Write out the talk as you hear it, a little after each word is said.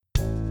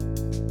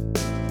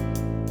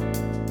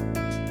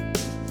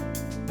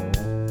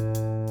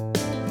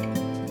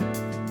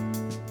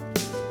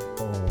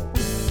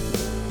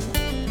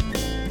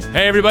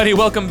Hey everybody,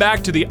 welcome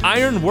back to the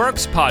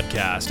IronWorks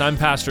podcast. I'm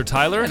Pastor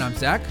Tyler. And I'm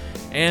Zach.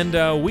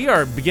 And we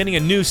are beginning a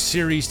new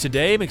series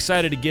today. I'm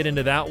excited to get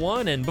into that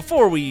one. And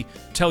before we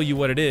tell you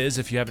what it is,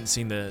 if you haven't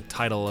seen the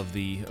title of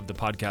the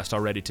podcast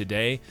already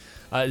today,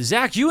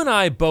 Zach, you and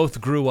I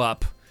both grew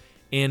up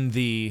in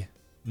the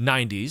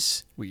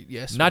 90s.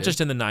 Not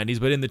just in the 90s,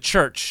 but in the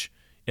church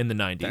in the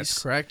 90s.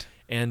 That's correct.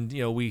 And,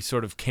 you know, we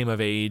sort of came of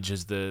age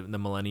as the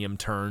millennium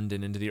turned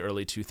and into the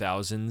early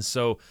 2000s.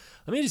 So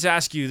let me just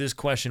ask you this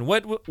question.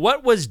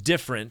 What was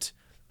different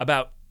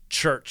about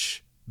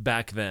church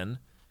back then?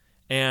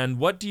 And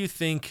what do you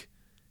think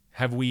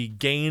have we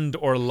gained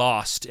or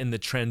lost in the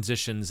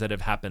transitions that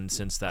have happened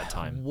since that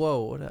time?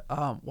 Whoa.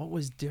 What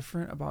was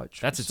different about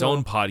church? That's its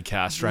own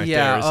podcast right there,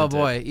 yeah, isn't it? Oh,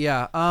 boy.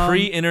 Yeah.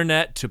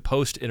 Pre-internet to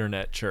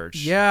post-internet church.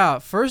 Yeah.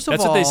 First of all...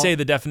 That's what they say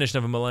the definition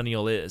of a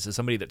millennial is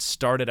somebody that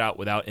started out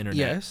without internet.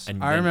 Yes.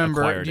 And I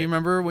remember. acquired Do you it.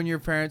 remember when your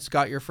parents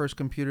got your first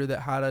computer that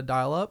had a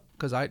dial-up?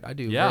 Because I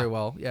do very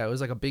well. Yeah, it was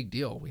like a big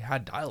deal. We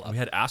had dial-up. We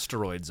had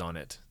asteroids on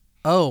it.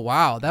 Oh,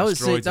 wow. That was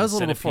a little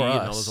Centipede before us.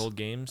 And all those old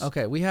games.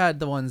 Okay, we had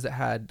the ones that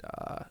had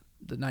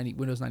the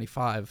Windows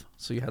 95,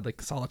 so you had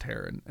like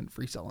Solitaire and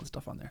Free Cell and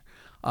stuff on there.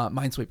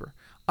 Minesweeper.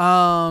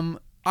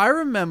 I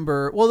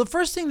remember, well, the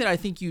first thing that I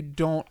think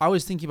I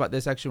was thinking about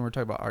this actually when we were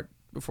talking about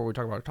before we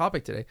talk about our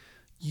topic today,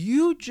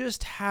 you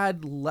just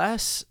had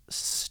less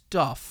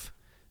stuff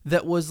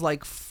that was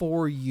like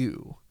for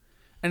you.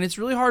 And it's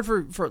really hard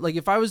for like,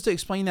 if I was to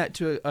explain that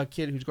to a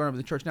kid who's growing up in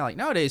the church now, like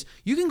nowadays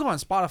you can go on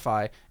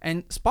Spotify,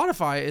 and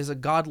Spotify is a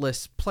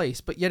godless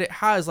place, but yet it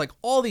has like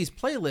all these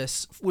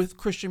playlists with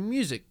Christian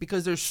music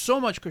because there's so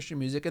much Christian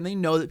music and they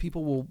know that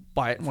people will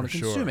buy it and want to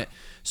consume it.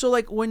 So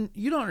like, when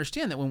you don't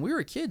understand that when we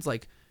were kids,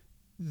 like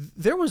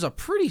there was a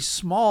pretty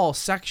small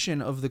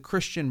section of the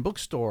Christian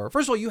bookstore.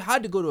 First of all, you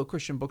had to go to a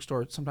Christian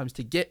bookstore sometimes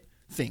to get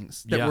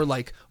things that were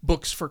like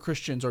books for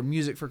Christians or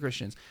music for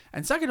Christians.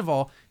 And second of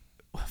all,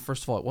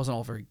 first of all, it wasn't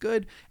all very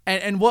good.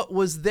 And what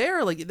was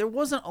there, like, there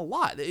wasn't a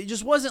lot. It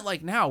just wasn't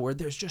like now where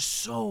there's just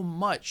so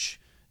much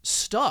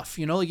stuff,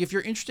 you know, like if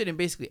you're interested in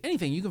basically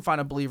anything, you can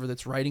find a believer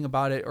that's writing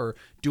about it or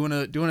doing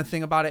a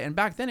thing about it. And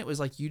back then it was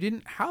like, you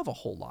didn't have a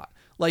whole lot.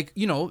 Like,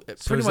 you know,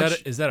 so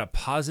is that a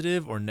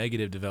positive or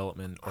negative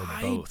development or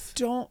both?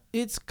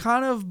 It's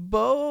kind of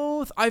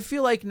both. I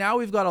feel like now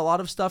we've got a lot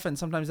of stuff, and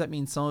sometimes that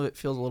means some of it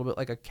feels a little bit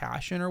like a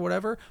cash-in or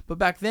whatever. But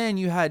back then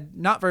you had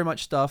not very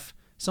much stuff,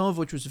 some of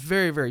which was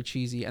very, very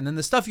cheesy. And then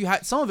the stuff you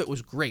had, some of it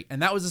was great.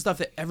 And that was the stuff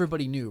that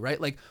everybody knew,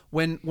 right? Like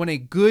when a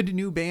good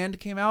new band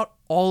came out,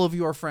 all of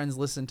your friends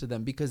listened to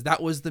them because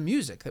that was the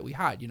music that we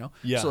had, you know?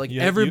 Yeah. So like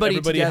everybody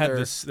together.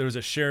 Had this, there was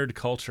a shared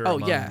culture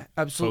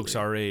among folks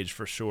our age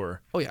for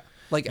sure. Oh, yeah.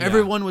 Like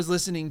everyone was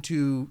listening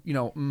to, you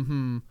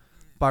know,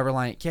 by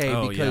Reliant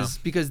K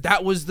because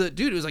that was the,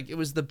 dude, it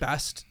was the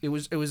best. It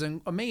was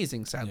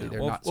amazing. Sadly, they're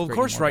not. Well, of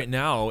course, right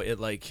now, it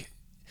like,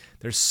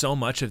 there's so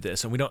much of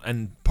this,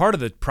 and part of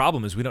the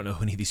problem is we don't know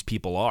who any of these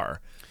people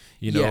are,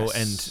 you know,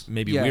 and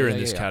maybe we're in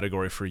this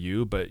category for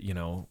you, but you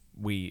know,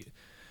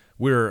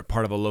 we're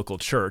part of a local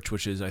church,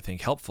 which is, I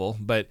think, helpful.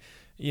 But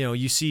you know,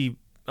 you see,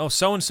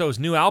 so-and-so's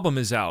new album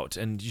is out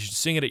and you should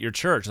sing it at your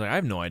church. Like, I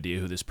have no idea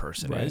who this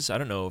person is. I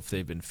don't know if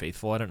they've been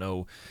faithful. I don't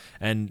know.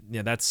 And you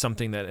know, that's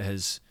something that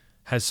has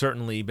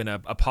certainly been a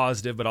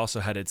positive, but also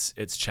had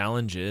its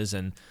challenges.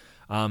 And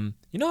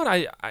you know what?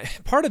 I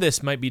part of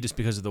this might be just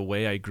because of the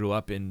way I grew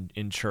up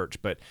in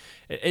church, but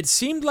it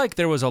seemed like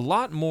there was a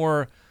lot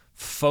more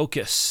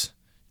focus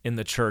in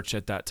the church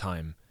at that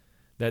time.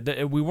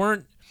 That we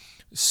weren't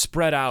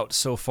spread out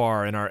so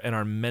far in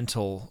our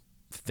mental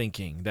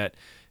thinking. That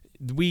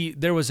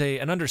there was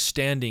an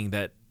understanding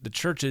that the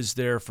church is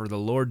there for the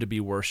Lord to be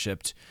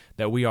worshipped.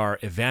 That we are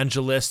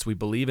evangelists. We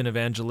believe in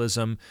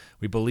evangelism.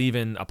 We believe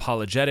in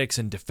apologetics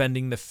and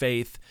defending the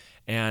faith.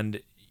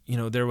 And you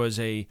know, there was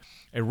a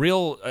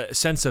real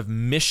sense of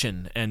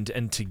mission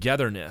and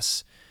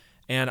togetherness.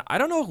 And I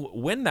don't know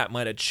when that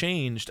might have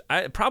changed.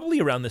 Probably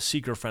around the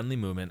seeker-friendly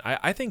movement.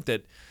 I think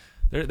that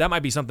that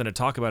might be something to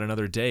talk about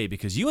another day,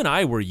 because you and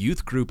I were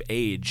youth group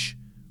age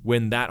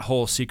when that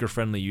whole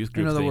seeker-friendly youth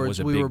group thing was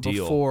a big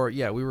deal.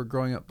 We were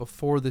growing up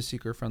before the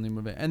seeker-friendly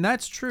movement, and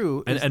that's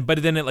true.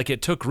 But then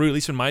it took root, at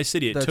least in my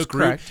city, took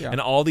root,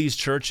 and all these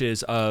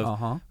churches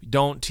of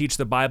don't teach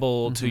the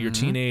Bible to your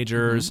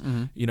teenagers,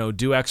 you know,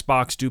 do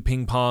Xbox, do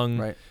ping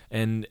pong,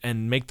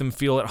 and make them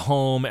feel at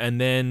home, and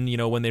then, you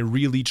know, when they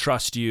really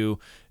trust you,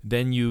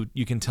 then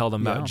you can tell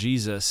them about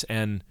Jesus.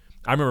 And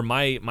I remember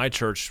my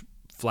church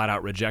flat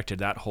out rejected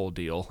that whole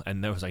deal,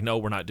 and they was like, no,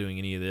 we're not doing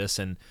any of this.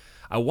 And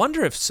I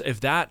wonder if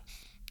that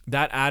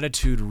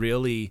attitude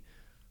really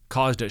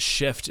caused a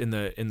shift in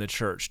the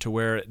church to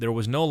where there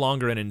was no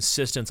longer an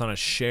insistence on a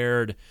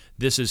shared,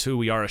 this is who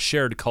we are, a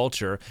shared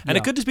culture. And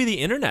it could just be the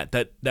internet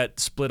that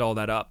split all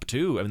that up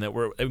too. I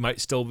mean, we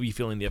might still be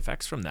feeling the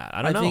effects from that.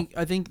 I don't know.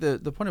 I think the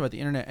point about the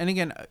internet, and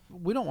again,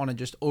 we don't want to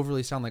just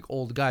overly sound like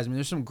old guys. I mean,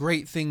 there's some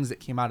great things that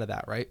came out of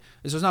that, right?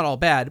 So it's not all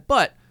bad.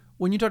 But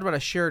when you talk about a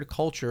shared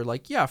culture,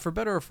 like, yeah, for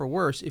better or for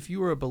worse, if you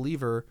were a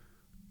believer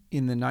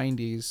in the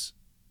 90s,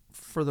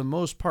 for the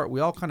most part, we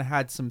all kind of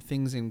had some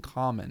things in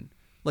common.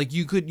 Like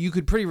you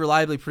could pretty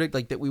reliably predict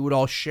like that we would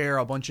all share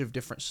a bunch of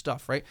different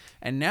stuff, right?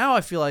 And now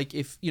I feel like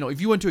if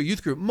you went to a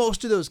youth group,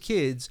 most of those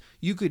kids,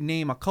 you could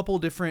name a couple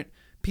different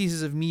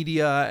pieces of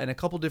media and a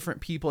couple different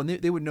people, and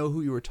they would know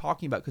who you were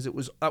talking about because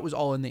that was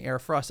all in the air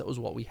for us. That was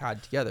what we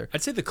had together.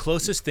 I'd say the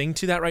closest thing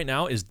to that right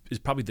now is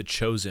probably The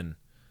Chosen.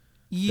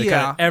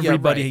 Yeah,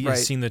 everybody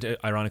has seen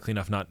ironically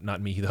enough,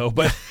 not me though,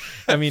 but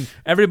I mean,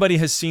 everybody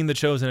has seen The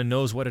Chosen and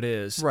knows what it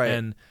is. Right.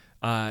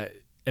 And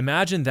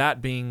imagine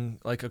that being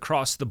like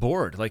across the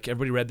board. Like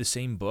everybody read the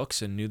same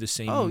books and knew the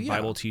same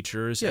Bible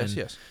teachers. Yes, and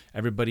yes.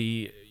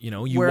 Everybody, you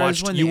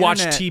Whereas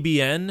watched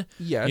TBN.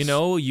 Yes.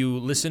 You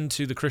listened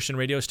to the Christian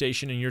radio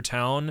station in your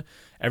town.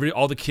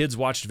 All the kids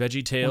watched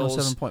VeggieTales.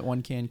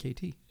 107.1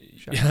 KNKT.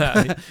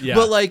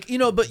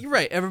 Yeah. But you're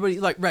right. Everybody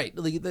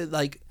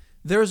like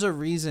there's a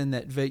reason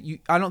that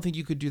I don't think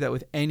you could do that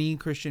with any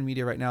Christian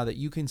media right now, that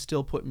you can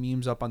still put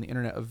memes up on the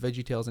internet of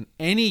VeggieTales, and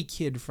any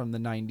kid from the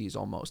 90s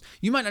almost.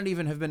 You might not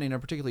even have been in a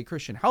particularly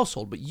Christian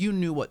household, but you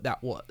knew what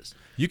that was.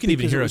 You can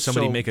even hear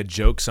somebody make a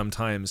joke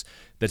sometimes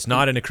that's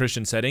not in a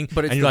Christian setting,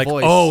 but it's and you're like,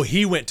 voice. Oh,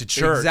 he went to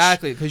church.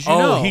 Exactly, because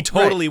he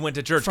totally went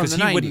to church, because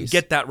he wouldn't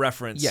get that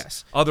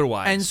reference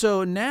otherwise. And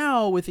so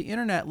now with the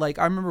internet, like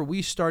I remember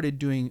we started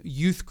doing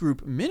youth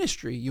group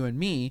ministry, you and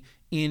me,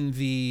 in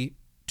the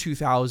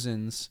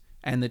 2000s.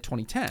 And the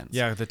 2010s.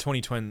 Yeah, the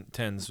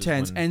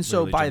 2010s. And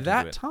so by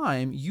that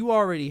time, you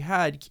already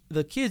had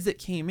the kids that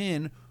came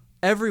in.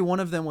 Every one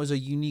of them was a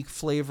unique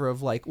flavor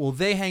of like, well,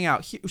 they hang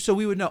out here. So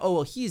we would know, oh,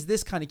 well, he's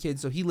this kind of kid.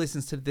 So he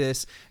listens to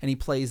this and he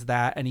plays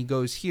that and he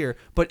goes here.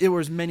 But it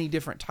was many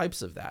different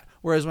types of that.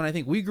 Whereas when I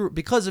think we grew,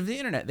 because of the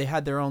internet, they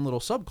had their own little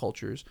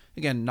subcultures.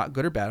 Again, not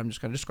good or bad. I'm just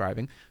kind of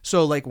describing.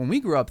 So like when we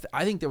grew up,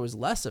 I think there was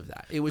less of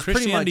that. It was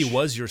Christianity pretty much,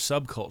 was your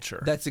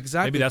subculture. That's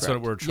exactly Maybe that's correct.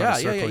 what we're trying to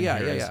circle here.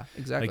 Yeah,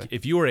 exactly. Like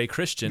if you were a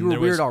Christian, you were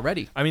weird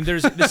already. I mean,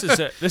 this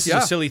is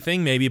a silly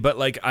thing maybe, but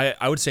like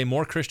I would say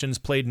more Christians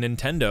played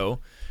Nintendo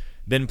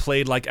than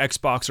played like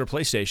Xbox or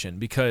PlayStation,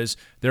 because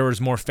there was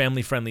more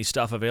family-friendly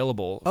stuff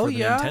available for the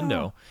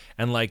Nintendo,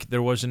 and like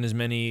there wasn't as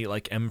many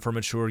like M for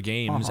mature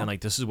games, and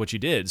like this is what you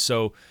did.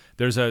 So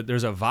there's a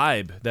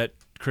vibe that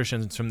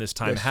Christians from this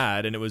time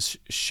had, and it was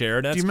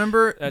shared. Do you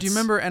remember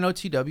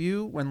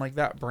NOTW when like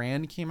that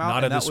brand came out?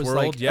 Not and of this was,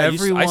 world. Like, yeah,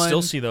 I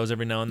still see those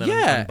every now and then.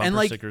 Yeah, on and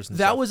like stickers and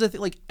that stuff. was a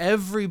thing. Like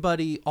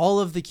everybody,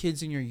 all of the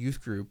kids in your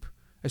youth group,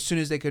 as soon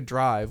as they could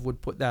drive,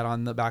 would put that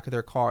on the back of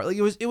their car. Like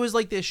it was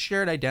like this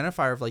shared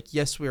identifier of like,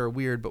 yes, we are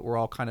weird, but we're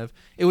all kind of.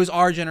 It was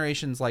our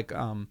generation's like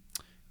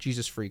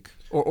Jesus Freak,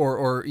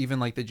 or even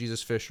like the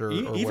Jesus Fish, or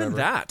even whatever.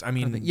 That. I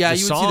mean, the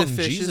song would see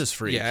the Jesus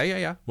Freak.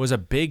 Yeah. Was a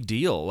big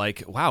deal.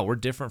 Like, wow, we're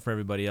different from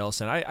everybody else,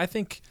 and I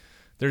think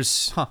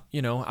there's,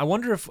 I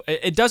wonder if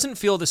it doesn't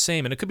feel the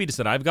same, and it could be just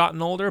that I've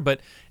gotten older,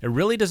 but it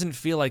really doesn't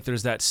feel like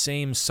there's that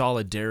same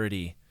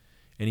solidarity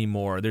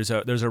anymore. There's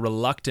a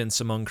reluctance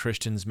among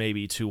Christians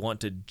maybe to want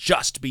to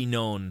just be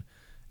known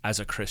as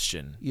a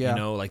Christian. Yeah.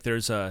 Like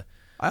there's a.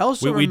 I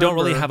also we don't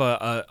really have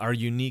our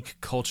unique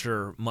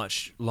culture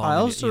much longer. I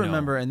also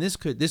remember, and this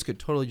could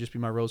totally just be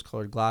my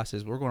rose-colored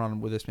glasses. We're going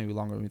on with this maybe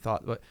longer than we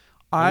thought, but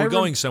we're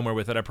going somewhere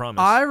with it. I promise.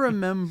 I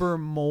remember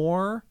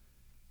more.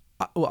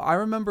 I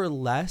remember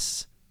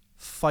less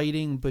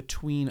fighting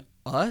between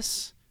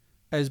us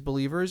as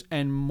believers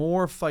and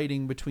more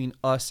fighting between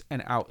us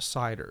and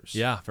outsiders.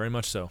 Yeah, very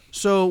much so.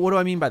 So what do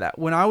I mean by that?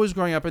 When I was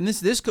growing up, and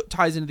this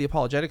ties into the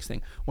apologetics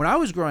thing. When I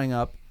was growing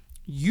up,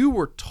 you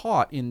were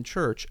taught in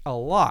church a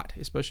lot,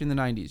 especially in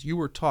the 90s. You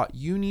were taught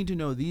you need to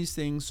know these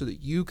things so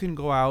that you can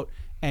go out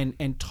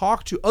and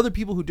talk to other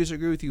people who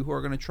disagree with you, who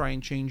are going to try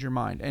and change your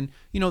mind. And,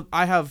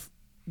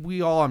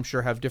 we all, I'm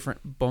sure, have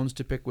different bones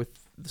to pick with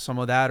some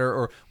of that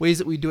or ways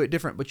that we do it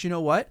different. But you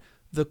know what?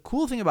 The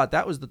cool thing about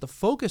that was that the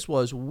focus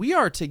was we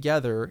are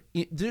together.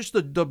 There's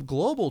the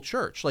global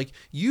church. Like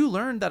you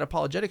learned that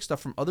apologetic stuff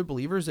from other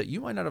believers that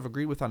you might not have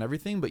agreed with on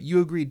everything, but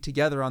you agreed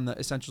together on the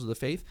essentials of the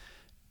faith.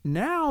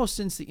 Now,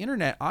 since the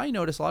internet, I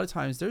notice a lot of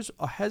times there's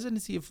a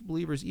hesitancy of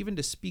believers even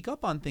to speak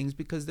up on things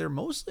because they're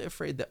mostly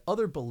afraid that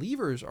other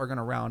believers are going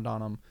to round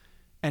on them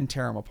and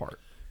tear them apart.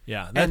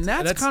 Yeah,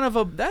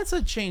 that's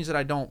a change that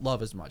I don't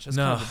love as much.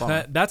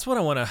 That's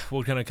what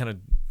we're going to kind of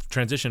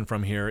transition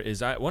from here.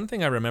 Is one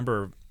thing I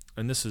remember.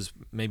 And this is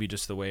maybe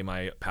just the way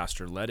my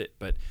pastor led it,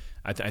 but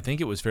I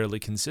think it was fairly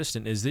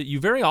consistent, is that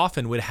you very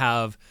often would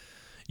have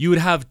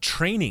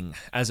training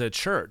as a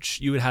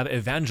church. You would have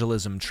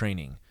evangelism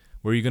training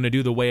where you're going to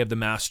do the way of the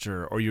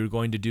master, or you're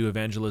going to do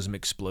evangelism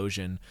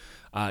explosion.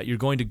 You're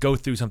going to go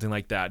through something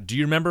like that. Do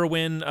you remember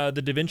when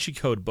the Da Vinci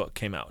Code book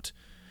came out?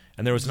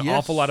 And there was an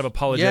awful lot of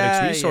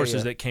apologetics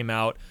resources that came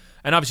out.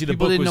 And obviously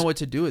people didn't know what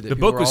to do with it. The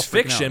book was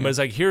fiction, but it's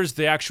like, here's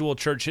the actual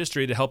church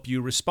history to help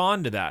you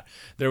respond to that.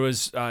 There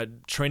was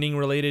training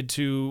related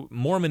to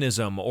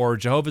Mormonism or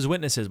Jehovah's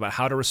Witnesses about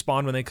how to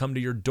respond when they come to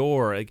your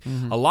door. Like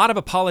a lot of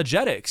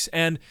apologetics.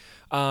 And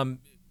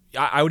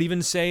I would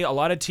even say a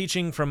lot of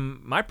teaching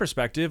from my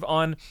perspective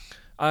on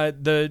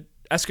the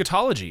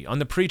eschatology, on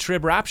the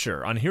pre-trib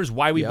rapture, on here's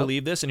why we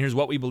believe this, and here's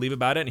what we believe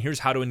about it, and here's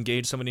how to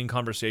engage somebody in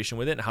conversation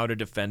with it, and how to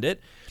defend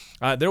it.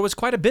 There was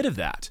quite a bit of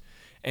that,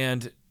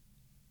 and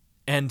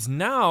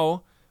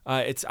now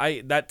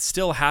that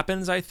still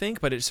happens, I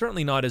think, but it's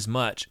certainly not as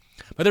much.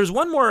 But there's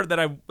one more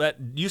that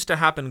used to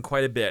happen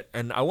quite a bit,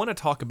 and I want to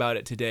talk about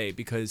it today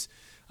because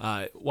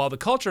while the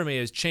culture may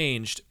have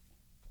changed,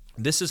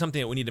 this is something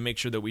that we need to make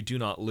sure that we do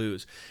not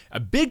lose. A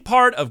big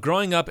part of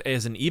growing up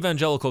as an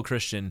evangelical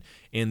Christian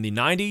in the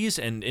 90s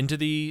and into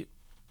the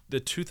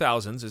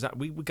 2000s is that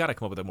we got to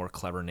come up with a more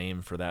clever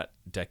name for that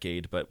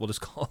decade, but we'll just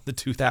call it the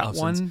 2000s. That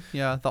one,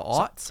 yeah, the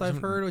aughts I've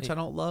heard, which I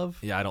don't love.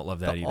 Yeah, I don't love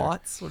that either. The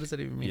aughts, what does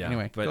that even mean? Yeah,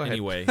 anyway, but go ahead.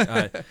 anyway,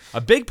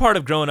 a big part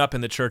of growing up in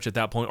the church at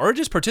that point, or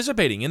just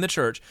participating in the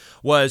church,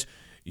 was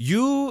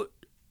you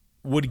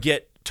would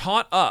get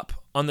taught up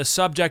on the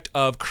subject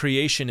of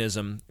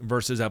creationism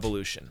versus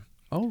evolution.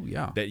 Oh,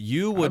 yeah. That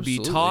you would be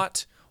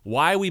taught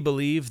why we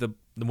believe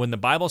when the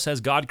Bible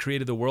says God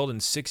created the world in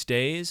 6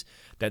 days,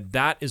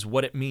 that is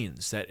what it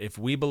means. That if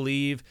we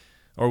believe,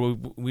 or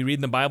we read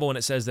in the Bible when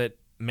it says that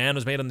man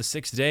was made on the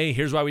 6th day,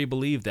 here's why we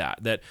believe that.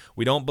 That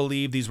we don't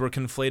believe these were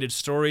conflated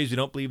stories. We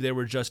don't believe they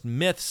were just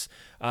myths.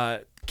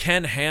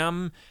 Ken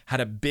Ham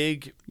had a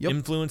big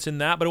influence in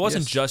that, but it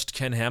wasn't just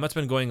Ken Ham. It's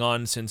been going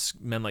on since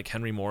men like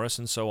Henry Morris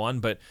and so on.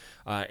 But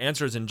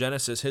Answers in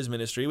Genesis, his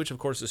ministry, which of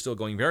course is still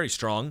going very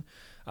strong,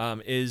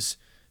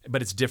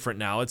 but it's different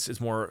now.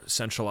 It's more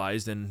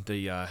centralized than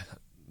the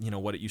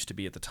what it used to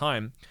be at the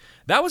time.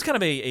 That was kind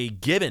of a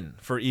given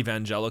for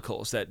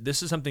evangelicals, that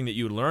this is something that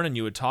you would learn and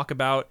you would talk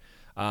about.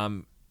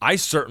 I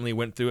certainly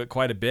went through it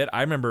quite a bit. I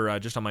remember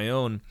just on my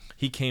own,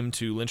 he came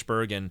to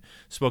Lynchburg and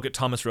spoke at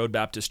Thomas Road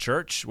Baptist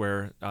Church,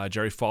 where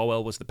Jerry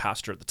Falwell was the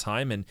pastor at the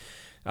time, and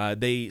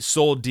they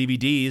sold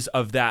DVDs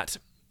of that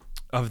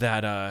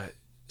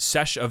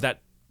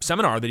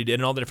seminar that he did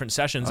in all the different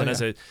sessions.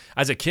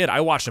 As a kid,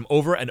 I watched them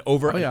over and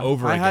over and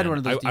over again. I had one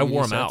of those DVD I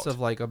wore them sets out of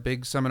like a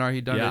big seminar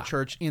he'd done at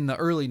church in the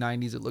early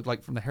 90s. It looked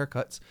like from the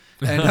haircuts.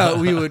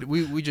 And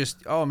we just,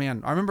 oh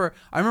man, I remember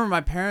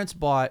my parents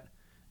bought,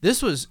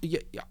 this was,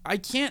 I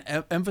can't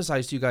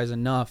emphasize to you guys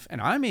enough,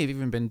 and I may have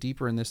even been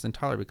deeper in this than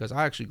Tyler because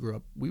I actually grew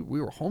up, we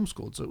were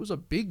homeschooled, so it was a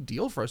big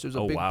deal for us. It was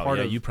a big part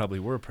of... you probably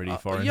were pretty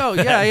far.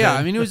 Yeah.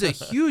 I mean, it was a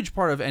huge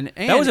part of... and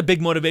that was a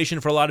big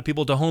motivation for a lot of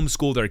people to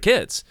homeschool their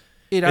kids.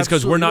 It's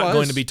because we're not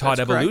going to be taught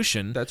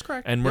evolution. That's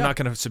correct. And we're not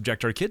going to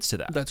subject our kids to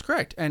that. That's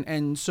correct.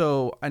 And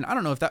so I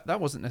don't know if that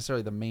wasn't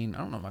necessarily the main. I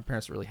don't know if my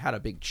parents really had a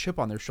big chip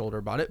on their shoulder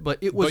about it, but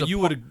it was. But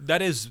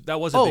that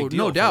was a big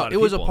deal. Oh, no doubt,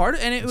 it was a part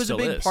of, and it was a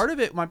big is. part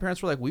of it. My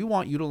parents were like, "We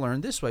want you to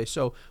learn this way."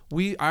 So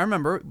I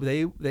remember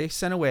they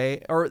sent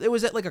away, or it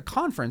was at like a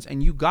conference,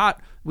 and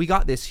we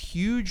got this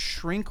huge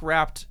shrink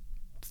wrapped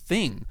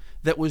thing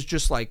that was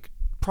just like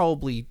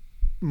probably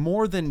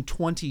more than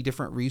 20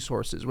 different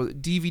resources,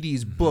 with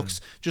DVDs, books,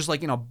 just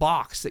like in a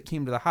box that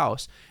came to the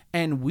house.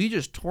 And we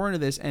just tore into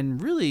this,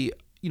 and really,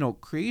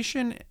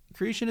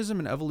 creationism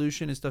and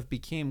evolution and stuff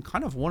became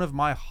kind of one of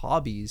my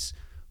hobbies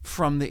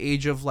from the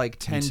age of like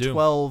 10,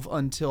 12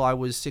 until I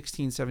was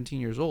 16,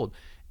 17 years old.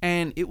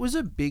 And it was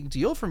a big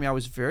deal for me. I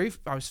was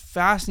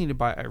fascinated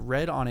by it. I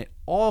read on it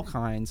all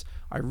kinds.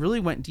 I really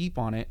went deep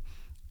on it.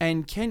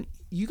 And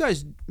you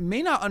guys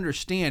may not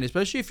understand,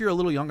 especially if you're a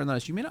little younger than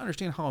us, you may not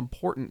understand how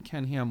important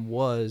Ken Ham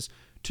was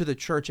to the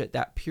church at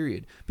that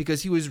period,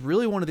 because he was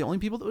really one of the only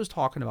people that was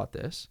talking about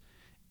this.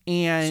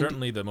 And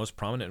certainly the most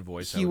prominent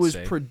voice. He was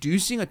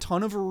producing a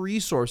ton of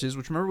resources,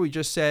 which, remember, we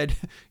just said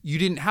you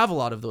didn't have a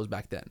lot of those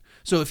back then.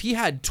 So if he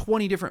had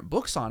 20 different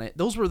books on it,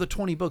 those were the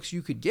 20 books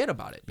you could get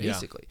about it,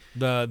 basically.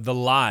 Yeah. The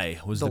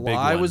Lie was the big one. The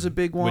Lie was a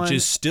big one, which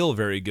is still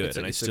very good,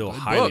 and I still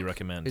highly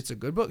recommend. It's a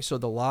good book. So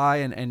The Lie,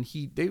 and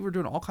they were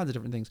doing all kinds of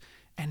different things.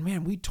 And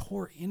man, we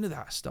tore into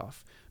that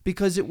stuff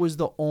because it was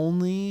the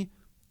only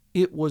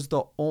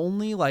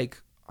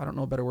like, I don't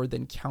know a better word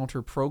than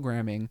counter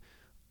programming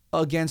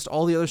against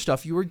all the other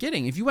stuff you were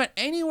getting. If you went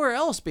anywhere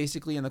else,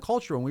 basically, in the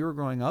culture when we were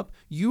growing up,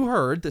 you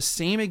heard the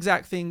same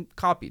exact thing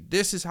copied.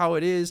 This is how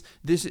it is.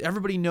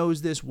 Everybody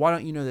knows this. Why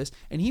don't you know this?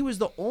 And he was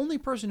the only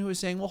person who was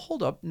saying, well,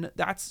 hold up,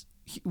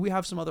 we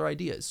have some other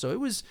ideas. So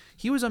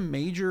he was a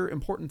major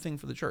important thing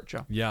for the church.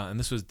 Yeah, and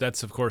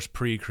that's of course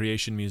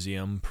pre-Creation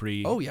Museum,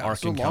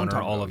 pre-Ark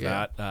Encounter, all of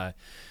that.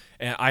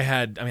 And I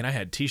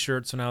had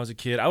T-shirts when I was a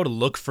kid. I would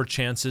look for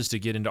chances to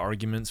get into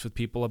arguments with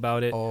people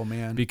about it. Oh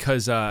man,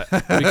 because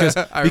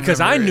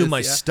I knew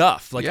my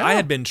stuff. Like I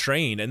had been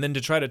trained, and then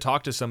to try to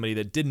talk to somebody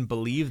that didn't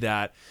believe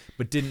that,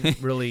 but didn't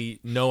really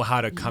know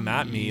how to come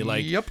at me,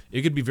 like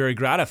it could be very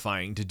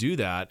gratifying to do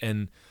that.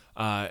 And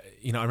I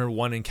remember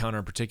one encounter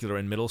in particular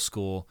in middle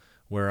school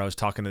where I was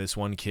talking to this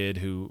one kid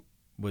who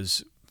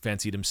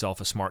fancied himself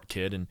a smart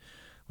kid and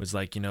was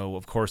like,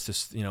 of course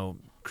this,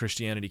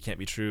 Christianity can't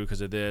be true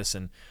because of this.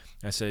 And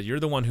I said, you're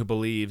the one who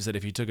believes that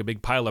if you took a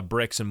big pile of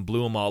bricks and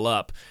blew them all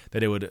up,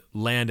 that it would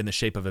land in the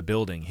shape of a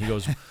building. He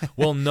goes,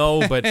 well,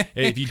 no, but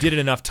if you did it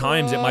enough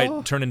times, it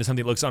might turn into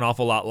something that looks an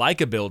awful lot like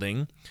a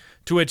building.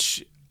 To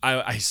which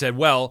I said,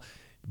 well,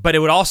 But it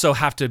would also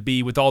have to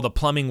be with all the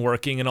plumbing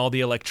working and all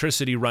the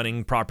electricity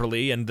running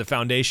properly and the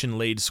foundation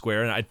laid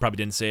square. And I probably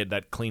didn't say it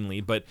that cleanly,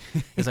 but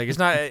it's like, it's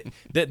not,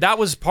 that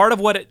was part of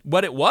what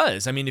it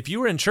was. I mean, if you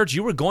were in church,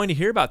 you were going to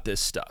hear about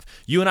this stuff.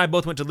 You and I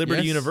both went to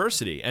Liberty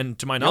University, and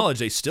to my knowledge,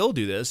 they still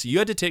do this. You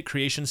had to take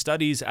creation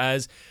studies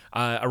as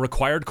a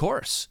required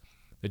course.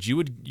 Did you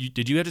have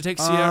to take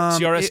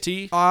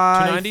CRST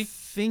 290?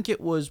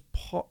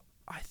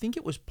 I think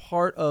it was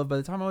part of, by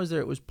the time I was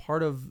there, it was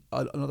part of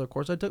another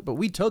course I took, but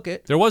we took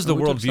it. There was the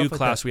worldview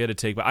class we had to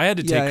take, but I had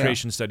to take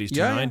Creation Studies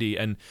 290,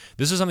 and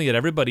this is something that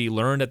everybody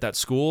learned at that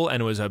school,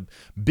 and it was a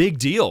big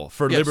deal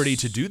for Liberty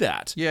to do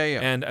that. Yeah.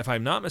 And if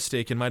I'm not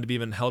mistaken, might have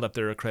even held up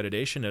their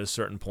accreditation at a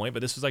certain point, but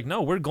this was like,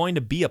 no, we're going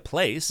to be a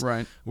place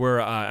where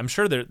I'm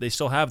sure they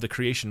still have the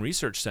Creation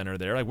Research Center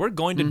there. Like, we're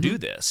going to do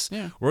this.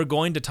 Yeah. We're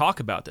going to talk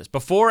about this.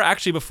 Before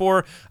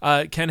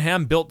Ken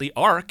Ham built the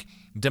Ark,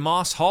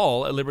 DeMoss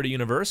Hall at Liberty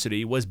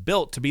University was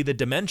built to be the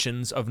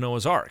dimensions of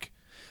Noah's Ark,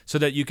 so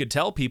that you could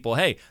tell people,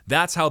 hey,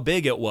 that's how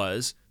big it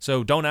was.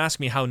 So don't ask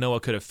me how Noah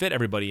could have fit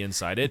everybody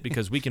inside it,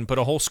 because we can put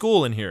a whole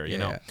school in here, you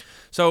know.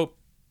 So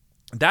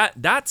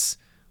that's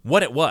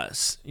what it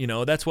was. You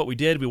know, that's what we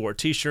did. We wore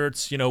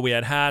T-shirts. You know, we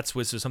had hats,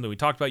 which is something we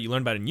talked about. You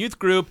learned about it in youth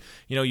group.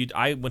 You know,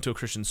 I went to a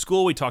Christian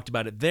school. We talked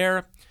about it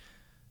there.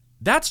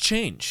 That's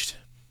changed.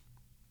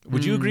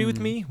 Would you agree with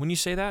me when you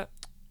say that?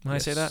 When I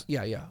say that?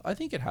 Yeah. I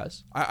think it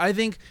has. I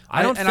think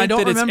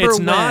it's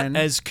not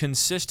as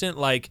consistent.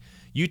 Like,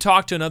 you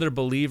talk to another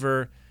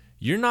believer,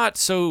 you're not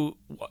so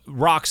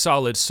rock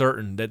solid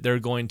certain that they're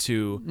going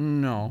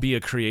to be a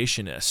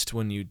creationist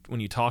when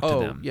you talk to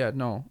them. Yeah,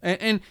 no.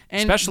 And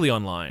especially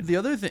online. The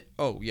other thing,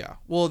 well,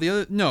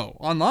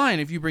 online,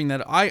 if you bring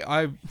that,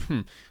 I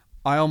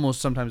almost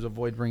sometimes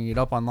avoid bringing it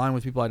up online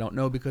with people I don't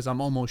know, because I'm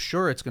almost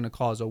sure it's going to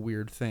cause a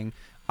weird thing.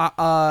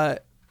 I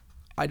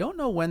don't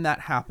know when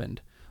that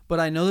happened, but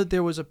I know that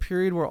there was a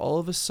period where all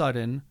of a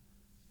sudden,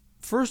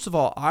 first of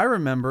all, I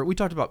remember, we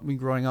talked about me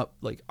growing up,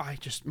 like, I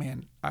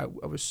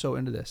was so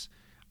into this.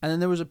 And then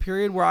there was a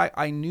period where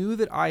I knew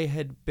that I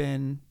had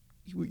been,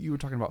 you were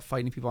talking about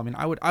fighting people. I mean,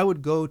 I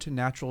would go to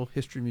natural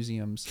history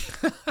museums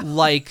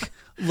like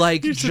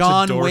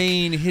John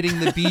Wayne hitting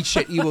the beach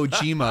at Iwo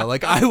Jima.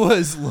 Like, I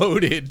was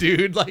loaded,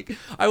 dude. Like,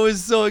 I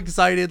was so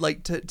excited,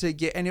 like, to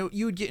get, and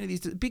you would get into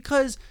these,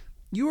 because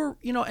you were,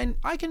 you know, and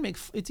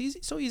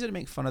it's so easy to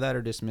make fun of that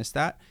or dismiss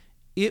that.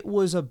 It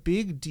was a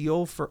big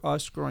deal for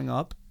us growing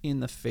up in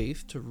the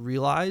faith to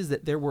realize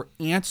that there were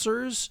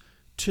answers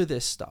to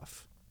this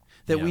stuff,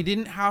 that we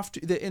didn't have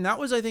to, and that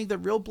was, I think, the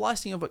real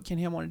blessing of what Ken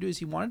Ham wanted to do, is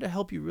he wanted to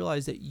help you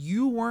realize that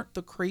you weren't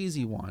the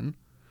crazy one,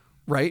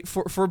 right?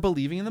 For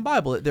believing in the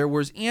Bible, that there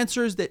was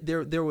answers, that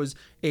there was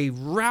a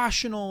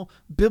rational,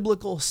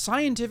 biblical,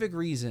 scientific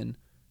reason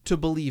to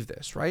believe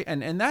this, right?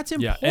 And that's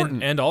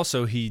important. Yeah, and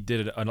also he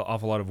did an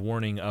awful lot of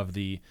warning of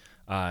the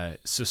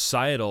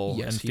societal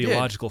and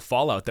theological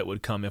fallout that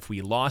would come if we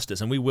lost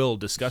this, and we will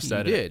discuss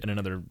that in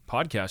another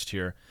podcast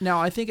here. Now,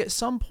 I think at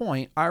some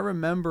point, I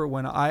remember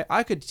when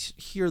I could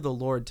hear the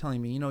Lord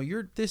telling me, you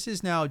know, this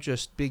is now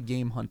just big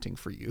game hunting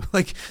for you.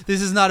 Like,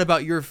 this is not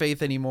about your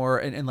faith anymore,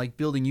 and like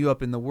building you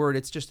up in the Word.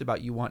 It's just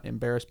about you want to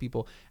embarrass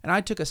people. And I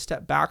took a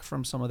step back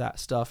from some of that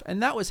stuff,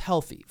 and that was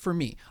healthy for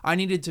me. I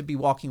needed to be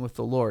walking with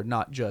the Lord,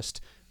 not just,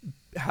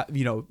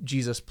 you know,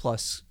 Jesus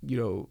plus, you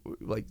know,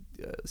 like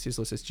C.S.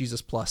 Lewis says, Jesus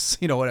plus,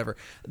 you know, whatever.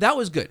 That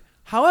was good.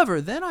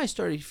 However, then I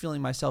started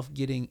feeling myself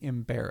getting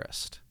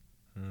embarrassed.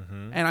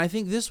 Mm-hmm. And I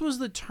think this was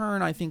the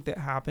turn, I think, that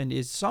happened,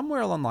 is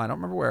somewhere along the line, I don't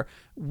remember where,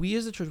 we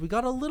as a church, we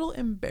got a little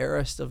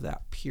embarrassed of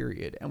that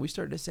period. And we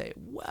started to say,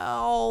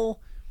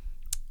 well,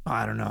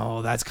 I don't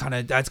know, that's kind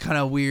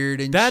of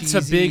weird and that's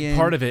cheesy, a big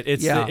part of it.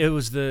 It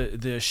was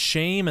the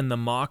shame and the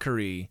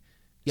mockery.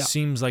 Yep.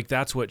 Seems like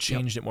that's what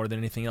changed it more than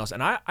anything else.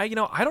 And I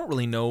don't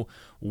really know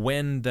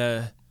when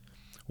the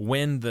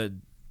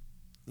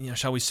you know,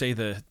 shall we say,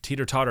 the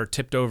teeter-totter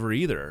tipped over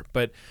either.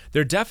 But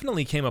there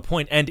definitely came a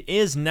point, and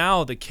is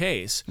now the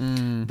case,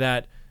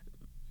 that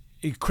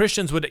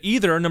Christians would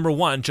either, number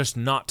one, just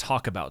not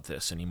talk about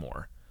this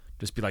anymore.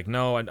 Just be like,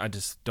 no, I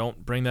just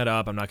don't bring that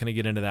up. I'm not going to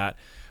get into that.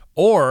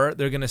 Or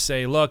they're going to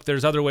say, look,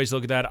 there's other ways to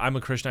look at that. I'm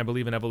a Christian. I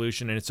believe in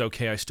evolution, and it's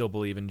okay. I still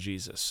believe in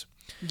Jesus.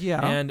 Yeah.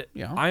 And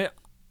I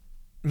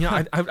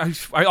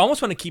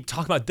almost want to keep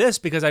talking about this,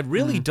 because I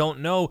really don't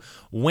know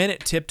when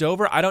it tipped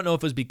over. I don't know if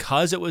it was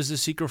because it was the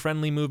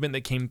seeker-friendly movement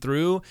that came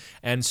through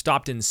and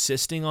stopped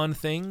insisting on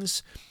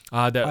things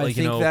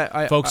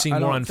focusing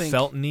more on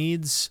felt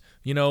needs,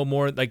 you know,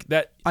 more like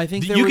that. I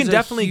think you can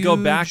definitely go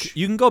back.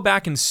 You can go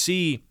back and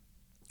see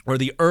where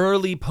the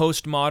early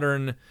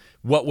postmodern,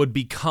 what would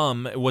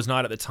become, it was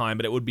not at the time,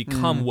 but it would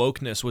become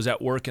wokeness, was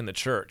at work in the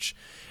church,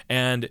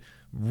 and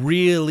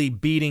really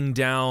beating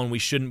down, we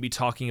shouldn't be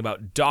talking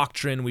about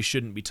doctrine, we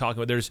shouldn't be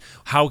talking about,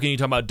 how can you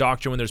talk about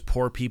doctrine when there's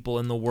poor people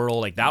in the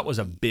world? Like, that was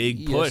a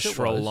big push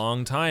for a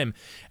long time.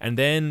 And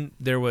then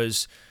there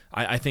was,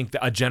 I think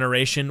a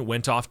generation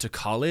went off to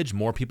college,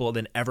 more people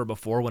than ever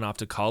before went off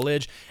to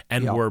college,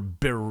 and were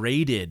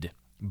berated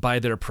by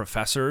their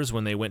professors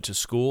when they went to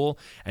school,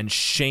 and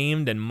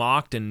shamed and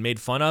mocked and made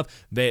fun of.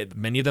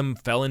 Many of them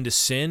fell into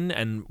sin,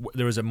 and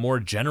there was a more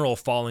general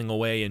falling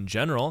away in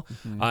general.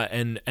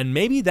 And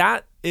maybe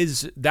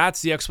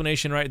that's the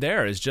explanation right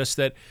there, is just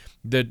that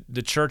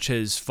the church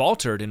has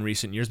faltered in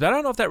recent years. But I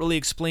don't know if that really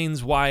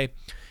explains why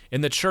in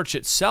the church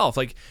itself,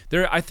 like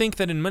I think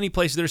that in many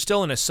places there's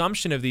still an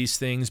assumption of these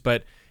things,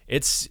 but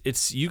it's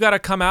you got to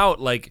come out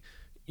like,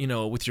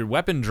 with your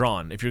weapon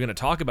drawn if you're going to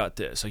talk about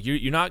this. Like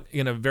you're not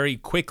going to very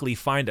quickly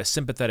find a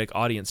sympathetic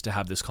audience to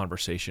have this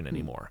conversation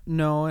anymore.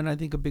 No, and I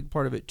think a big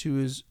part of it too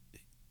is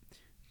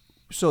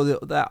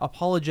that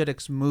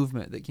apologetics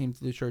movement that came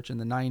to the church in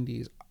the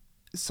 90s.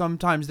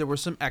 Sometimes there were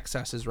some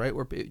excesses, right,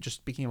 where it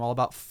just became all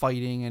about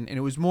fighting, and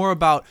it was more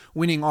about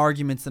winning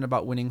arguments than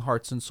about winning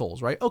hearts and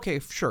souls, right? Okay,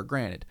 sure,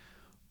 granted.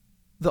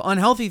 The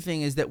unhealthy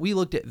thing is that we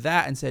looked at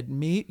that and said,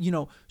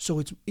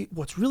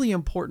 what's really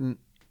important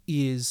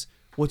is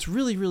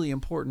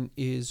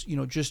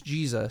just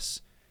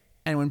Jesus.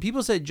 And when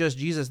people said just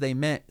Jesus, they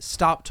meant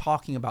stop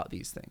talking about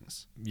these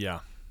things. Yeah.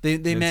 They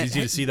meant, it's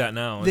easy to see that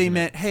now. They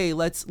meant, hey,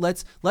 let's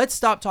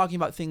stop talking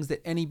about things that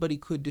anybody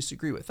could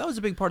disagree with. That was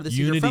a big part of the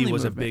unity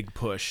was movement. a big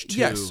push too.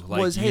 Yes,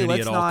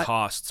 unity at all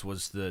costs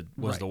was the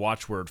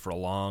watchword for a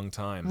long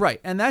time. Right,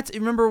 and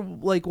remember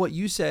like what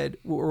you said,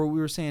 or what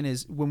we were saying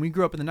is when we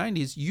grew up in the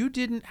 90s, you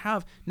didn't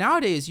have.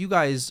 Nowadays, you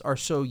guys are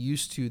so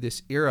used to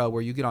this era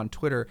where you get on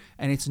Twitter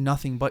and it's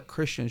nothing but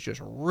Christians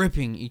just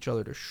ripping each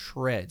other to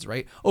shreds,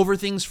 right, over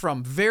things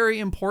from very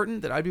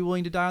important that I'd be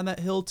willing to die on that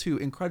hill to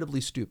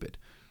incredibly stupid.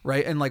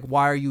 Right. And like,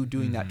 why are you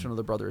doing that to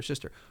another brother or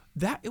sister?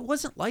 It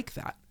wasn't like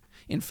that.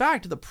 In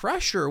fact, the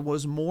pressure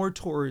was more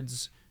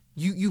towards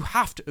you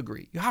have to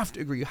agree. You have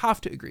to agree. You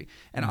have to agree.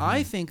 And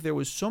I think there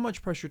was so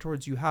much pressure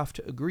towards you have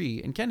to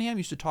agree. And Ken Ham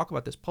used to talk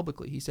about this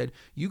publicly. He said,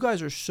 you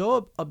guys are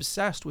so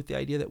obsessed with the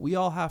idea that we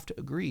all have to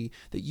agree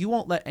that you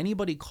won't let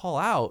anybody call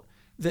out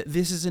that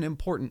this is an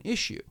important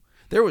issue.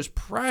 There was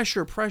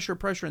pressure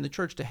in the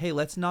church to, hey,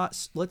 let's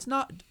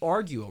not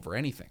argue over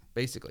anything,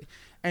 basically.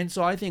 And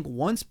so I think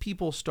once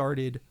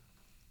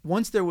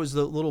there was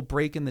the little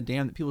break in the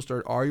dam that people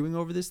started arguing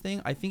over this thing,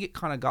 I think it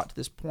kind of got to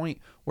this point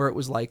where it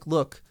was like,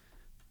 look,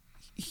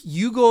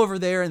 you go over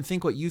there and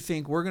think what you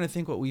think. We're going to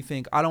think what we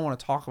think. I don't want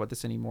to talk about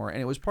this anymore. And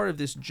it was part of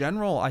this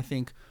general, I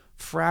think,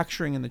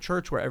 fracturing in the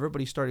church where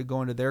everybody started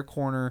going to their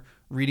corner,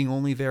 reading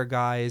only their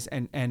guys,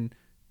 and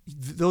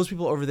those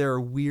people over there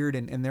are weird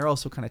and they're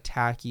also kind of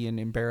tacky and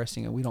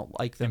embarrassing and we don't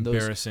like them.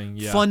 Embarrassing,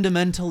 those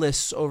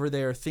fundamentalists over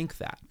there think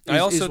that. I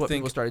also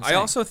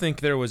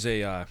think there was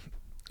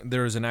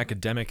an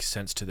academic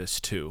sense to this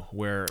too,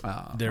 where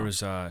there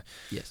was a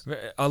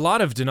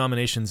lot of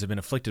denominations have been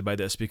afflicted by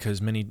this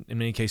because in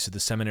many cases the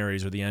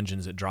seminaries are the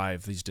engines that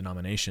drive these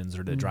denominations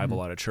or that drive a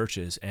lot of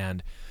churches.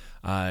 And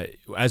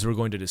as we're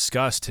going to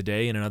discuss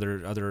today and in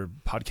other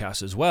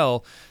podcasts as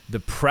well, the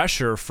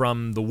pressure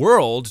from the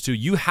world to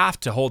you have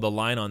to hold the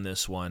line on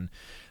this one,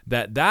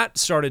 that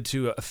started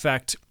to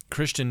affect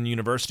Christian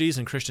universities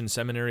and Christian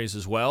seminaries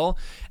as well.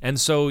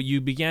 And so you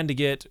began to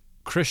get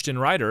Christian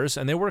writers,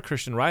 and they were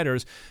Christian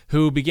writers,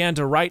 who began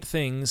to write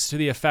things to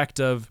the effect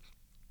of,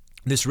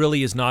 this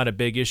really is not a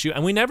big issue.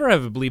 And we never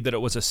have believed that it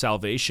was a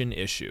salvation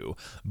issue,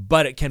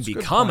 but it can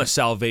become a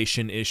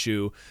salvation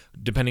issue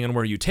depending on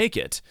where you take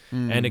it.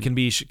 And it can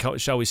be,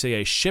 shall we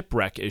say, a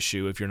shipwreck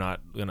issue if you're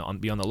not going to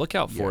be on the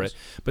lookout for it.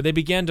 But they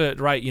began to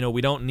write, we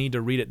don't need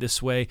to read it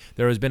this way.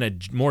 There has been a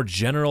more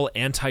general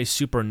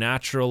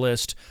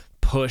anti-supernaturalist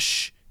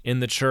push in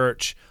the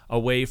church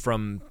away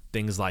from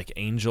things like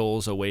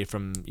angels, away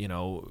from,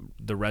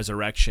 the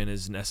resurrection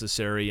is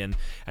necessary, and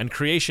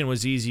creation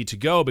was easy to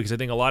go because I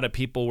think a lot of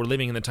people were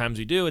living in the times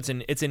we do. It's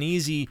an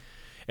easy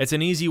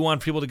one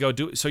for people to go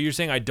do. So you're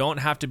saying I don't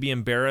have to be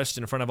embarrassed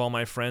in front of all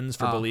my friends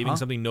for believing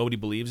something nobody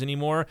believes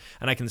anymore,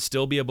 and I can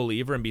still be a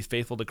believer and be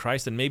faithful to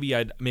Christ, and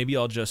maybe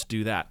I'll just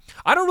do that.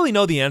 I don't really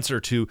know the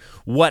answer to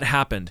what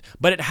happened,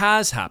 but it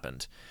has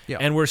happened. Yeah.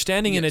 And we're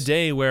standing in a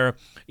day where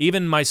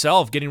even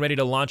myself getting ready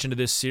to launch into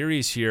this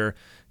series here,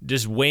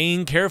 just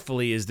weighing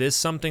carefully, is this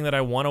something that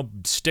I want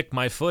to stick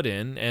my foot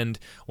in? And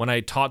when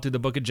I taught through the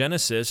book of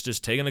Genesis,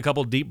 just taking a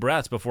couple deep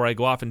breaths before I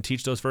go off and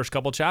teach those first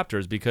couple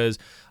chapters, because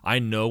I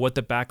know what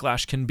the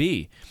backlash can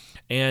be.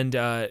 And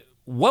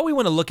what we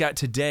want to look at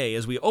today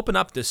as we open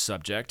up this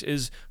subject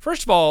is,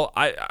 first of all,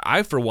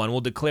 I for one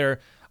will declare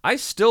I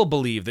still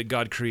believe that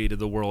God created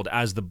the world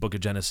as the book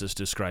of Genesis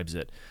describes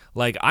it.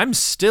 Like, I'm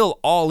still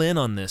all in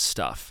on this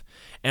stuff.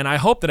 And I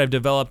hope that I've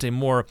developed a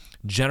more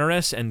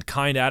generous and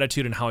kind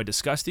attitude in how I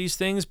discuss these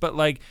things. But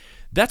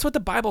that's what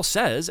the Bible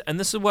says, and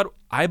this is what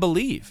I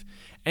believe.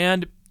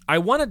 And I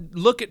want to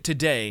look at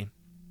today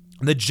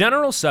the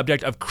general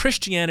subject of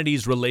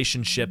Christianity's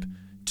relationship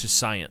to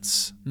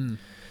science.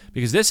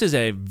 Because this is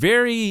a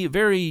very,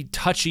 very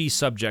touchy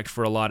subject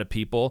for a lot of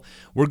people.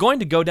 We're going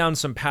to go down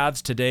some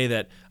paths today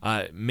that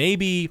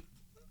maybe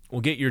will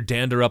get your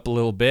dander up a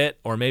little bit,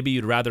 or maybe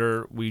you'd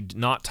rather we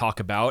not talk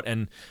about,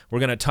 and we're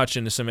going to touch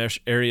into some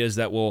areas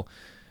that will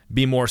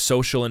be more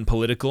social and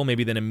political,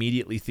 maybe than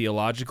immediately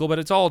theological, but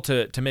it's all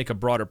to make a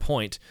broader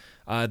point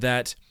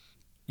that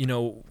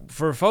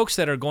for folks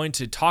that are going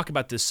to talk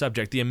about this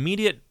subject, the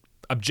immediate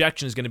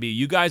objection is going to be,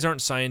 you guys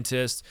aren't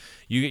scientists.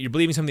 You're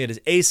believing something that is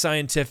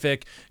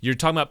ascientific. You're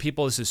talking about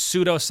people, this is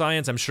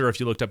pseudoscience. I'm sure if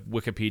you looked up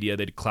Wikipedia,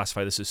 they'd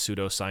classify this as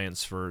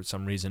pseudoscience for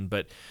some reason.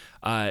 But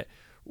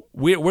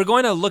we're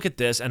going to look at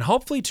this and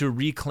hopefully to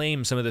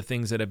reclaim some of the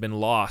things that have been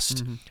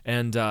lost. Mm-hmm.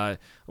 And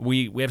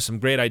we have some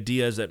great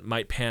ideas that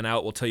might pan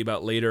out. We'll tell you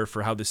about later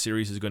for how this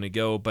series is going to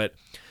go. But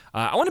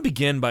I want to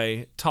begin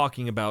by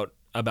talking about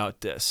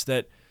this,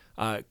 that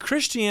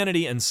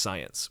Christianity and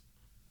science.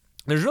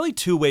 There's really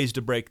two ways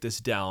to break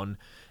this down,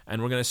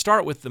 and we're going to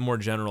start with the more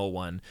general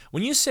one.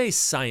 When you say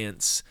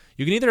science,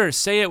 you can either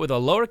say it with a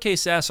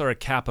lowercase s or a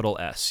capital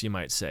S, you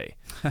might say.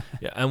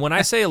 Yeah, and when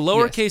I say a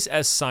lowercase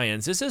s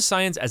science, this is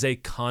science as a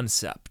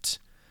concept.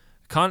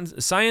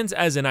 Science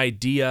as an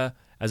idea,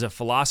 as a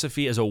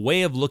philosophy, as a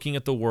way of looking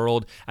at the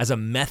world, as a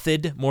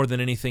method more than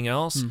anything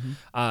else.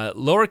 Mm-hmm.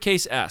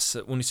 Lowercase s,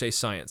 when you say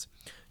science.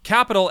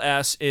 Capital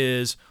S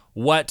is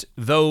what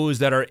those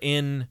that are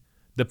in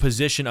the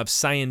position of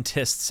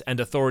scientists and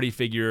authority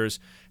figures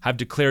have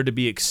declared to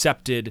be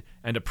accepted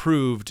and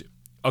approved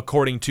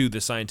according to the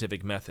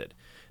scientific method.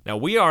 Now,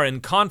 we are in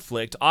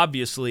conflict,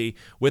 obviously,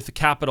 with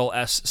capital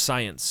S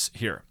science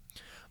here.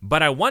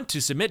 But I want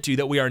to submit to you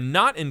that we are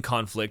not in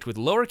conflict with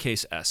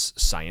lowercase s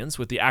science,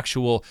 with the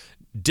actual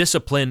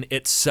discipline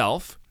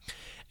itself.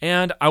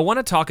 And I want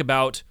to talk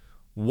about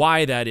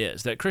why that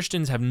is, that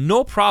Christians have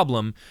no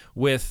problem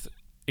with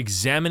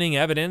examining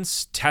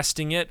evidence,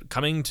 testing it,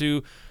 coming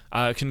to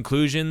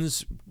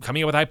conclusions,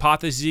 coming up with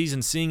hypotheses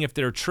and seeing if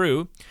they're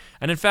true.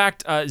 And in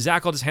fact,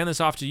 Zach, I'll just hand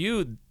this off to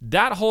you.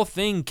 That whole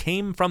thing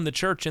came from the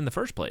church in the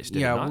first place,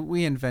 did it not?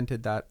 We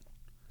invented that.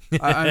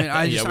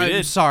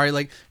 I'm sorry.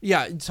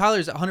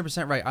 Tyler's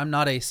 100% right. I'm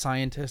not a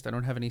scientist. I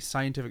don't have any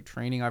scientific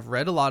training. I've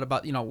read a lot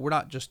about, we're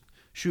not just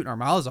shooting our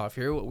mouths off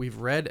here. We've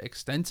read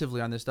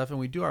extensively on this stuff, and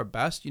we do our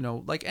best,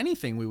 like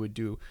anything we would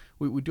do.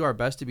 We would do our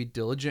best to be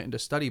diligent and to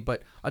study.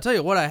 But I'll tell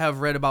you what I have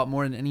read about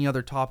more than any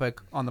other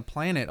topic on the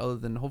planet, other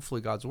than hopefully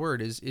God's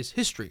word, is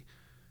history.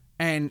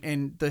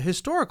 And the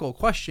historical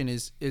question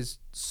is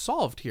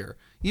solved here.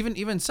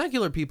 Even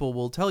secular people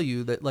will tell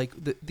you that, like,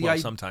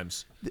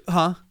 sometimes.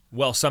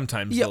 Well,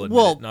 sometimes they'll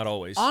admit it, not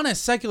always.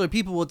 Honest secular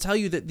people will tell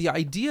you that the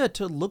idea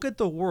to look at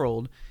the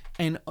world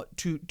and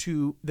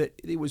that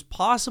it was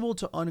possible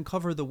to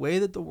uncover the way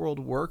that the world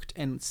worked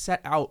and set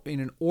out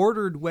in an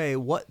ordered way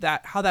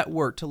how that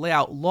worked, to lay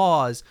out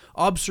laws,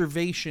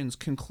 observations,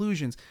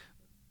 conclusions.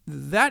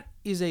 That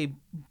is a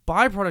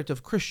byproduct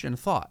of Christian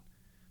thought.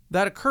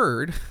 That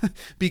occurred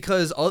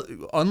because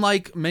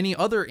unlike many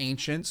other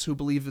ancients who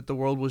believed that the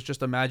world was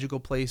just a magical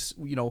place,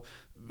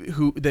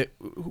 that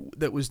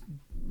was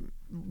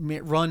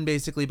run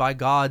basically by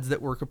gods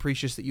that were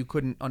capricious that you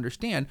couldn't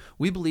understand,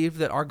 we believed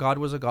that our God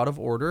was a God of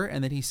order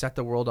and that he set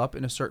the world up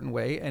in a certain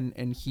way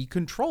and he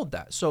controlled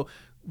that. So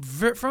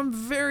from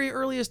very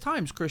earliest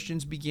times,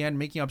 Christians began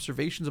making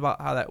observations about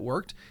how that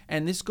worked,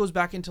 and this goes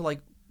back into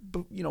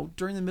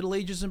during the Middle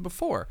Ages and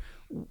before.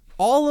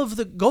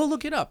 Go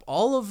look it up.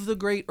 All of the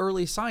great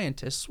early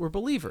scientists were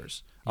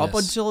believers up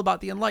until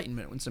about the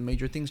Enlightenment, when some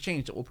major things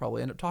changed that we'll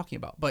probably end up talking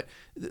about. But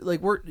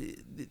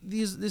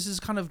this is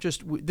kind of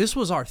just, this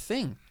was our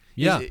thing.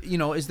 Yeah.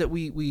 Is that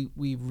we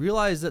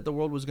realized that the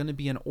world was going to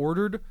be an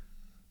ordered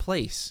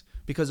place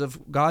because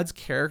of God's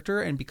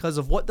character and because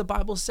of what the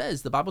Bible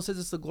says. The Bible says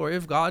it's the glory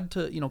of God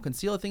to,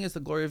 conceal a thing. It's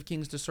the glory of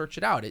kings to search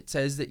it out. It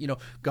says that,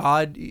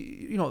 God,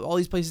 all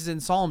these places in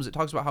Psalms, it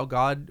talks about how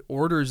God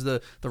orders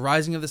the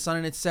rising of the sun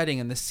and its setting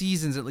and the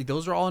seasons. And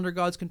those are all under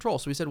God's control.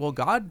 So we said, well,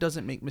 God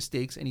doesn't make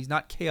mistakes and he's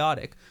not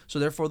chaotic. So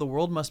therefore the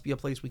world must be a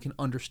place we can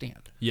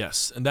understand.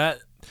 Yes. And that,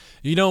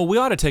 we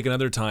ought to take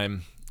another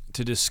time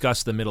to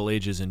discuss the Middle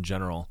Ages in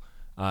general,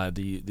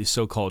 the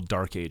so-called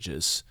Dark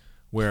Ages,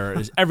 where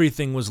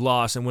everything was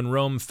lost, and when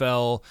Rome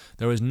fell,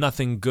 there was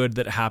nothing good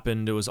that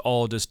happened. It was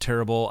all just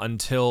terrible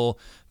until,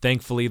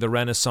 thankfully, the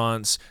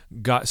Renaissance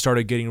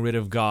started getting rid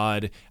of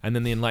God, and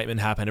then the Enlightenment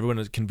happened.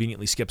 Everyone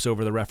conveniently skips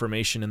over the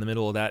Reformation in the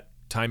middle of that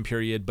time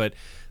period. But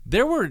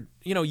there were,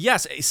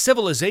 yes, a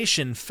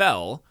civilization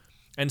fell,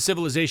 and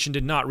civilization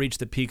did not reach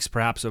the peaks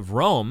perhaps of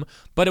Rome,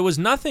 but it was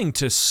nothing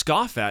to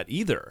scoff at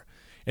either.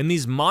 In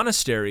these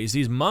monasteries,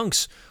 these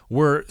monks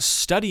were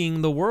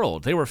studying the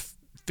world. They were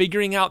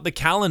figuring out the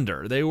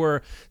calendar. They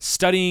were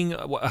studying.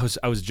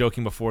 I was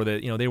joking before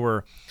that they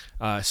were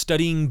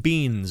studying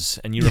beans,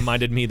 and you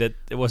reminded me that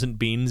it wasn't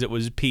beans, it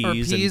was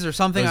peas, or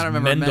something. I don't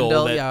remember.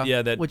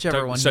 Mendel,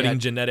 whichever one. Studying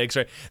genetics,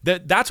 right?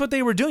 That's what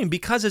they were doing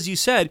because, as you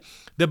said,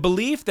 the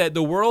belief that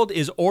the world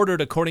is ordered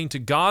according to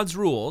God's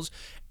rules,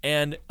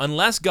 and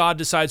unless God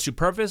decides to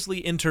purposely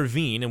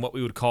intervene in what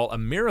we would call a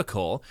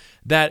miracle,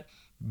 that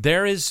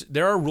there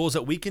are rules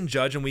that we can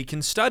judge and we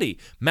can study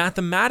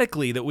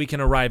mathematically, that we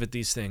can arrive at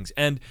these things.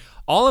 And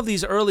all of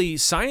these early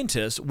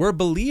scientists were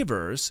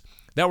believers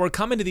that were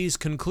coming to these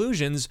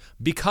conclusions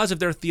because of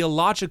their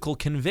theological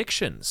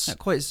convictions.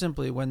 Quite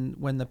simply,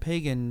 when the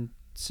pagan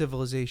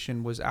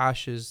civilization was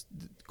ashes,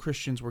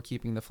 Christians were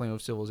keeping the flame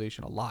of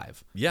civilization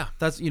alive. Yeah.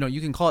 That's,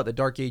 you can call it the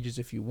Dark Ages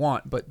if you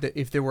want, but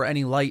if there were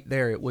any light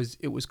there, it was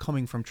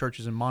coming from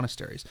churches and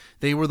monasteries.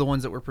 They were the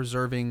ones that were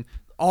preserving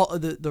all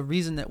the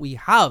reason that we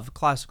have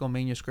classical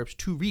manuscripts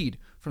to read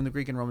from the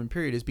Greek and Roman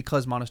period is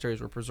because monasteries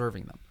were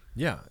preserving them.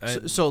 Yeah.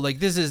 So like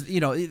this is,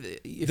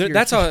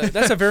 that's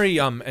a very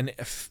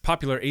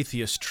popular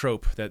atheist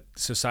trope that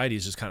society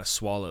has just kind of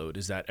swallowed,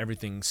 is that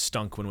everything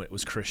stunk when it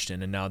was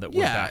Christian, and now that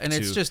we're back and to...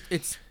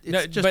 it's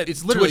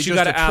literally you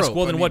got to ask,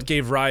 well, then what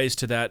gave rise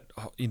to that,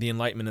 the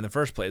Enlightenment in the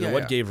first place?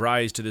 What gave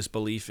rise to this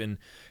belief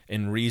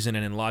in reason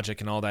and in logic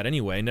and all that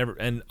anyway?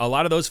 And a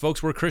lot of those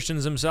folks were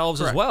Christians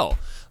themselves as well.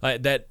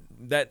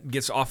 That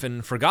gets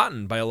often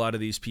forgotten by a lot of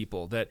these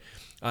people, that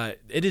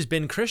it has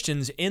been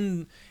Christians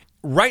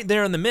right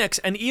there in the mix,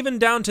 and even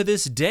down to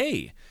this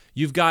day,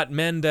 you've got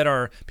men that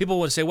are, people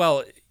would say,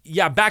 well,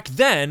 yeah, back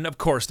then, of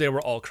course, they were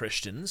all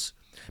Christians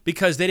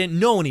because they didn't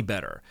know any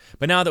better.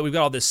 But now that we've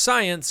got all this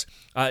science,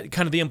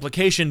 kind of the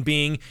implication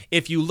being,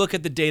 if you look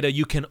at the data,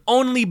 you can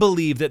only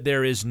believe that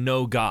there is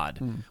no God,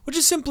 which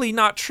is simply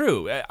not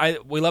true.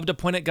 We love to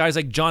point at guys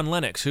like John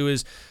Lennox, who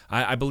is,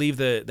 I believe,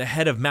 the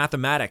head of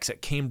mathematics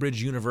at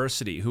Cambridge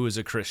University, who is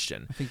a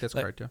Christian. I think that's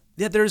correct, yeah.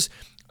 Yeah,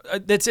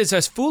 it's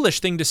a foolish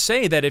thing to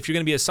say that if you're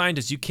going to be a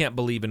scientist, you can't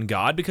believe in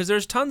God, because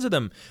there's tons of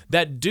them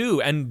that do,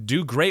 and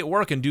do great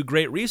work and do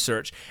great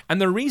research. And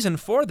the reason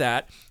for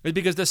that is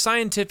because the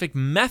scientific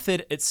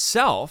method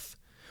itself,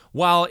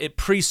 while it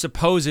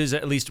presupposes,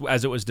 at least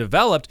as it was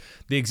developed,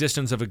 the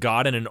existence of a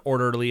God and an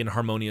orderly and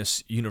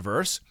harmonious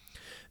universe,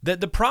 that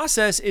the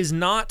process does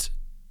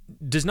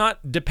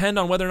not depend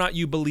on whether or not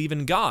you believe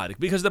in God,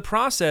 because the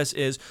process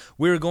is,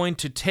 we're going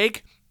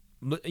to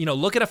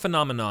look at a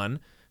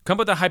phenomenon, come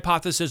up with a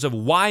hypothesis of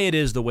why it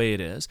is the way it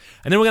is,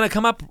 and then we're going to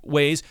come up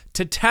ways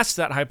to test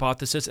that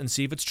hypothesis and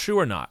see if it's true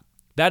or not.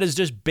 That is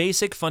just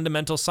basic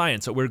fundamental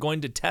science, that we're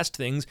going to test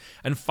things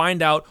and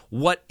find out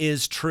what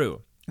is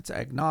true. It's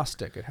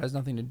agnostic. It has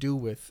nothing to do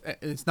with,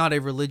 it's not a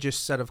religious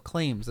set of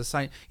claims.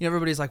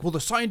 Everybody's like, well, the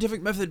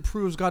scientific method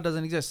proves God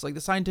doesn't exist. Like,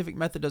 the scientific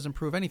method doesn't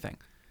prove anything.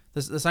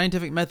 The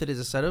scientific method is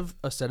a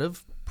set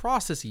of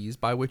processes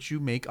by which you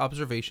make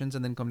observations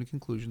and then come to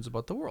conclusions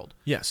about the world.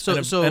 Yes, and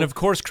of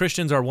course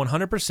Christians are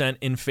 100%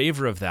 in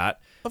favor of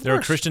that. There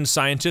are Christian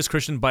scientists,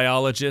 Christian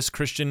biologists,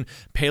 Christian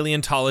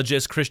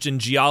paleontologists, Christian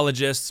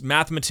geologists,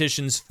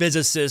 mathematicians,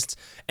 physicists,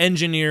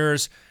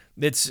 engineers.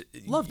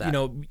 Love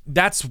that.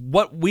 That's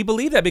what we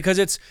believe, that because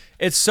it's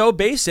so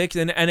basic,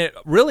 and it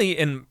really,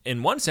 in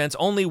one sense,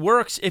 only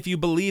works if you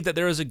believe that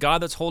there is a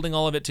God that's holding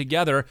all of it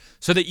together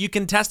so that you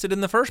can test it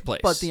in the first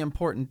place. But the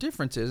important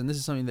difference is, and this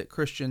is something that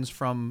Christians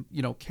from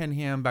Ken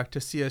Ham back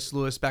to C.S.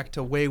 Lewis back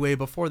to way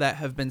before that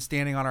have been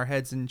standing on our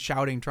heads and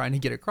shouting, trying to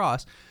get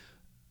across.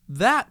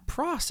 That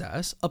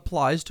process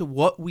applies to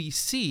what we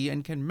see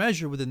and can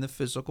measure within the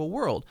physical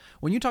world.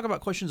 When you talk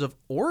about questions of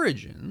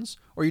origins,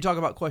 or you talk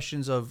about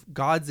questions of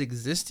God's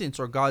existence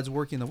or God's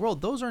work in the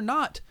world, those are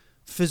not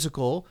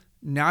physical,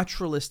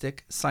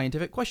 naturalistic,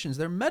 scientific questions.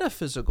 They're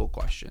metaphysical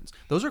questions.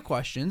 Those are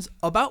questions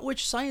about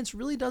which science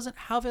really doesn't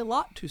have a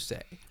lot to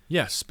say.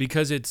 Yes,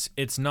 because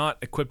it's not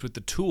equipped with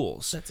the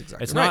tools. That's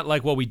exactly It's right. not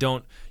like, well,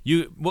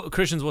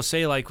 Christians will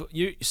say, like,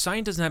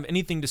 science doesn't have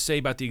anything to say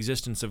about the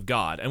existence of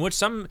God, and which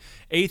some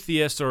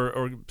atheists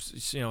or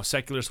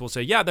secularists will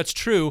say, yeah, that's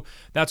true.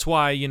 That's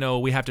why,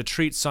 we have to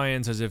treat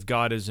science as if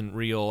God isn't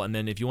real, and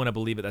then if you want to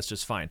believe it, that's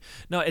just fine.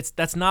 No,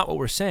 that's not what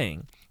we're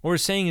saying. What we're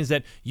saying is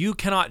that you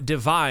cannot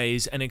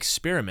devise an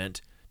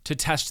experiment to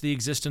test the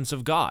existence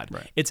of God.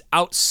 Right. It's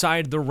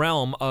outside the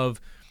realm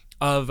of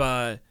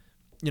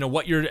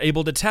what you're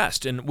able to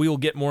test. And we will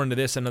get more into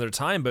this another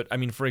time. But I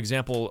mean, for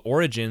example,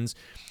 origins,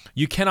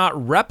 you cannot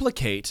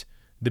replicate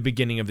the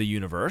beginning of the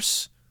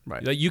universe.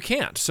 Right. You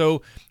can't.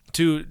 So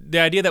to the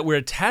idea that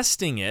we're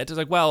testing it is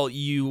like, well,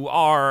 you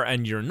are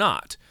and you're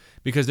not,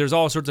 because there's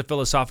all sorts of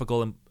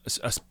philosophical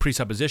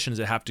presuppositions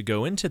that have to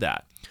go into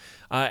that.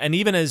 And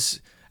even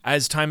as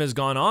time has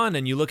gone on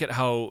and you look at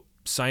how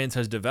science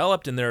has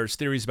developed, and there's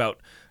theories about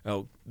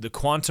the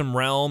quantum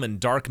realm and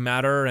dark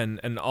matter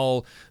and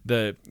all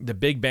the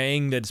Big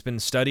Bang that's been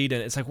studied,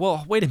 and it's like,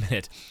 well, wait a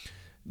minute,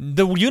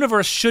 the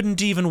universe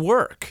shouldn't even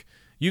work.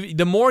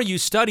 The more you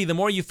study, the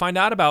more you find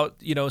out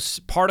about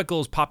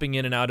particles popping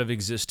in and out of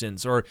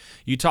existence, or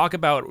you talk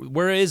about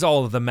where is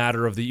all of the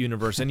matter of the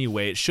universe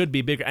anyway. It should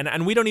be bigger,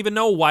 and we don't even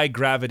know why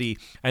gravity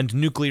and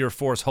nuclear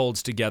force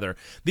holds together.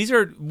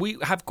 We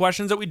have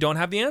questions that we don't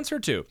have the answer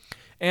to.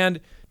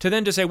 And to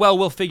then say, well,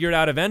 we'll figure it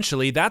out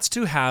eventually, that's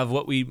to have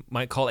what we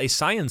might call a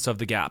science of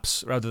the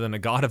gaps rather than a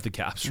God of the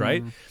gaps,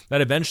 right? That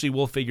eventually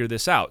we'll figure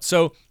this out.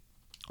 So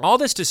all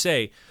this to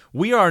say,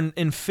 we are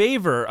in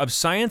favor of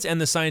science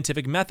and the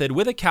scientific method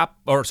with a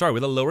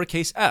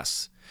lowercase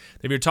s.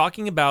 If you're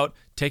talking about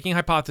taking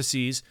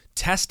hypotheses,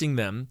 testing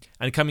them,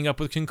 and coming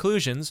up with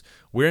conclusions,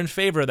 we're in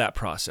favor of that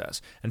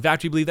process. In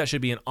fact, we believe that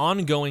should be an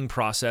ongoing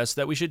process,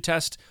 that we should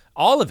test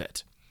all of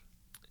it,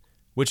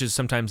 which is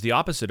sometimes the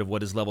opposite of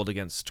what is leveled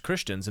against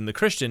Christians. And the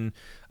Christian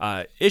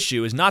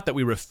issue is not that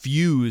we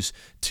refuse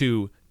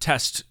to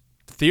test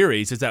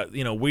theories is that,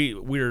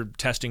 we're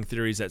testing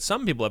theories that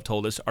some people have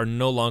told us are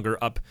no longer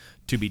up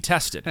to be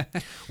tested,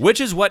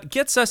 which is what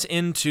gets us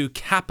into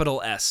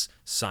capital S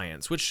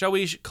science, which shall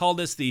we call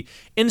this the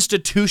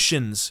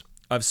institutions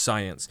of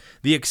science,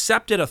 the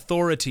accepted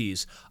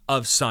authorities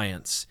of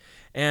science,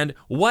 and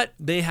what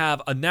they have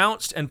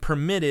announced and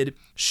permitted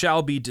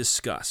shall be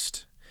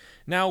discussed.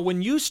 Now,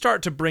 when you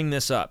start to bring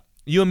this up,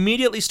 you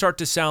immediately start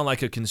to sound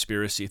like a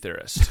conspiracy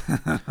theorist.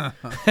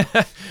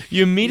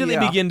 You immediately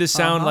begin to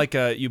sound like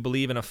you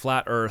believe in a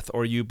flat earth,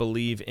 or you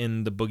believe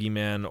in the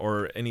boogeyman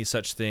or any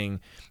such thing.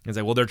 It's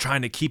like, well, they're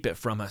trying to keep it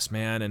from us,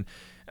 man. And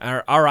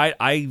all right,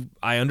 I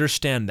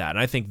understand that. And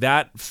I think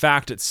that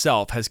fact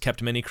itself has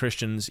kept many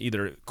Christians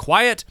either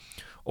quiet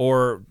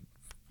or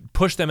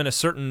push them in a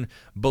certain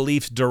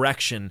belief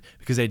direction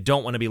because they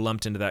don't want to be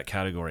lumped into that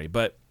category.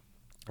 But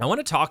I want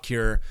to talk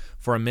here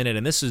for a minute,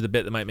 and this is the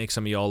bit that might make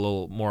some of y'all a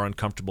little more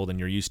uncomfortable than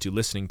you're used to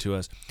listening to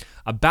us,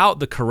 about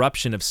the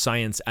corruption of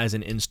science as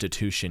an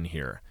institution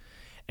here.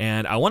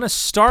 And I want to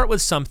start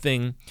with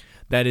something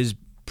that is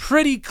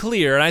pretty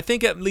clear, and I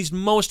think at least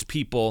most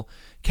people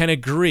can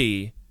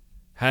agree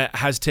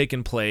has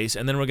taken place,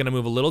 and then we're going to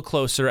move a little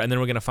closer, and then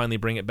we're going to finally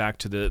bring it back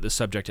to the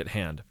subject at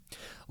hand.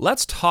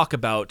 Let's talk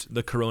about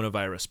the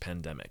coronavirus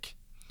pandemic.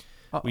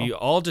 Uh-oh. We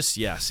all just,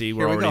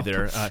 we're already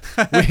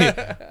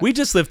there. We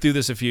just lived through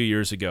this a few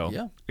years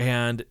ago,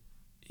 and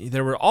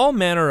there were all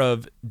manner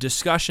of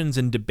discussions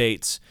and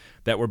debates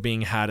that were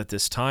being had at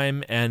this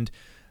time, and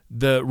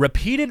the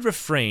repeated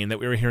refrain that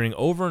we were hearing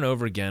over and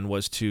over again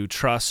was to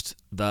trust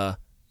the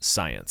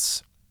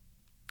science,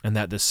 and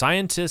that the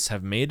scientists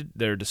have made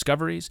their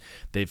discoveries,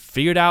 they've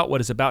figured out what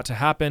is about to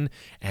happen,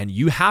 and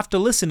you have to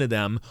listen to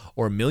them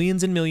or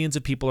millions and millions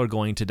of people are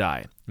going to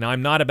die. Now,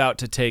 I'm not about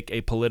to take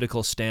a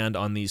political stand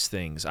on these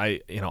things. I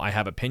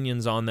have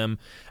opinions on them,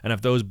 and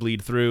if those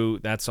bleed through,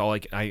 that's all.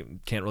 I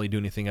can't really do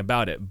anything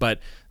about it. But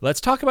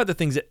let's talk about the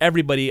things that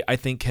everybody, I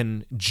think,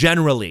 can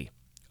generally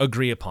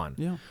agree upon.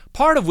 Yeah.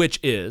 Part of which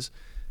is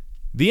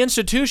the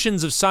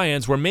institutions of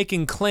science were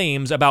making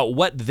claims about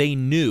what they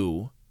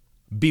knew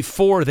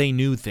before they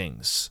knew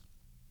things.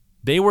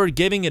 They were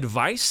giving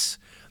advice.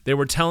 They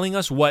were telling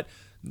us what,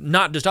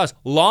 not just us,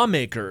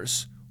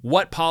 lawmakers,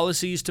 what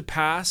policies to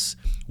pass,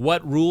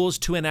 what rules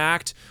to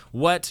enact,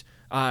 what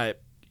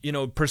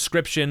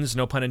prescriptions,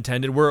 no pun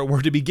intended,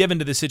 were to be given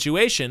to the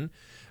situation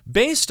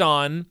based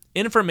on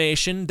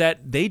information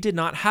that they did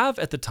not have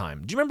at the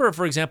time. Do you remember,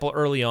 for example,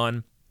 early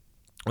on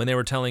when they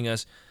were telling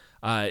us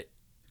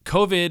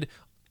COVID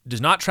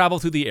does not travel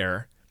through the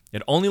air,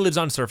 it only lives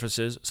on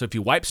surfaces, so if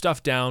you wipe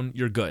stuff down,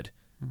 you're good.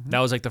 Mm-hmm. That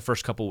was like the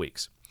first couple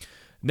weeks.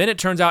 Then it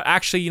turns out,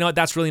 actually,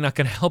 that's really not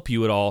going to help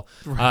you at all.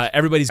 Right.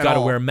 Everybody's got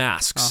to wear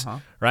masks,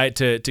 right,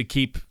 to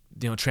keep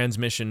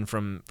transmission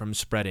from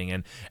spreading,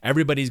 and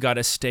everybody's got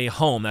to stay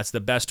home. That's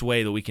the best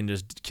way that we can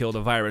just kill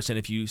the virus. And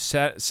if you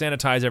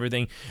sanitize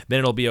everything, then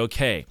it'll be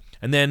okay.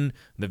 And then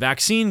the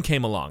vaccine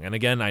came along. And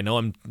again, I know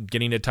I'm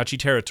getting to touchy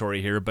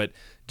territory here, but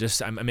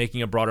just I'm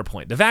making a broader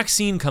point. The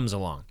vaccine comes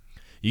along.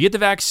 You get the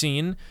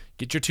vaccine,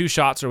 get your 2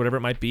 shots or whatever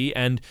it might be,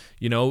 and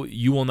you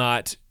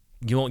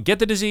won't get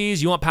the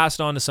disease, you won't pass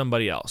it on to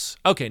somebody else.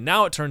 Okay,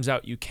 now it turns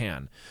out you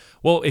can.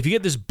 Well, if you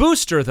get this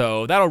booster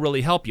though, that'll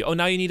really help you. Oh,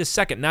 now you need a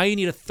second, now you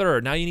need a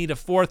third, now you need a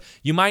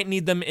fourth. You might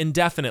need them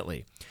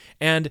indefinitely.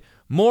 And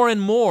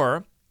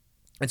more,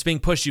 it's being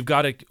pushed, you've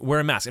got to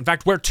wear a mask. In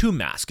fact, wear 2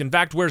 masks. In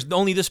fact, wear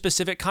only the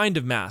specific kind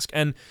of mask.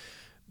 And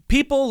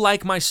people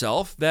like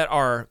myself that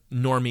are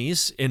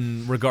normies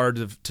in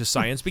regard to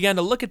science began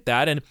to look at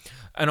that, and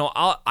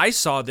I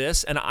saw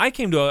this, and I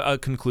came to a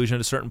conclusion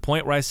at a certain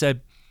point where I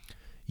said,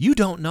 you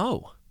don't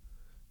know.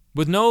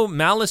 With no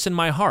malice in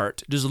my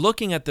heart, just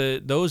looking at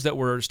those that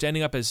were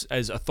standing up as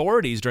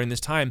authorities during this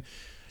time,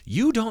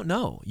 you don't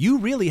know. You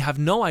really have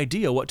no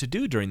idea what to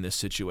do during this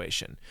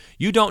situation.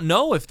 You don't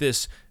know if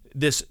this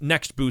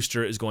next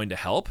booster is going to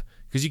help,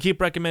 because you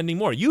keep recommending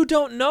more. You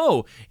don't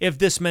know if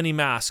this many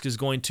masks is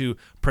going to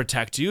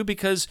protect you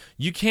because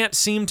you can't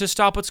seem to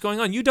stop what's going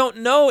on. You don't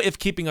know if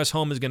keeping us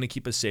home is going to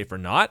keep us safe or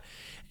not.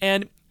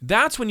 And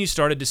that's when you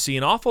started to see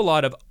an awful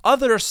lot of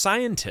other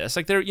scientists,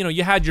 like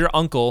you had your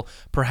uncle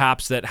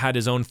perhaps that had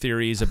his own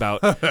theories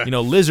about,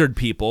 lizard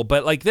people,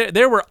 but like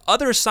there were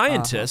other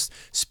scientists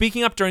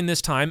speaking up during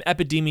this time,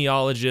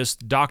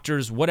 epidemiologists,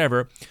 doctors,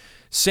 whatever,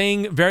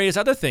 saying various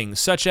other things,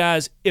 such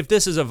as if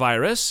this is a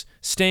virus,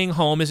 staying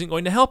home isn't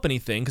going to help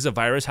anything because a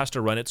virus has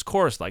to run its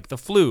course, like the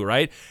flu,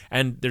 right?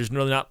 And there's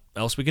really not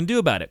else we can do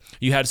about it.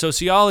 You had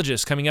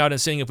sociologists coming out and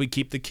saying if we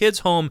keep the kids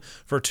home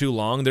for too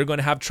long, they're going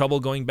to have trouble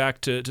going back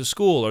to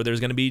school, or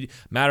there's going to be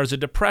matters of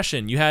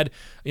depression. You had,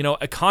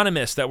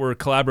 economists that were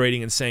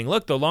collaborating and saying,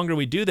 look, the longer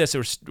we do this,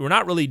 we're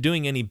not really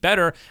doing any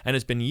better, and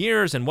it's been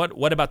years, and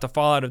what about the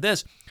fallout of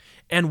this?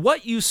 And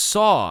what you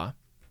saw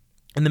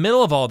in the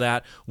middle of all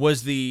that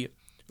was the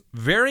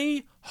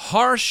very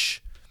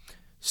harsh,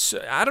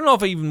 I don't know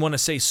if I even want to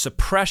say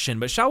suppression,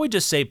 but shall we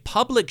just say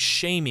public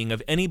shaming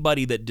of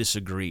anybody that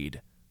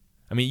disagreed.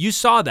 I mean, you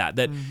saw that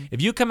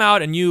if you come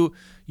out and you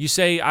You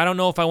say, I don't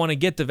know if I want to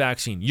get the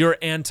vaccine. You're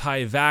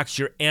anti-vax.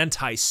 You're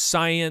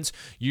anti-science.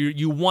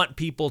 You want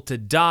people to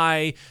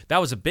die. That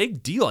was a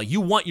big deal. You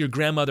want your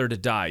grandmother to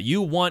die.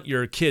 You want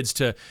your kids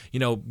to,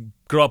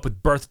 grow up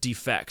with birth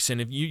defects.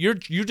 And if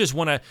you just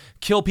want to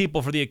kill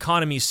people for the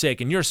economy's sake,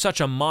 and you're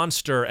such a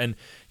monster. And,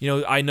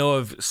 I know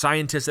of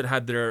scientists that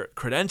had their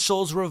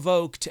credentials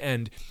revoked,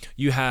 and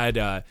you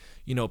had,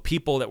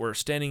 people that were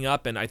standing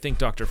up, and I think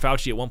Dr.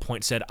 Fauci at one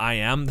point said, I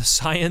am the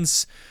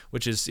science,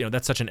 which is,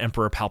 that's such an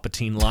Emperor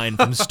Palpatine line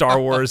from Star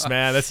Wars,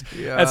 man.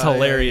 That's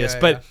hilarious.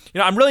 But,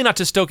 I'm really not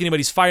to stoke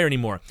anybody's fire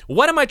anymore.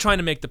 What am I trying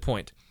to make the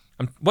point?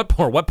 What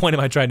point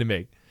am I trying to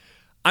make?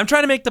 I'm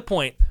trying to make the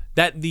point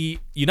that the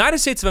United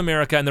States of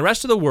America and the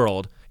rest of the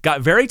world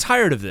got very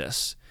tired of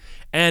this.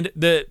 And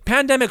the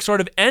pandemic sort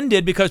of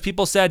ended because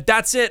people said,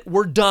 that's it,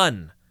 we're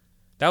done.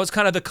 That was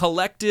kind of the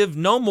collective,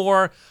 no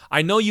more.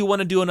 I know you want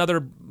to do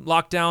another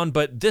lockdown,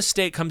 but this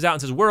state comes out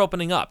and says, we're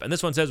opening up. And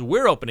this one says,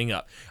 we're opening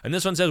up. And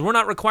this one says, we're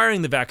not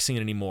requiring the vaccine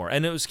anymore.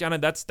 And it was kind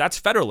of, that's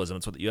federalism.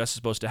 It's what the U.S. is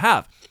supposed to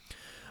have.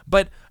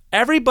 But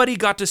everybody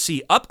got to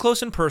see up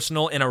close and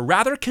personal in a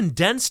rather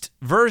condensed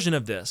version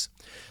of this,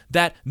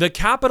 that the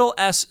capital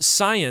S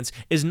science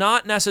is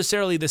not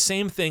necessarily the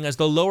same thing as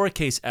the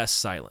lowercase s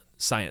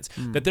science.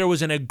 That there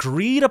was an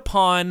agreed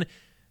upon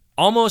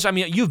almost,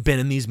 you've been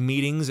in these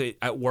meetings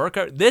at work.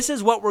 This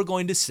is what we're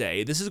going to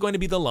say. This is going to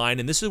be the line,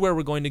 and this is where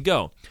we're going to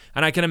go.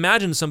 And I can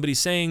imagine somebody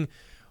saying,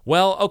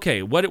 well,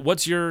 okay,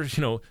 what's your,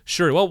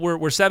 sure, well, we're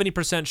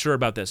 70% sure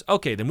about this.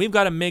 Okay, then we've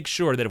got to make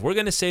sure that if we're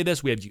going to say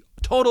this, we have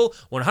total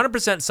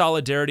 100%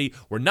 solidarity.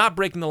 We're not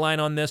breaking the line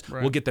on this.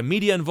 Right. We'll get the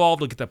media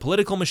involved. We'll get the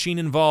political machine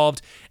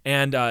involved.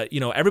 And,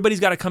 everybody's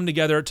got to come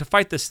together to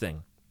fight this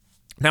thing.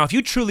 Now, if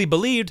you truly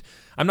believed,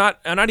 I'm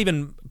not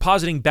even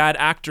positing bad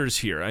actors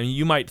here.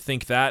 You might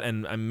think that,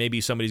 and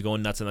maybe somebody's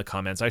going nuts in the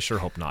comments. I sure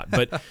hope not.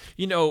 But,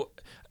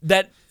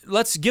 that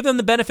let's give them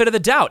the benefit of the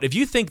doubt. If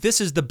you think this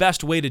is the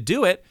best way to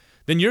do it,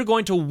 then you're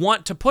going to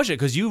want to push it,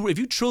 because if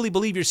you truly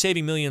believe you're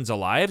saving millions of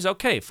lives,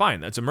 okay, fine.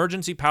 That's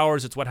emergency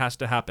powers. It's what has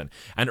to happen.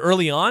 And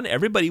early on,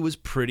 everybody was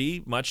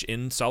pretty much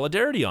in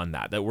solidarity on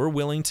that we're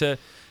willing to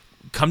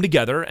come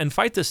together and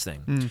fight this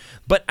thing.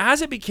 But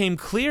as it became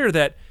clear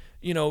that,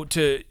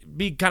 to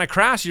be kind of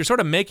crass, you're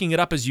sort of making it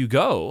up as you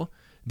go,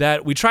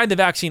 that we tried the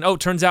vaccine. Oh,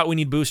 turns out we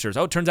need boosters.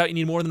 Oh, turns out you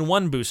need more than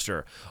one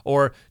booster.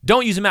 Or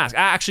don't use a mask.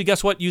 Actually,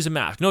 guess what? Use a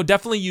mask. No,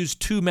 definitely use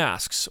 2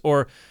 masks.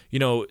 Or,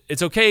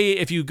 it's okay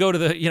if you go to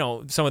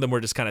the, some of them were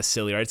just kind of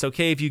silly, right? It's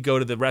okay if you go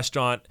to the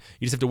restaurant,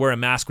 you just have to wear a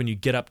mask when you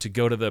get up to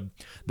go to the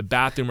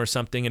bathroom or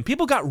something. And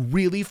people got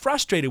really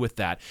frustrated with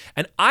that.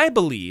 And I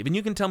believe, and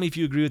you can tell me if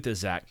you agree with this,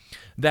 Zach,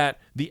 that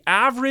the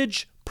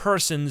average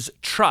person's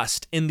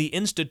trust in the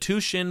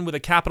institution with a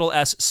capital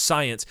S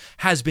science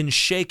has been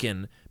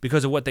shaken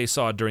because of what they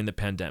saw during the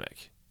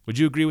pandemic. Would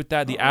you agree with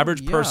that? The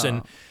average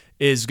person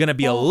is going to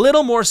be a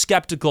little more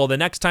skeptical the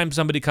next time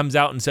somebody comes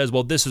out and says,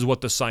 well, this is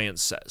what the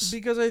science says.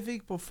 Because I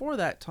think before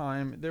that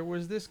time, there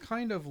was this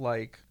kind of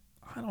I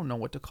don't know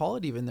what to call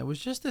it even. There was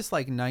just this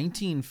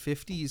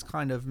 1950s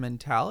kind of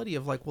mentality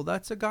of well,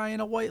 that's a guy in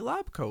a white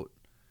lab coat.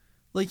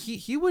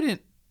 He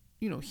wouldn't,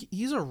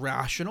 he's a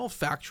rational,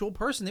 factual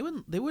person.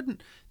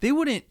 They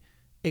wouldn't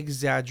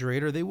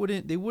exaggerate, or they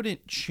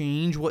wouldn't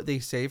change what they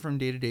say from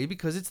day to day,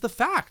 because it's the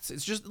facts.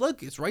 It's just,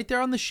 look, it's right there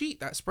on the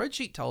sheet. That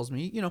spreadsheet tells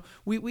me,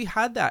 we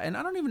had that. And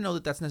I don't even know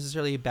that that's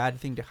necessarily a bad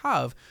thing to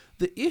have.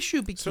 The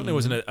issue became... Certainly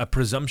wasn't a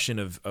presumption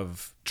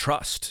of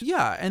trust.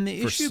 Yeah, and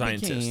the issue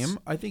became,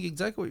 I think,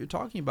 exactly what you're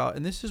talking about,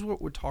 and this is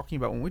what we're talking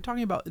about. When we're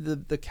talking about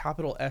the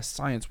capital S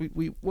science,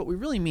 we what we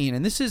really mean,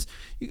 and this is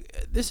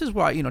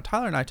why,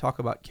 Tyler and I talk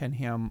about Ken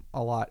Ham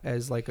a lot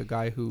as a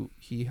guy who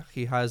he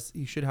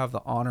should have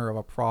the honor of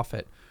a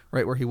prophet,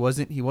 right? Where he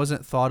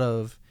wasn't thought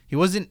of, he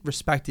wasn't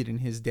respected in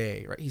his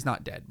day, right? He's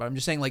not dead, but I'm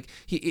just saying,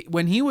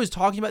 when he was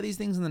talking about these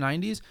things in the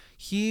 90s,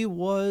 he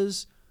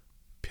was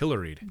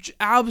pilloried,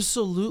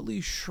 absolutely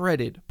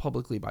shredded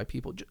publicly by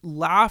people,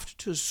 laughed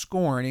to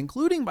scorn,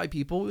 including by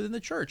people within the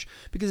church,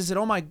 because they said,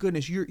 "Oh my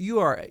goodness,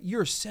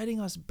 you're setting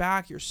us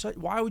back.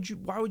 Why would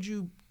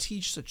you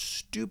teach such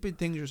stupid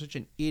things? You're such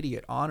an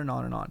idiot." On and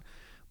on and on.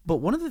 But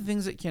one of the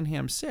things that Ken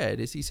Ham said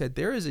is, he said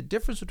there is a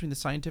difference between the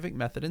scientific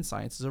method and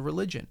science as a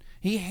religion.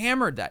 He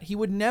hammered that. He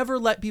would never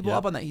let people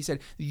up on that. He said,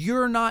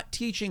 you're not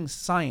teaching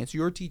science.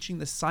 You're teaching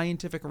the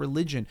scientific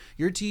religion.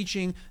 You're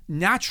teaching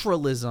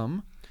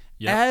naturalism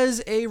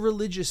as a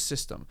religious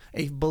system,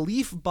 a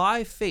belief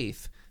by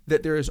faith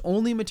that there is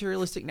only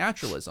materialistic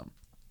naturalism.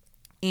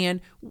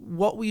 And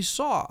what we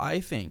saw, I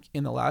think,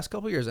 in the last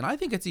couple of years, and I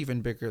think it's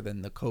even bigger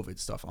than the COVID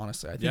stuff,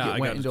 honestly. I think it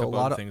went into a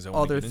lot of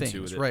other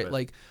things,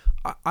 right?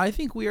 I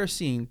think we are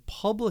seeing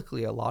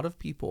publicly a lot of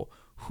people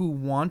who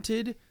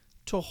wanted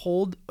to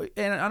hold,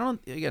 and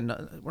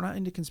we're not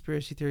into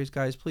conspiracy theories,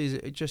 guys. Please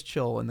just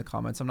chill in the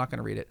comments. I'm not going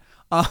to read it.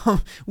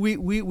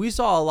 We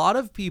saw a lot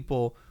of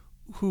people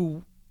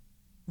who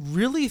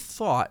really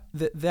thought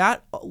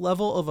that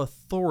level of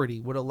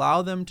authority would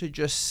allow them to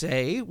just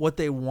say what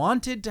they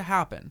wanted to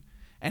happen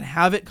and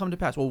have it come to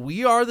pass. Well,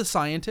 we are the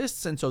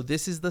scientists, and so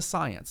this is the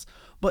science.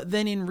 But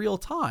then in real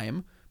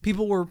time,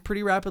 people were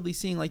pretty rapidly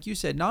seeing, like you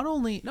said, not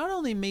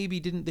only maybe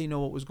didn't they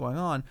know what was going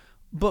on,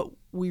 but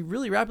we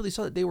really rapidly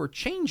saw that they were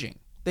changing.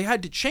 They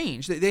had to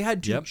change. They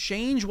had to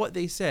change what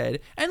they said.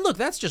 And look,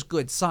 that's just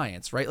good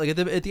science, right? Like at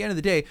the end of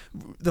the day,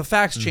 the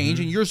facts change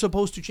and you're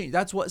supposed to change.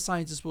 That's what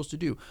science is supposed to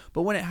do.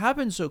 But when it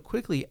happened so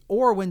quickly,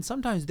 or when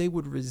sometimes they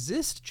would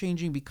resist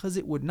changing because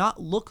it would not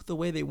look the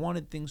way they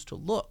wanted things to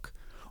look,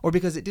 or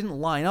because it didn't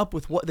line up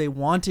with what they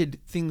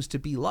wanted things to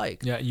be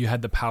like. Yeah, you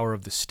had the power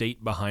of the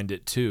state behind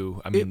it too.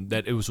 I mean,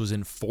 that it was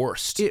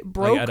enforced. It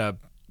broke.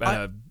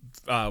 Like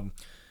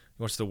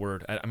what's the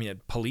word? I mean,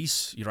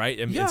 police,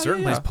 right? I mean, in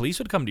certain places, police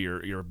would come to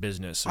your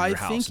business or your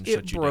house and shut you down.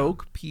 I think it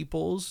broke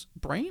people's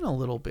brain a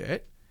little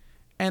bit,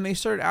 and they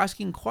started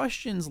asking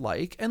questions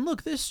like, and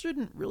look, this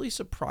shouldn't really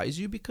surprise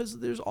you because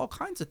there's all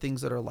kinds of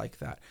things that are like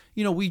that.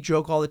 You know, we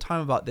joke all the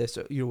time about this,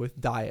 with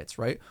diets,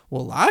 right?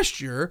 Well,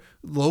 last year,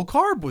 low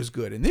carb was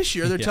good, and this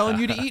year they're telling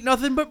you to eat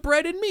nothing but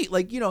bread and meat.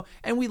 Like,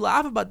 and we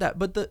laugh about that,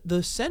 but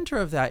the center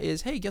of that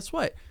is, hey, guess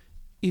what?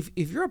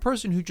 If you're a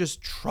person who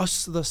just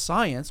trusts the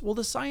science, well,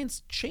 the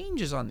science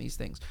changes on these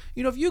things.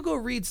 If you go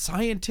read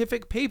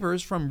scientific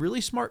papers from really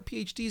smart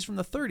PhDs from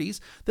the 30s,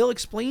 they'll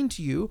explain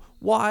to you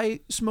why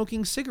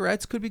smoking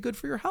cigarettes could be good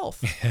for your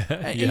health.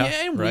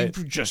 And right.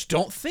 We just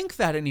don't think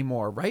that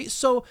anymore, right?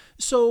 So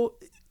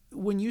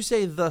when you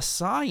say the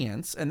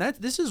science, and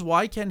this is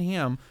why Ken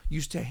Ham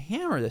used to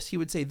hammer this, he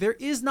would say there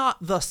is not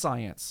the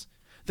science.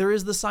 There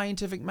is the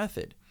scientific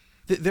method.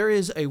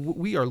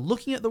 We are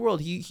looking at the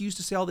world. He used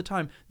to say all the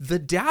time, the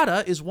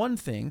data is one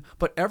thing,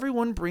 but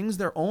everyone brings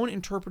their own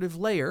interpretive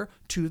layer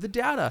to the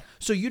data.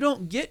 So you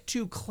don't get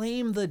to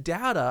claim the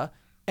data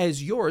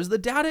as yours. The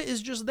data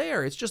is just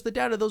there. It's just the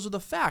data. Those are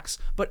the facts.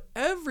 But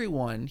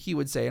everyone, he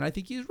would say, and I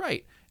think he's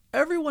right,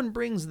 everyone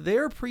brings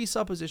their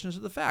presuppositions to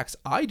the facts.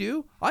 I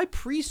do. I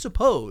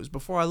presuppose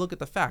before I look at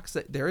the facts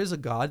that there is a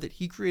God, that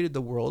he created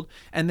the world,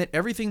 and that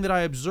everything that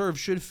I observe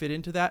should fit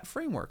into that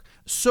framework.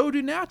 So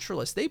do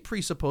naturalists. They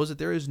presuppose that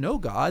there is no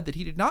God, that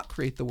he did not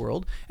create the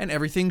world, and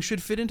everything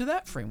should fit into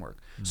that framework.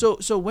 So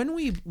when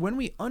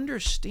we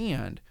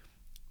understand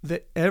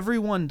that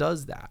everyone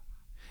does that,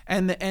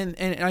 and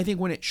I think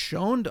when it's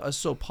shown to us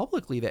so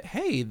publicly that,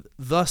 hey,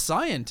 the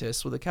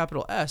scientists with a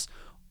capital S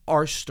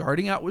are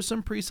starting out with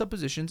some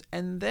presuppositions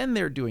and then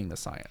they're doing the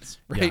science,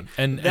 right? Yeah.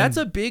 And that's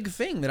a big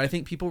thing that I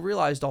think people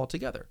realized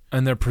altogether.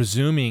 And they're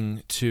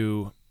presuming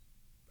to,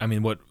 I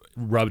mean, what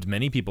rubbed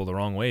many people the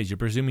wrong way is you're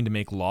presuming to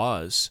make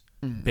laws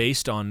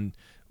based on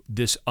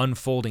this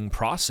unfolding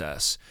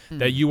process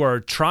that you are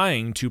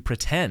trying to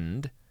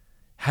pretend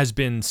has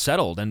been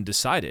settled and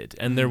decided.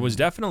 And they were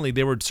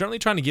certainly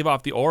trying to give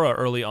off the aura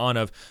early on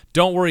of,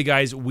 don't worry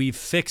guys, we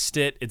fixed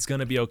it, it's going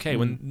to be okay,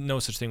 when no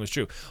such thing was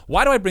true.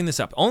 Why do I bring this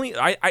up?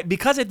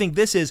 Because I think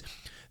this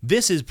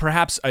is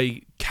perhaps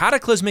a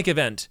cataclysmic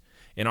event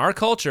in our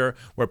culture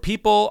where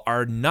people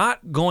are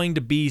not going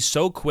to be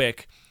so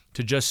quick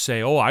to just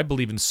say, oh, I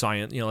believe in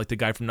science, like the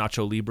guy from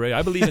Nacho Libre,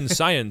 I believe in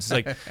science.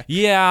 Like,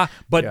 yeah,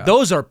 but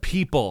those are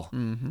people.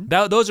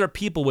 Those are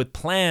people with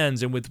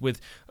plans and with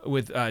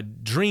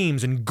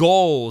dreams and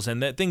goals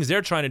and the things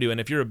they're trying to do. And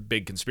if you're a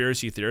big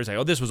conspiracy theorist, like,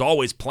 oh, this was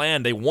always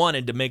planned, they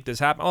wanted to make this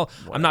happen. Oh,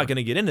 whatever. I'm not going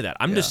to get into that.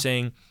 I'm just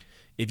saying,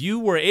 if you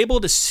were able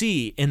to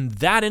see in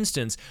that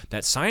instance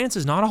that science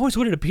is not always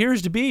what it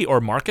appears to be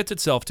or markets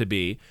itself to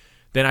be,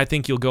 then I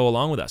think you'll go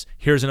along with us.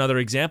 Here's another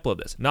example of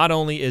this. Not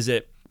only is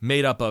it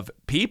made up of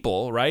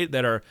people, right,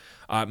 that are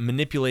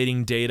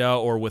manipulating data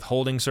or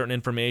withholding certain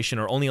information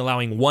or only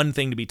allowing one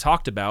thing to be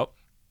talked about.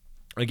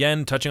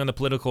 Again, touching on the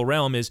political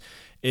realm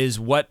is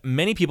what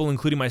many people,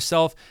 including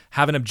myself,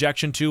 have an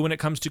objection to when it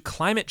comes to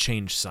climate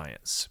change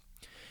science.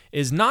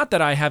 Is not that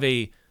I have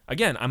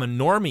I'm a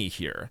normie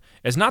here.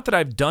 It's not that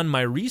I've done my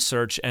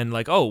research and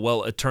like, oh,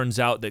 well, it turns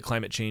out that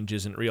climate change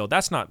isn't real.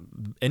 That's not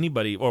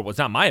anybody, or it's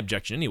not my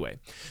objection anyway.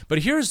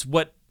 But here's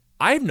what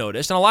I've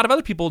noticed, and a lot of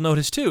other people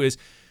notice too, is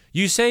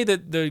you say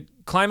that the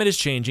climate is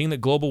changing, that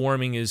global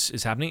warming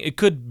is happening. It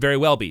could very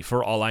well be,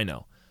 for all I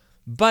know.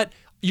 But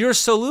your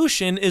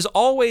solution is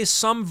always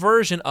some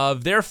version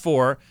of,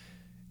 therefore,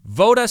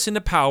 vote us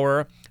into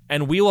power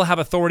and we will have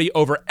authority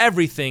over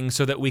everything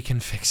so that we can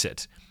fix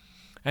it.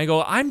 And I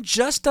go, I'm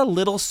just a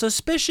little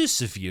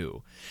suspicious of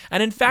you.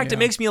 And in fact, it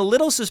makes me a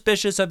little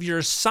suspicious of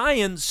your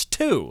science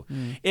too.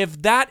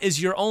 If that is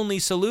your only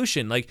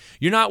solution, like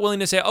you're not willing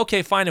to say,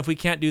 okay, fine, if we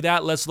can't do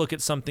that, let's look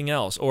at something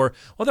else. Or,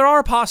 well, there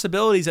are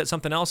possibilities that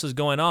something else is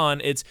going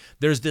on.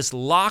 There's this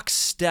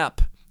lockstep,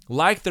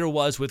 like there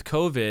was with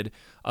COVID,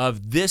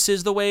 of this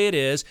is the way it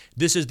is,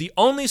 this is the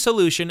only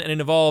solution, and it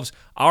involves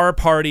our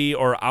party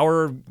or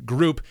our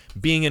group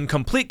being in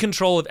complete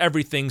control of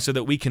everything so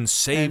that we can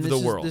save the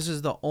world. This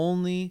is the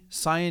only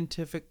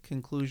scientific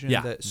conclusion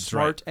that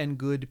smart and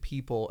good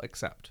people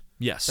accept.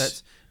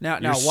 Yes. You're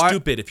why,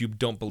 stupid if you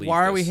don't believe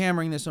Why this. are we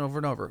hammering this over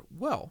and over?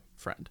 Well,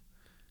 friend,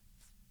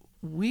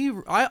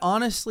 I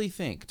honestly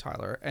think,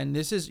 Tyler, and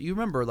this is, you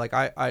remember, like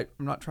I'm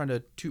not trying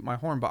to toot my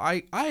horn, but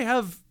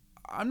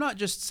I'm not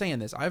just saying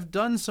this. I've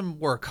done some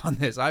work on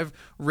this. I've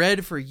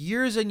read for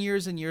years and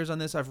years and years on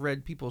this. I've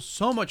read people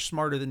so much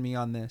smarter than me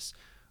on this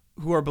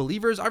who are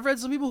believers. I've read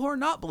some people who are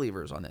not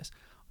believers on this.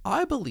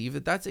 I believe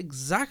that that's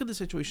exactly the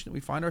situation that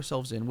we find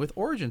ourselves in with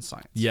origin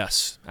science.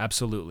 Yes,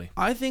 absolutely.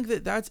 I think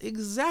that that's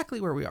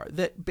exactly where we are.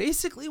 That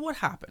basically what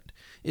happened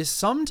is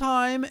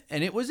sometime,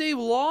 and it was a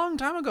long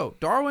time ago,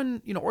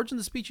 Darwin, Origin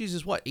of the Species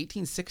is what,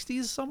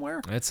 1860s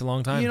somewhere? That's a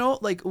long time.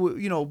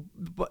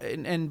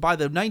 And by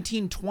the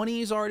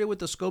 1920s already with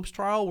the Scopes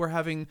trial, we're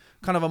having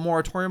kind of a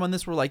moratorium on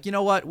this. We're like, you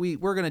know what,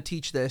 we're going to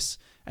teach this,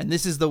 and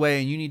this is the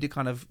way, and you need to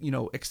kind of,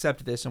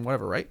 accept this and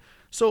whatever, right?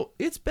 So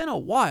it's been a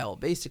while,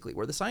 basically,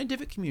 where the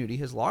scientific community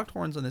has locked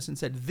horns on this and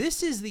said,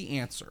 this is the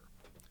answer.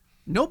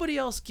 Nobody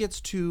else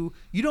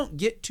you don't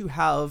get to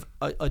have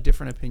a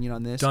different opinion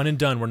on this. Done and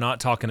done. We're not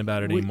talking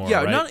about it anymore,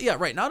 right?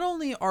 Right. Not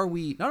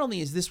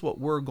only is this what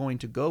we're going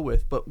to go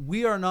with, but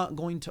we are not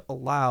going to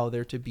allow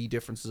there to be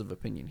differences of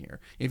opinion here.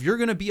 If you're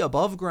going to be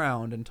above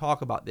ground and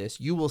talk about this,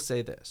 you will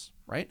say this,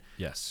 right?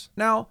 Yes.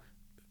 Now,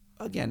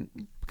 again,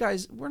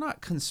 guys, we're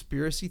not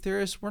conspiracy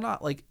theorists. We're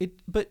not like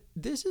it, but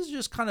this is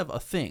just kind of a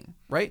thing,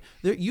 right?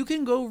 You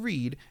can go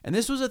read, and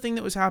this was a thing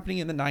that was happening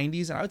in the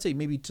 90s, and I would say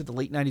maybe to the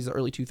late 90s, the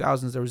early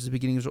 2000s, there was the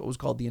beginnings of what was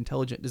called the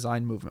intelligent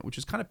design movement, which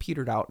is kind of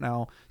petered out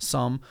now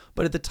some.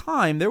 But at the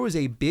time, there was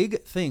a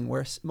big thing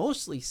where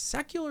mostly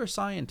secular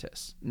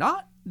scientists,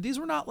 these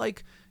were not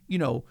like,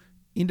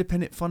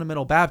 independent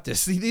fundamental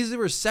Baptists. These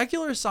were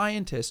secular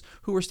scientists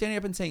who were standing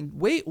up and saying,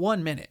 wait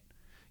 1 minute.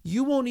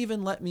 You won't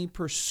even let me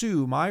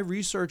pursue my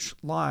research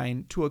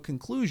line to a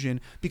conclusion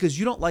because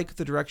you don't like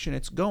the direction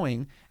it's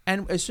going.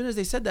 And as soon as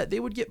they said that, they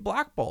would get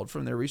blackballed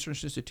from their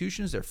research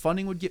institutions. Their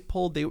funding would get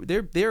pulled.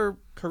 Their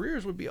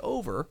careers would be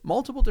over.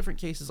 Multiple different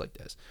cases like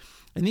this.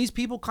 And these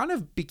people kind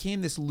of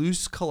became this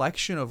loose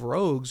collection of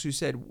rogues who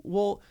said,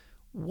 well,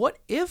 what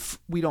if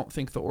we don't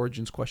think the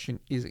origins question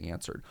is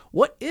answered?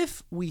 What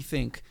if we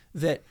think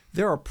that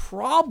there are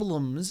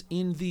problems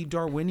in the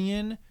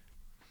Darwinian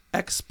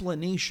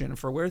explanation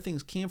for where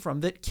things came from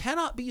that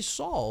cannot be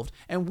solved,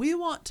 and we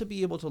want to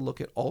be able to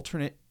look at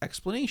alternate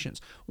explanations?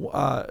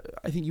 I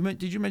think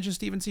did you mention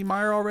Stephen C.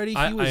 Meyer already?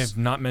 I have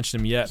not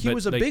mentioned him yet. He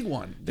was a big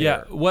one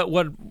there. Yeah. What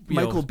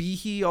Michael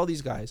Behe, all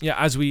these guys. Yeah.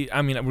 We're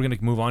going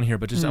to move on here,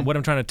 but just what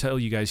I'm trying to tell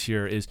you guys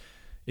here is,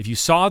 if you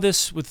saw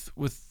this with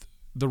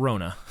the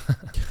Rona,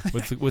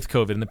 with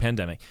COVID and the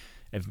pandemic,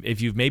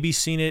 if you've maybe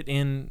seen it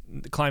in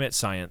climate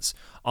science,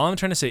 all I'm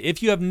trying to say,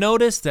 if you have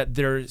noticed that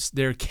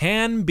there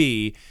can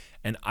be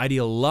an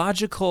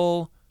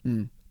ideological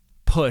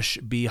push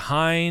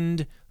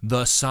behind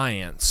the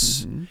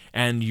science,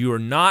 and you're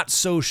not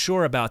so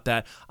sure about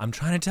that, I'm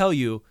trying to tell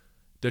you,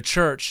 the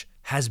church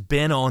has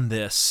been on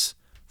this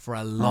for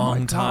a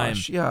long time.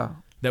 Gosh, yeah.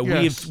 That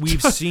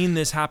we've seen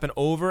this happen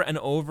over and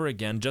over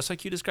again, just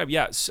like you described.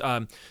 Yes,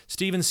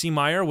 Stephen C.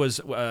 Meyer was,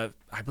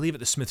 I believe,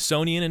 at the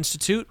Smithsonian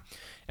Institute,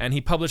 and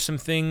he published some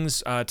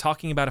things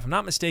talking about, if I'm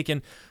not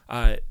mistaken,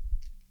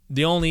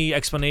 the only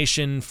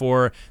explanation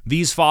for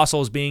these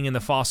fossils being in the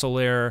fossil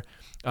layer,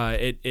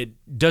 it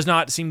does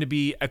not seem to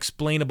be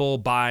explainable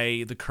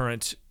by the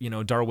current,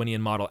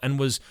 Darwinian model, and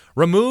was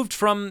removed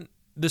from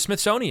the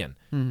Smithsonian.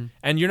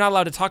 And you're not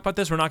allowed to talk about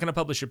this. We're not going to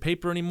publish your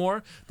paper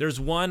anymore. There's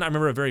one, I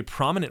remember a very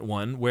prominent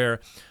one, where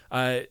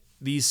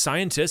these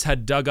scientists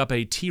had dug up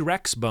a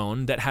T-Rex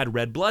bone that had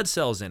red blood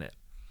cells in it.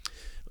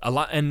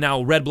 And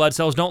now red blood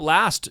cells don't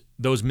last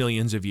those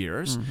millions of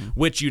years,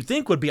 which you'd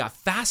think would be a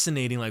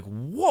fascinating, like,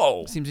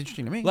 whoa. Seems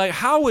interesting to me. Like,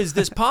 how is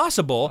this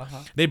possible?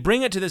 They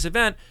bring it to this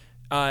event.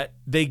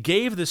 They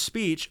gave the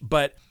speech,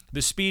 but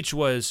the speech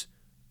was,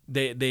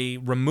 they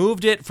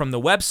removed it from the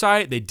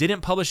website. They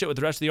didn't publish it with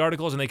the rest of the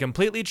articles, and they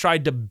completely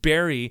tried to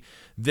bury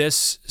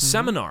this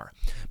seminar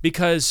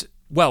because,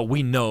 well,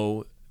 we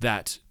know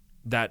that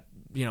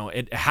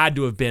it had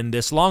to have been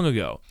this long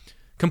ago.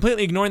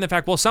 Completely ignoring the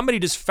fact, well, somebody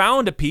just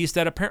found a piece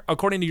that,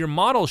 according to your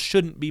model,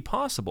 shouldn't be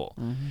possible.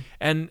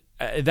 And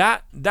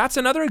that's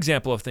another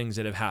example of things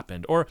that have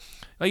happened. Or,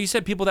 like you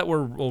said, people that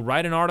will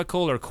write an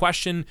article or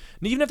question,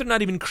 even if they're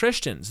not even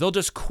Christians, they'll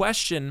just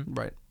question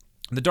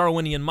the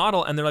Darwinian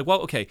model, and they're like,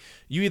 well, okay,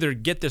 you either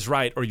get this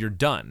right or you're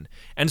done.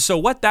 And so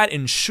what that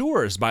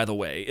ensures, by the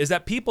way, is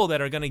that people that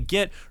are going to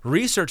get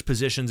research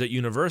positions at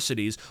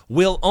universities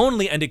will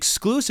only and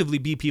exclusively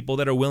be people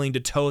that are willing to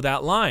toe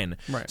that line.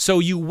 Right. So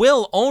you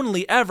will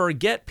only ever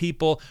get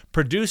people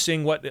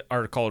producing what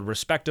are called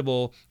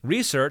respectable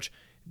research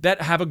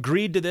that have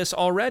agreed to this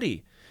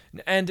already.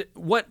 And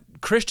what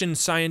Christian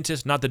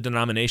scientists, not the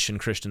denomination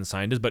Christian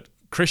scientists, but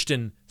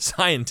Christian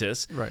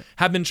scientists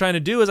have been trying to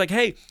do is like,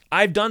 hey,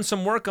 I've done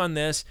some work on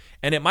this,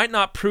 and it might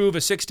not prove a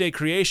 6-day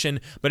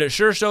creation, but it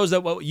sure shows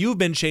that what you've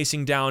been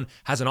chasing down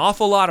has an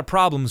awful lot of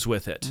problems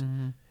with it.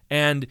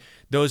 And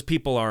those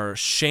people are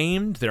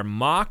shamed, they're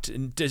mocked,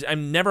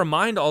 and never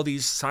mind all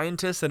these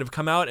scientists that have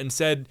come out and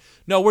said,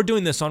 no, we're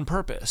doing this on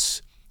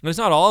purpose. And it's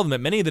not all of them,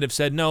 but many that have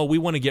said, no, we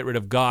want to get rid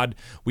of God.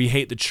 We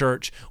hate the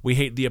church. We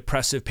hate the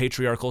oppressive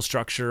patriarchal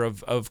structure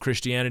of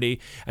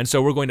Christianity. And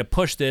so we're going to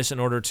push this in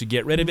order to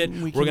get rid of it.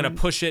 We're going to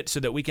push it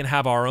so that we can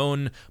have our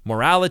own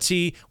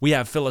morality. We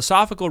have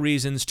philosophical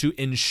reasons to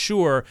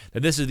ensure that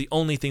this is the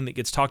only thing that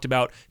gets talked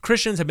about.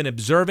 Christians have been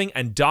observing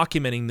and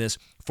documenting this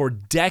for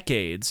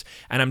decades.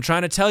 And I'm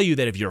trying to tell you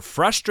that if you're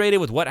frustrated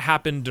with what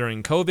happened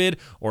during COVID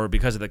or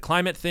because of the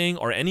climate thing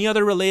or any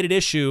other related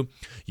issue,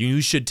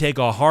 you should take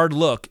a hard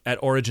look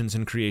at origins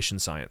and creation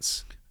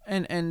science.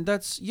 And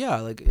that's,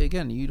 like,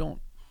 again,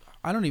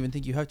 I don't even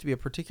think you have to be a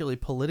particularly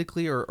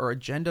politically or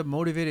agenda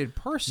motivated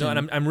person. No,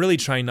 and I'm really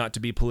trying not to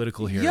be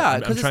political here. Yeah,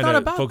 because it's not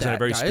about focus that, on a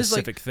very guys.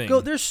 specific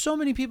thing. There's so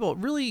many people,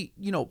 really,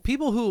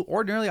 people who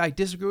ordinarily I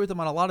disagree with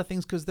them on a lot of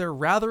things because they're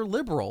rather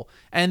liberal,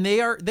 and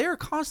they are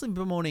constantly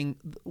bemoaning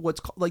what's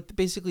called, like,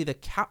 basically the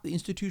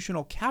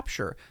institutional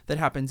capture that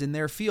happens in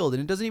their field,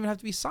 and it doesn't even have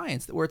to be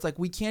science, where it's like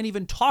we can't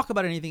even talk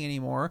about anything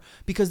anymore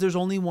because there's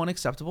only one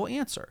acceptable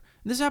answer.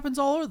 And this happens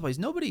all over the place.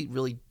 Nobody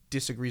really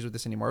disagrees with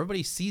this anymore.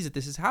 Everybody sees that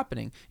this is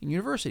happening in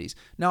universities.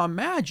 Now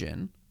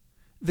imagine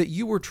that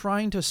you were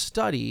trying to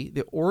study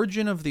the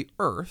origin of the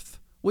Earth,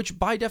 which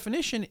by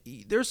definition,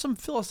 there's some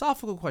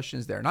philosophical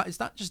questions there. It's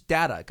not just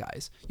data,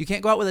 guys. You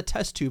can't go out with a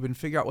test tube and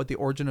figure out what the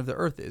origin of the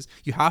Earth is.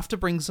 You have to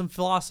bring some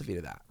philosophy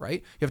to that,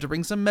 right? You have to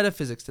bring some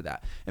metaphysics to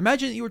that.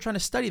 Imagine that you were trying to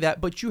study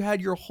that, but you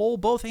had your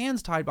both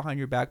hands tied behind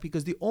your back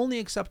because the only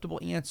acceptable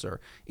answer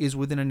is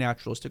within a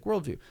naturalistic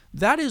worldview.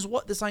 That is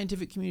what the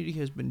scientific community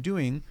has been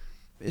doing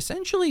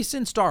essentially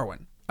since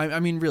Darwin. I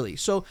mean, really.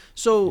 So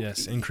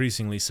yes,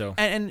 increasingly so.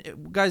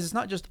 And guys, it's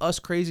not just us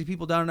crazy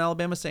people down in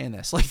Alabama saying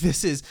this. Like,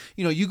 this is,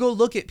 you go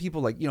look at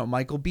people like,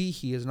 Michael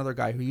Behe is another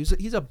guy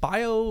he's a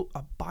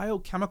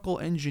biochemical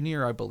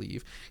engineer, I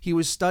believe. He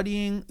was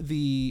studying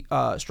the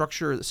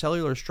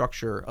cellular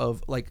structure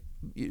of, like,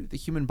 the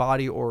human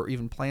body or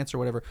even plants or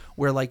whatever,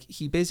 where, like,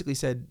 he basically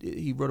said,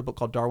 he wrote a book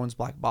called Darwin's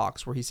Black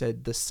Box, where he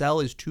said the cell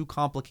is too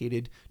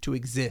complicated to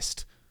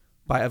exist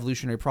by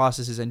evolutionary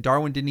processes, and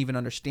Darwin didn't even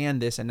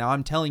understand this, and now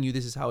I'm telling you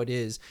this is how it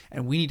is,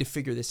 and we need to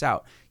figure this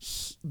out.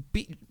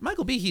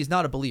 Michael Behe is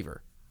not a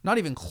believer, not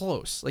even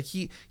close. Like,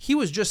 he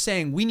was just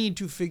saying we need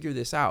to figure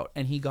this out,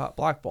 and he got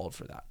blackballed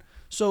for that.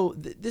 So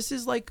this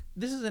is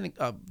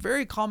a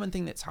very common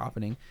thing that's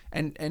happening,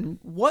 and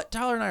what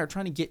Tyler and I are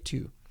trying to get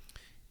to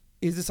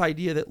is this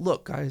idea that,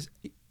 look, guys,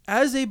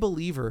 as a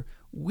believer,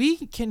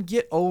 we can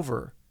get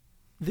over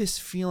this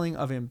feeling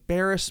of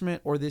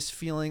embarrassment or this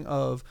feeling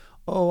of,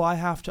 oh, I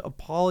have to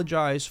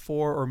apologize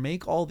for or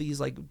make all these,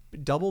 like,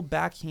 double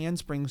back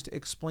handsprings to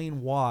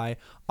explain why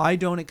I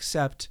don't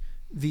accept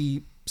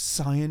the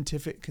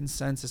scientific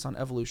consensus on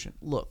evolution.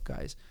 Look,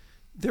 guys,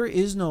 there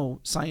is no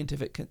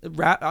scientific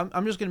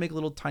I'm just going to make a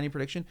little tiny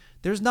prediction.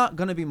 There's not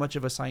going to be much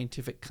of a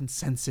scientific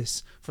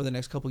consensus for the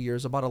next couple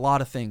years about a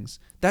lot of things.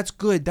 That's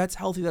good. That's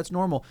healthy. That's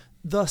normal.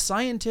 The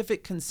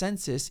scientific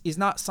consensus is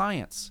not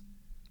science.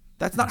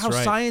 That's not how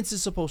science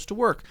is supposed to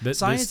work.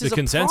 Science is the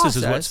consensus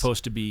is what's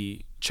supposed to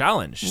be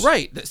challenged.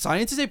 Right.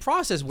 Science is a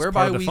process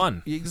whereby part of the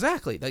fun.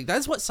 Exactly. Like,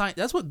 that's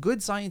what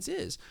good science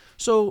is.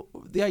 So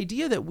the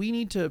idea that we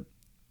need to,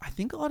 I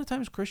think a lot of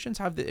times Christians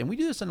have and we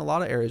do this in a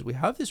lot of areas, we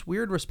have this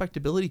weird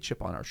respectability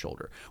chip on our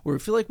shoulder where we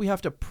feel like we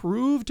have to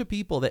prove to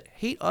people that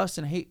hate us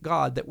and hate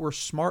God that we're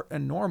smart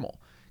and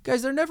normal.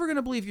 Guys, they're never going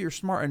to believe you're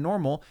smart and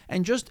normal,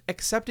 and just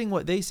accepting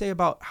what they say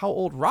about how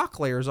old rock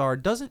layers are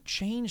doesn't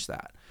change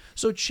that.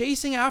 So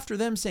chasing after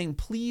them saying,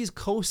 please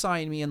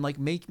co-sign me and, like,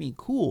 make me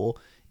cool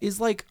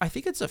is, like, I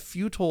think it's a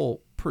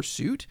futile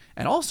pursuit.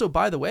 And also,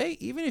 by the way,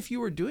 even if you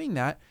were doing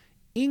that,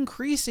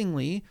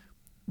 increasingly,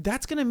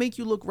 that's going to make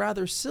you look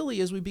rather silly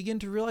as we begin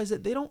to realize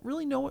that they don't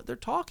really know what they're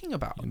talking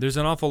about. There's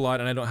an awful lot,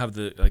 and I don't have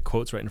the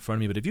quotes right in front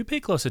of me, but if you pay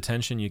close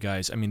attention, you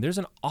guys, I mean, there's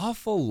an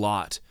awful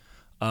lot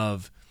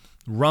of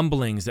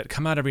rumblings that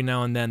come out every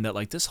now and then that,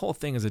 like, this whole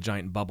thing is a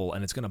giant bubble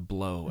and it's going to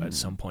blow at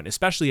some point,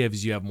 especially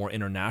as you have more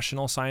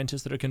international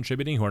scientists that are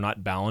contributing who are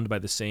not bound by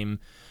the same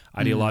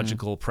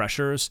ideological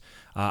pressures.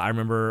 I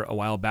remember a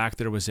while back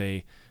there was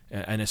an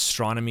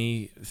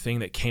astronomy thing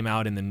that came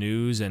out in the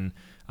news, and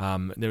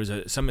there was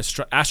some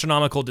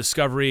astronomical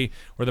discovery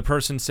where the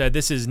person said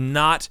this is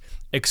not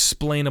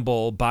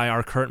explainable by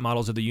our current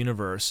models of the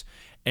universe,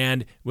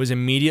 and was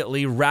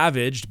immediately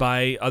ravaged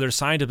by other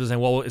scientists saying,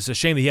 well, it's a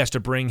shame that he has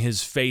to bring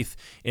his faith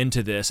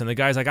into this. And the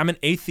guy's like, I'm an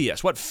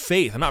atheist. What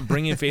faith? I'm not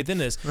bringing faith in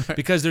this. Right.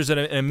 Because there's an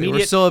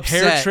immediate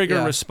hair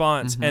trigger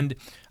response. Mm-hmm.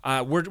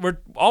 And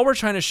we're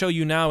trying to show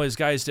you now is,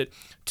 guys, that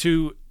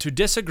to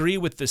disagree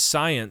with the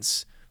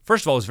science,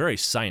 first of all, is very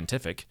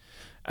scientific.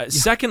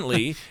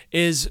 Secondly,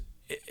 is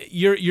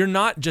you're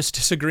not just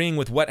disagreeing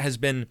with what has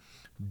been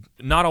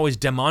not always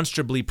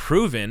demonstrably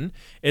proven.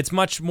 It's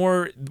much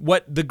more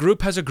what the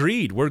group has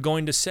agreed we're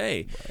going to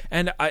say. Right.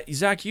 And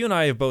Zach, you and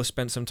I have both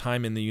spent some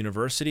time in the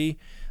university.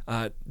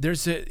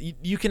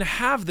 You can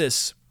have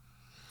this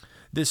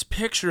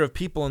picture of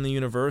people in the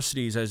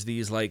universities as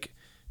these, like,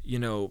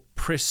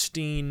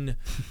 pristine,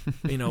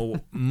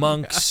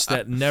 monks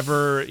that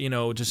never,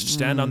 just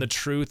stand on the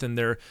truth, and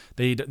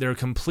they're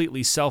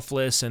completely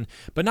selfless,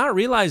 but not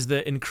realize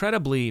the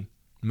incredibly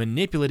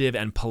manipulative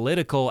and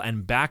political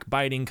and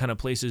backbiting kind of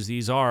places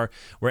these are,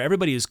 where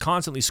everybody is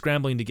constantly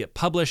scrambling to get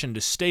published and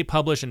to stay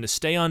published and to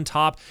stay on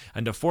top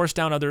and to force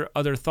down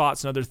other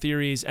thoughts and other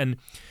theories. And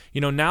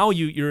now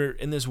you're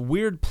in this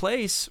weird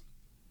place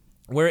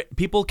where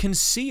people can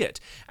see it.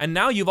 And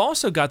now you've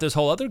also got this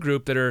whole other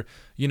group that are,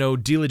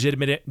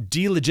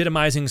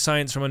 delegitimizing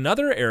science from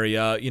another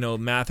area.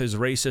 Math is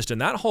racist,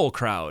 and that whole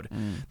crowd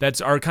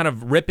that's are kind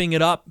of ripping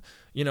it up,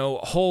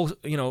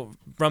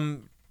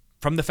 from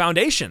the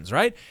foundations,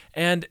 right?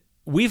 And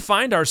we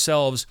find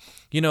ourselves,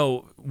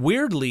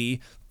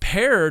 weirdly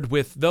paired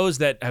with those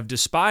that have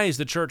despised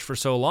the church for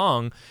so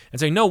long and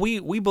saying, no,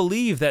 we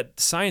believe that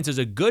science is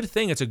a good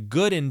thing. It's a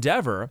good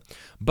endeavor.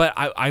 But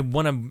I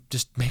want to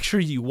just make sure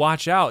you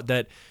watch out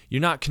that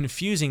you're not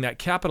confusing that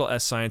capital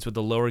S science with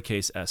the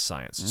lowercase s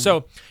science.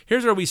 So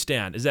here's where we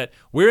stand, is that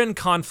we're in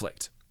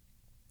conflict.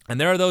 And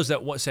there are those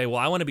that say, well,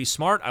 I want to be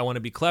smart. I want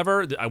to be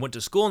clever. I went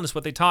to school and this is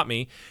what they taught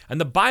me.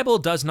 And the Bible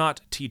does not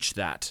teach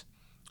that.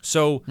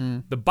 So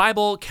the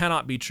Bible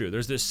cannot be true.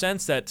 There's this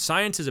sense that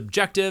science is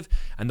objective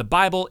and the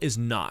Bible is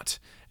not.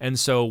 And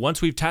so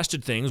once we've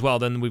tested things, well,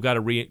 then we've got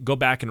to go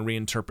back and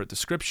reinterpret the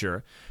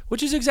scripture,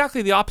 which is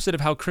exactly the opposite of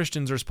how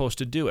Christians are supposed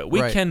to do it.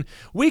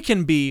 We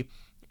can be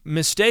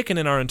mistaken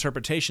in our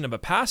interpretation of a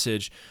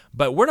passage,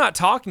 but we're not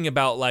talking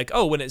about like,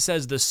 when it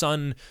says the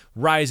sun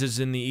rises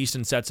in the east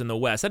and sets in the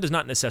west, that does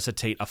not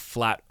necessitate a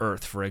flat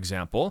earth, for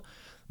example.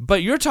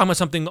 But you're talking about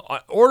something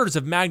orders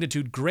of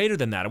magnitude greater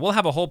than that. And we'll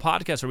have a whole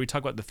podcast where we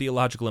talk about the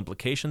theological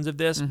implications of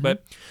this.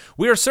 But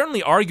we are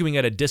certainly arguing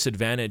at a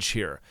disadvantage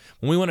here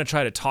when we want to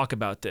try to talk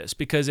about this,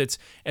 because it's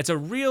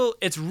real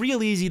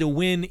easy to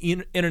win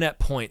internet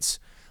points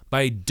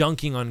by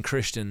dunking on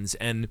Christians.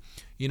 And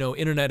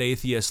internet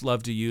atheists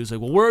love to use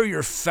like, well, where are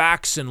your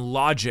facts and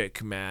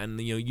logic, man?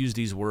 Use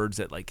these words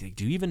that like,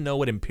 do you even know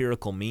what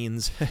empirical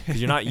means?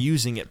 Because you're not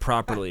using it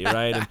properly,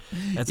 right? And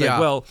it's like,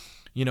 well,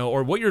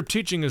 or what you're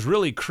teaching is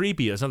really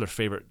creepy. That's another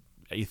favorite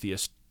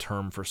atheist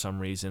term for some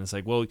reason. It's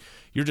like, well,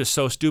 you're just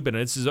so stupid,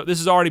 and this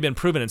has already been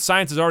proven, and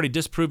science has already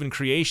disproven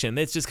creation.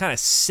 It's just kind of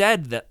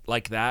said that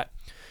like that,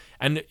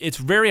 and it's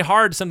very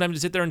hard sometimes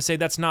to sit there and say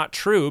that's not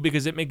true,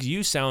 because it makes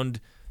you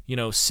sound,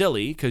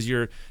 silly, because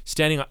you're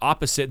standing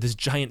opposite this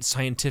giant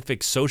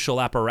scientific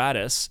social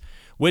apparatus,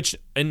 which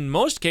in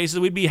most cases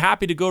we'd be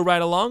happy to go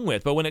right along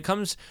with. But when it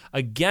comes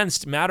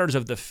against matters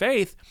of the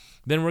faith,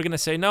 then we're going to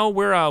say, no,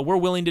 we're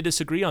willing to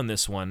disagree on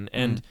this one.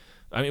 And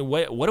I mean,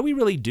 what do we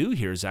really do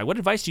here, Zach? What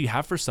advice do you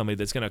have for somebody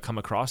that's going to come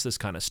across this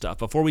kind of stuff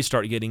before we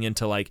start getting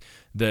into like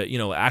the,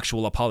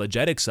 actual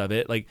apologetics of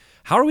it? Like,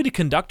 how are we to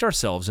conduct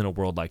ourselves in a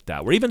world like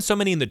that, where even so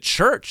many in the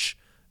church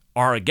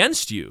are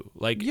against you?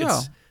 Like,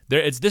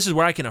 this is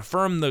where I can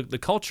affirm the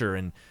culture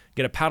and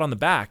get a pat on the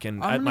back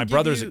and at my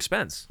brother's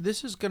expense.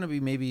 This is going to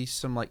be maybe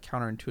some like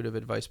counterintuitive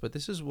advice, but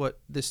this is what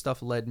this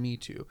stuff led me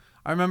to.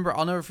 I remember,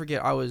 I'll never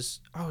forget, I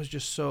was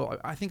just so,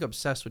 I think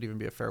obsessed would even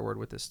be a fair word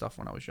with this stuff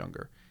when I was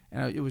younger.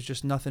 And it was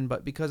just nothing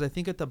but because I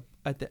think at the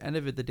end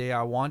of the day,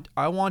 I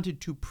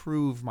wanted to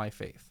prove my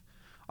faith.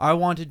 I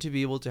wanted to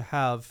be able to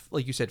have,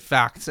 like you said,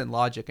 facts and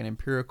logic and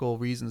empirical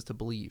reasons to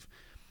believe.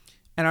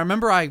 And I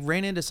remember I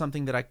ran into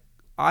something that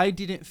I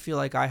didn't feel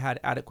like I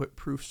had adequate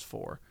proofs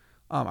for.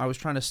 I was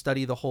trying to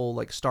study the whole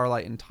like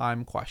starlight and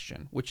time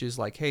question, which is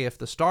like, hey, if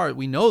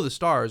we know the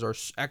stars are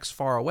X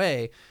far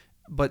away,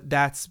 but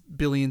that's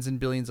billions and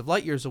billions of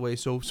light years away.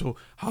 So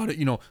how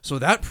do so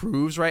that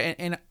proves, right?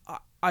 And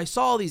I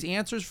saw all these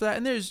answers for that.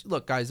 And there's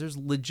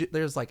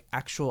like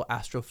actual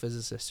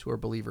astrophysicists who are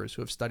believers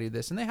who have studied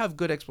this, and they have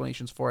good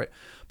explanations for it.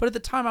 But at the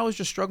time I was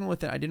just struggling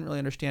with it. I didn't really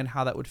understand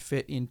how that would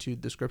fit into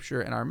the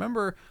scripture. And I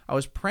remember I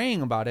was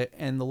praying about it,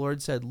 and the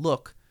Lord said,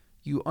 look,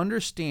 you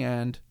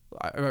understand.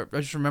 I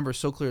just remember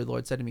so clearly the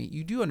Lord said to me,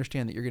 you do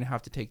understand that you're going to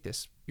have to take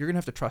this. You're going to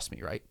have to trust me,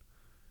 right?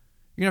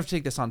 You're going to have to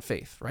take this on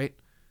faith, right?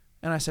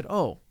 And I said,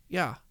 oh,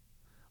 yeah.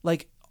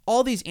 Like,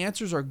 all these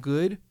answers are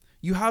good.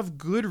 You have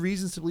good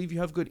reasons to believe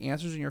you have good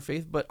answers in your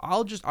faith, but I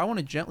want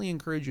to gently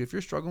encourage you. If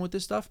you're struggling with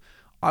this stuff,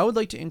 I would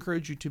like to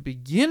encourage you to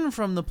begin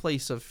from the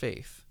place of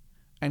faith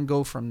and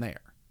go from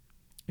there.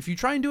 If you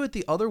try and do it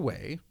the other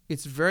way,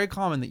 it's very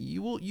common that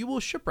you will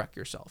shipwreck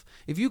yourself.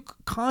 If you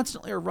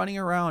constantly are running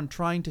around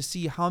trying to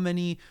see how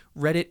many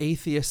Reddit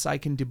atheists I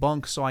can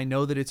debunk so I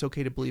know that it's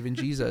okay to believe in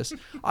Jesus,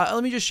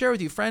 let me just share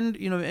with you, friend,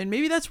 and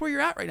maybe that's where you're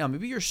at right now.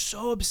 Maybe you're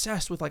so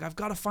obsessed with like, I've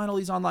got to find all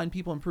these online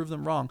people and prove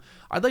them wrong.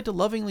 I'd like to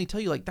lovingly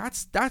tell you, like,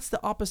 that's the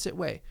opposite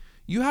way.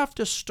 You have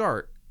to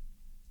start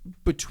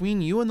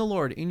between you and the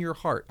Lord in your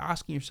heart,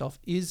 asking yourself,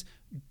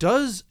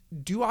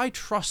 do I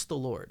trust the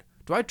Lord?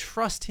 Do I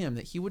trust him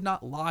that he would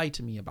not lie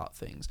to me about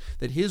things,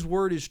 that his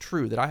word is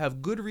true, that I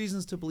have good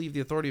reasons to believe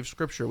the authority of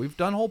scripture? We've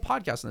done whole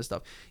podcasts on this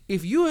stuff.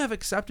 If you have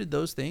accepted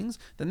those things,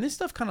 then this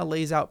stuff kind of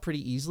lays out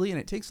pretty easily, and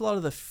it takes a lot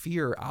of the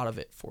fear out of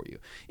it for you.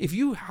 If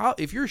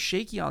you're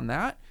shaky on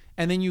that,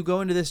 and then you go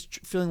into this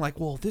feeling like,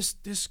 well, this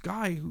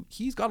guy,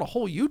 he's got a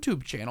whole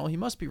YouTube channel, he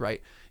must be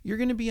right, you're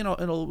going to be in a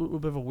little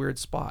bit of a weird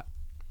spot.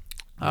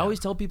 Yeah. I always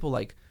tell people,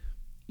 like,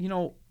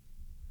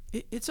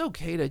 it's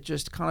okay to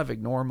just kind of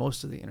ignore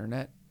most of the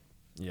internet.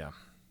 Yeah.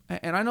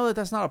 And I know that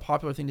that's not a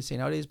popular thing to say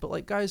nowadays, but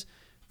like, guys,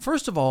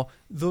 first of all,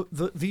 the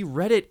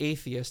Reddit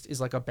atheist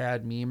is like a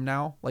bad meme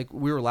now. Like,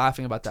 we were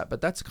laughing about that,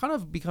 but that's kind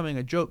of becoming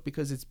a joke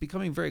because it's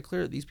becoming very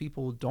clear that these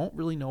people don't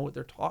really know what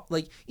they're talking.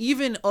 Like,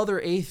 even other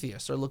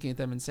atheists are looking at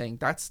them and saying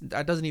that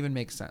doesn't even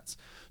make sense.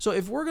 So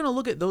if we're going to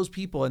look at those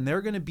people and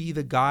they're going to be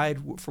the guide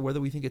for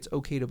whether we think it's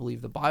okay to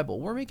believe the Bible,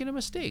 we're making a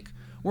mistake.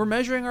 We're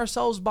measuring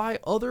ourselves by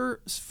other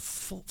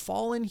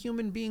fallen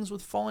human beings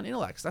with fallen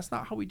intellects. That's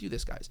not how we do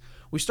this, guys.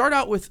 We start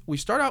out with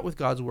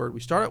God's word. We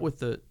start out with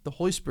the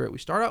Holy Spirit. We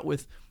start out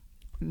with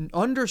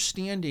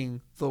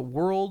understanding the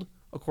world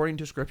according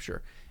to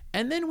Scripture.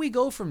 And then we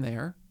go from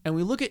there and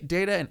we look at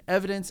data and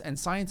evidence and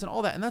science and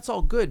all that, and that's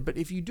all good. But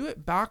if you do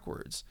it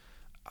backwards,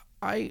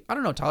 I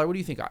don't know, Tyler, what do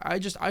you think?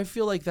 I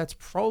feel like that's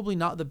probably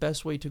not the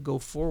best way to go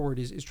forward,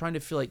 is trying to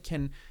feel like,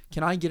 can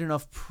I get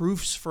enough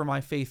proofs for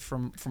my faith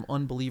from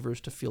unbelievers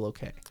to feel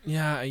okay?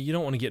 Yeah, you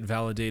don't want to get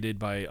validated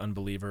by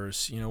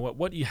unbelievers. You know,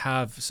 what you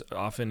have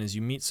often is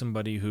you meet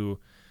somebody who,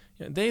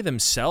 you know, they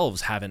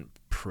themselves haven't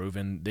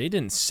proven. They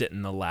didn't sit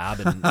in the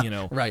lab and, you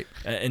know, right,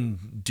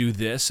 and do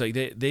this. Like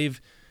they've,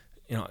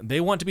 you know,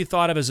 they want to be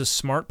thought of as a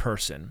smart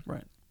person.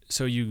 Right.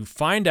 So you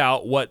find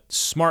out what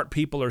smart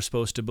people are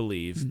supposed to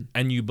believe,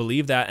 and you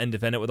believe that and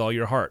defend it with all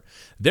your heart.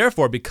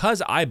 Therefore,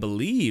 because I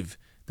believe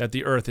that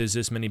the earth is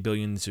this many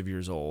billions of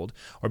years old,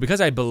 or because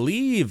I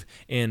believe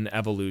in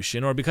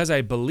evolution, or because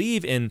I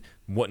believe in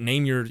what,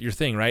 name your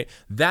thing, right?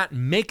 That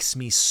makes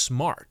me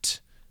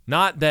smart.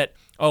 Not that,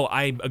 oh,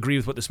 I agree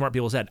with what the smart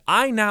people said.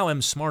 I now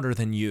am smarter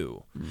than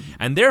you.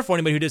 And therefore,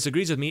 anybody who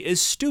disagrees with me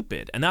is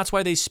stupid. And that's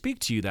why they speak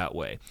to you that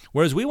way.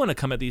 Whereas we want to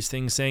come at these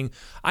things saying,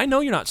 I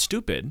know you're not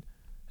stupid,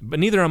 but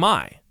neither am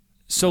I.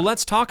 So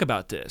let's talk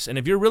about this. And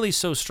if you're really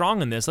so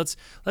strong in this,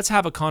 let's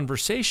have a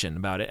conversation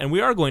about it. And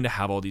we are going to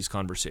have all these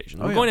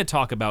conversations. We're going to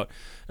talk about,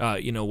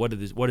 what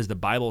does the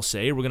Bible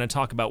say? We're going to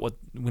talk about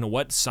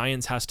what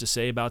science has to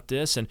say about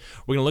this, and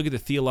we're going to look at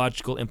the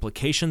theological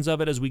implications of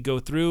it as we go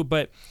through.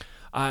 But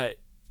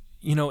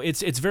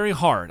it's very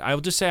hard. I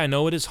will just say I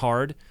know it is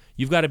hard.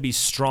 You've got to be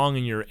strong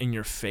in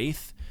your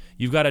faith.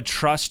 You've got to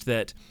trust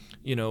that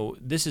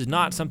this is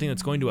not something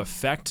that's going to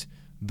affect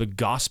the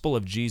gospel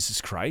of Jesus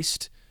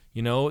Christ,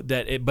 but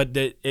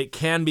that it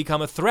can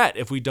become a threat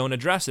if we don't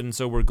address it, and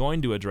so we're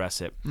going to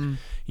address it.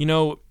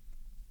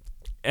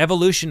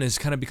 Evolution has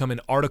kind of become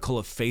an article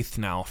of faith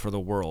now for the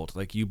world.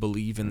 Like, you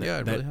believe in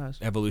that really has.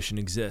 Evolution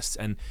exists,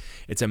 and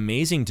it's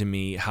amazing to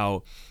me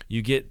how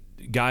you get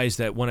guys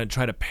that want to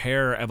try to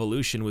pair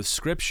evolution with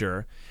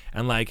Scripture,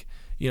 and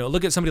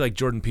look at somebody like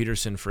Jordan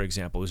Peterson, for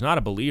example, who's not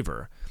a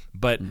believer,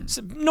 but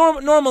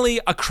normally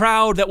a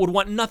crowd that would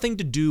want nothing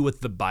to do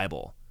with the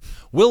Bible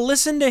will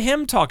listen to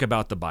him talk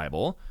about the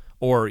Bible,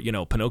 or,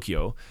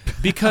 Pinocchio,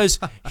 because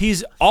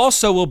he's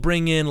also will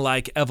bring in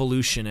like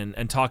evolution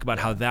and talk about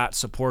how that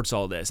supports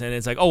all this. And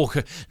it's like, oh,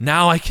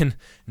 now I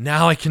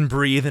can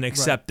breathe and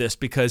accept this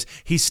because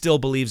he still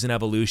believes in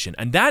evolution.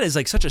 And that is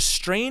like such a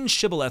strange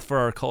shibboleth for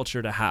our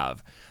culture to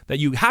have, that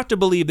you have to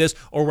believe this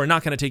or we're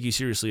not going to take you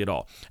seriously at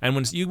all. And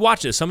when you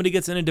watch this, somebody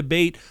gets in a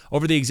debate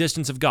over the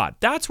existence of God.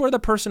 That's where the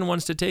person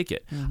wants to take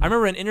it. I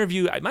remember an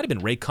interview, it might have been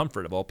Ray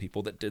Comfort of all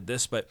people that did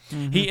this, but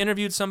he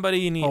interviewed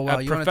somebody and he, you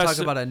want to talk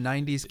about a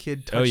 90s kid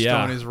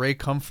touchstone is Ray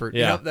Comfort.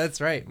 Yeah. Yep, that's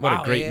right.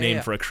 What a great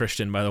name for a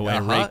Christian, by the way,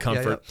 Ray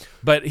Comfort. Yeah.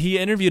 But he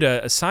interviewed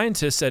a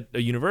scientist at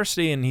a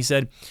university, and he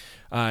said,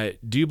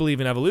 do you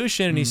believe in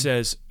evolution? And he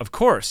says, of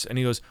course. And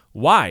he goes,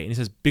 why? And he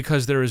says,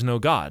 because there is no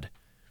God.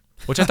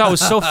 Which I thought was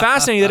so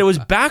fascinating that it was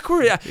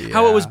backward.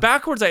 How it was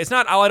backwards. It's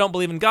not, I don't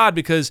believe in God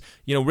because,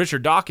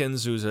 Richard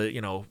Dawkins, who's a,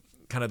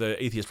 kind of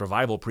the atheist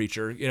revival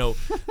preacher,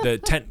 the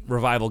tent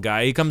revival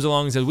guy, he comes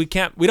along and says, we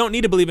don't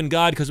need to believe in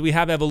God because we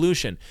have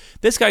evolution.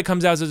 This guy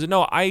comes out and says,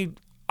 no,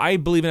 I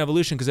believe in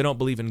evolution because I don't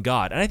believe in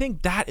God. And I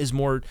think that is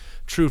more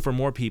true for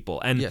more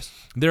people. And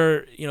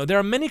there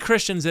are many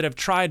Christians that have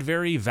tried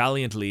very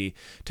valiantly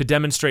to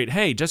demonstrate,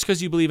 hey, just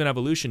because you believe in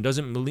evolution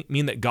doesn't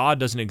mean that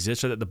God doesn't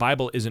exist or that the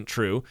Bible isn't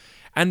true.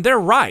 And they're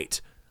right.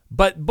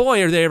 But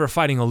boy, are they ever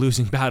fighting a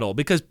losing battle,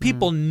 because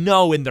people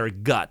know in their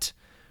gut,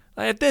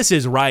 if this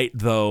is right,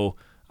 though,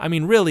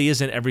 really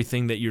isn't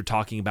everything that you're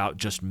talking about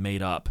just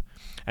made up?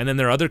 And then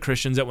there are other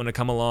Christians that want to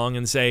come along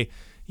and say,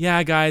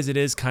 yeah, guys, it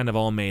is kind of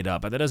all made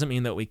up, but that doesn't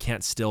mean that we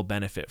can't still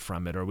benefit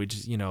from it. Or we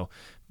just,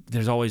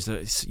 there's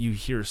always you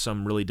hear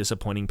some really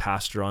disappointing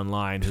pastor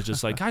online who's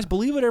just like, guys,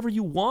 believe whatever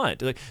you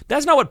want. Like,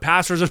 that's not what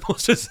pastors are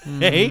supposed to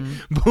say.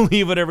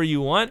 Believe whatever you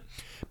want.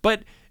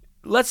 But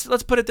let's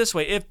put it this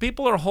way. If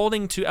people are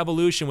holding to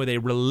evolution with a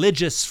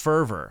religious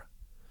fervor,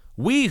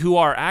 we who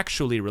are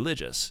actually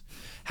religious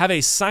have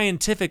a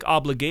scientific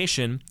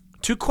obligation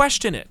to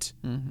question it.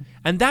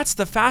 And that's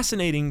the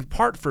fascinating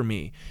part for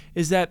me,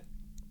 is that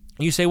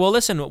you say, well,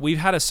 listen, we've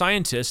had a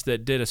scientist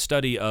that did a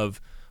study of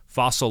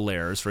fossil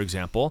layers, for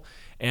example,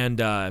 and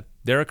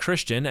they're a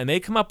Christian, and they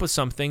come up with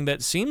something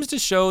that seems to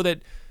show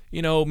that,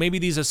 maybe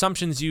these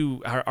assumptions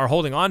you are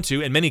holding on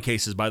to, in many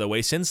cases, by the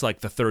way, since like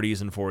the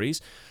 30s and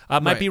 40s,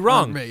 might be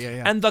wrong.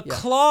 And the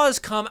claws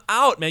come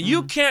out, man.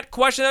 You can't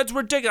question that. That's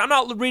ridiculous. I'm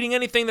not reading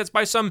anything that's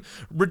by some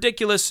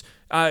ridiculous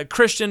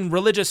Christian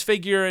religious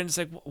figure. And it's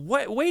like,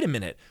 wait a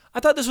minute. I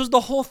thought this was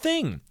the whole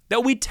thing,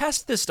 that we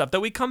test this stuff, that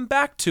we come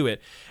back to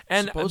it.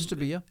 And supposed to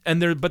be, yeah.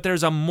 But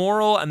there's a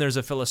moral and there's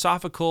a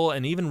philosophical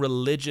and even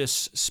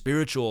religious,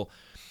 spiritual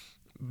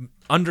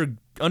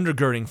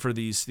undergirding for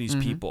these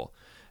people.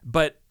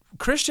 But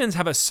Christians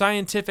have a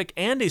scientific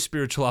and a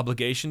spiritual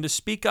obligation to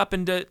speak up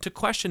and to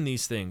question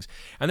these things.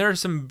 And there are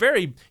some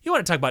you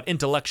want to talk about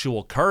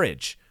intellectual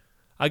courage.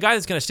 A guy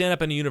that's going to stand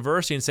up in a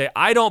university and say,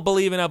 I don't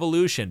believe in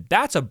evolution.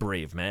 That's a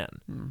brave man.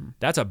 Mm-hmm.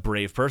 That's a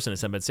brave person to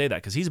stand up and say that,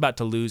 because he's about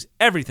to lose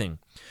everything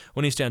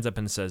when he stands up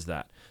and says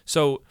that.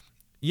 So,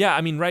 yeah,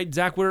 I mean, right,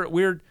 Zach,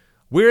 we're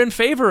in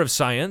favor of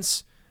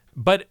science,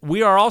 but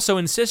we are also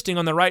insisting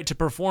on the right to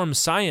perform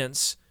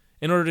science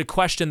in order to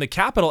question the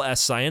capital S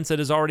science that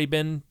has already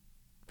been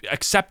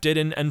accepted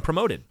and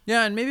promoted.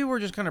 Yeah, and maybe we're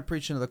just kind of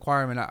preaching to the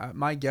choir. I mean,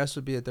 my guess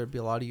would be that there'd be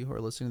a lot of you who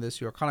are listening to this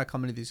who are kind of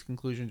coming to these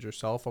conclusions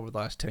yourself over the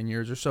last 10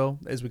 years or so,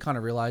 as we kind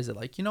of realize that,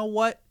 like, you know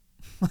what?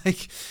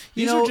 Like,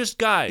 these are just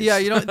guys. Yeah,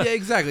 yeah,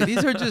 exactly.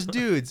 These are just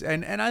dudes.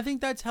 And I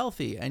think that's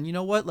healthy. And you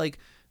know what? Like,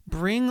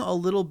 bring a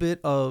little bit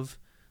of,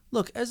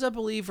 look, as a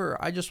believer,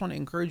 I just want to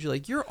encourage you,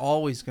 like, you're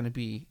always going to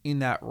be in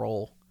that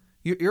role.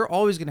 You're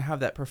always going to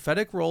have that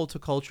prophetic role to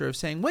culture of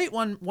saying, wait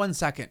one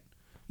second.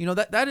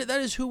 That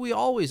is who we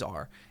always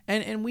are.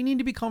 And we need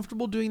to be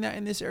comfortable doing that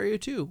in this area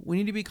too. We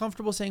need to be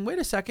comfortable saying, wait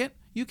a second,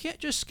 you can't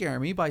just scare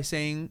me by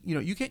saying,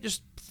 you can't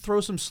just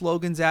throw some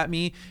slogans at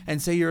me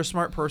and say you're a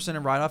smart person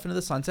and ride off into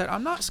the sunset.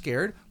 I'm not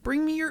scared.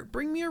 Bring me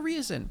a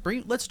reason.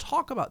 Let's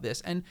talk about this.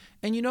 And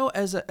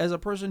as a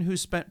person who's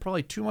spent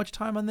probably too much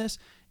time on this,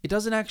 it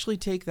doesn't actually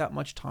take that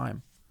much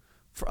time.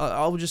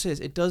 I'll just say this,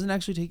 it doesn't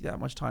actually take that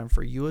much time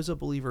for you as a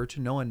believer to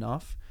know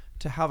enough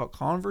to have a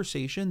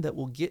conversation that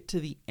will get to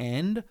the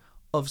end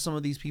of some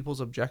of these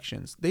people's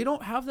objections. They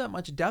don't have that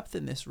much depth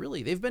in this,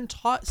 really. They've been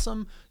taught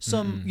some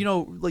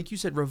like you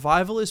said,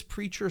 revivalist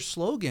preacher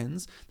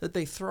slogans that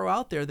they throw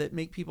out there that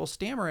make people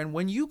stammer. And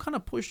when you kind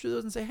of push through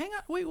those and say, hang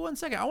on, wait 1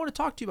 second, I want to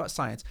talk to you about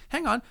science.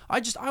 Hang on,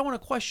 I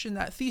want to question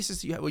that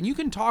thesis you have. When you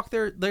can talk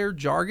their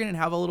jargon and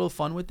have a little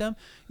fun with them,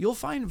 you'll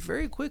find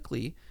very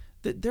quickly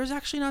that there's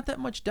actually not that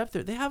much depth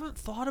there. They haven't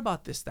thought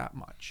about this that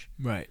much.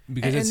 Right.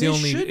 Because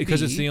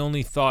it's the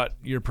only thought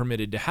you're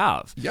permitted to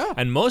have. Yeah.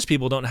 And most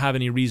people don't have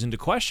any reason to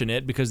question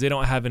it because they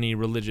don't have any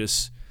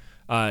religious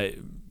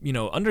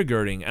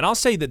undergirding. And I'll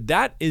say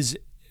that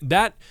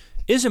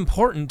is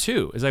important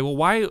too. It's like,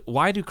 well,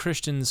 why do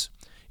Christians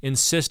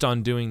insist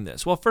on doing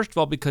this? Well, first of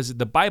all, because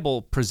the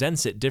Bible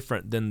presents it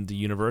different than the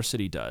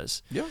university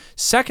does. Yeah.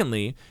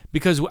 Secondly,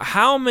 because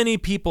how many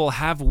people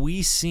have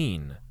we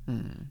seen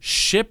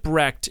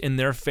shipwrecked in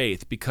their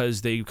faith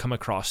because they come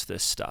across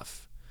this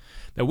stuff?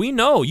 That we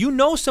know,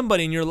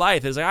 somebody in your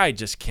life is like, I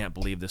just can't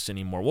believe this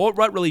anymore. Well,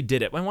 what really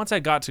did it? When once I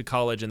got to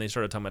college and they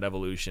started talking about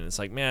evolution, it's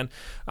like, man,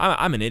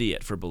 I'm an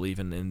idiot for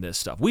believing in this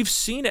stuff. We've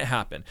seen it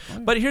happen.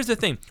 But here's the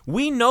thing.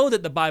 We know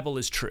that the Bible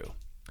is true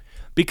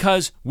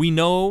because we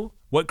know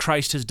what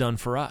Christ has done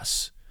for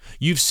us.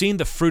 You've seen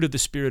the fruit of the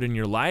Spirit in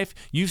your life.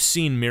 You've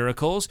seen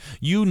miracles.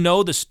 You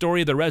know the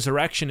story of the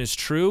resurrection is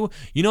true.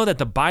 You know that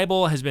the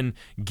Bible has been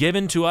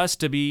given to us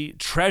to be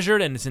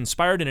treasured and it's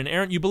inspired and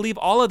inerrant. You believe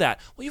all of that.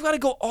 Well, you've got to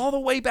go all the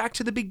way back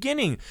to the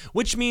beginning,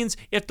 which means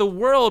if the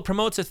world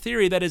promotes a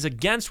theory that is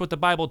against what the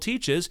Bible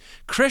teaches,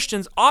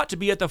 Christians ought to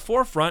be at the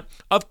forefront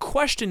of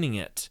questioning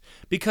it.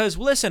 Because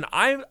listen,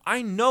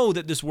 I know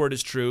that this word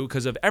is true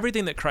because of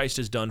everything that Christ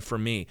has done for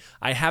me.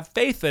 I have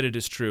faith that it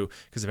is true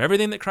because of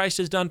everything that Christ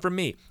has done for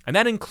me. And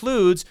that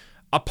includes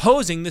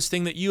opposing this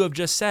thing that you have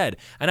just said.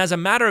 And as a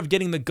matter of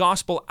getting the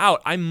gospel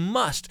out, I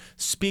must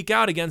speak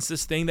out against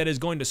this thing that is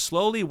going to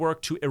slowly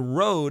work to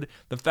erode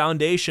the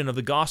foundation of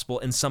the gospel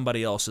in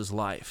somebody else's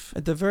life.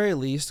 At the very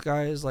least,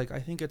 guys, like I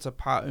think it's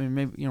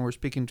maybe we're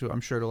speaking to,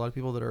 I'm sure, to a lot of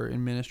people that are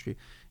in ministry.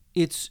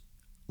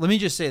 Let me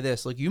just say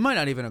this, like you might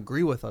not even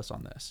agree with us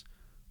on this.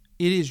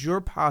 It is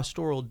your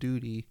pastoral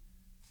duty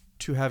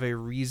to have a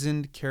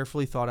reasoned,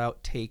 carefully thought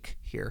out take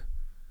here.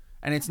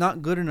 And it's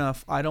not good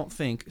enough, I don't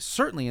think,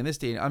 certainly in this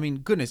day. I mean,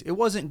 goodness, it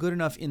wasn't good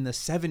enough in the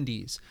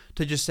 70s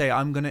to just say,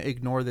 I'm going to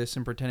ignore this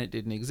and pretend it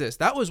didn't exist.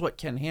 That was what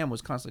Ken Ham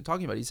was constantly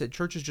talking about. He said,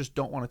 churches just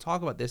don't want to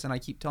talk about this. And I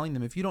keep telling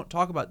them, if you don't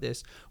talk about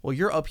this, well,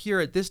 you're up here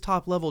at this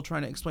top level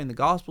trying to explain the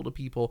gospel to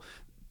people.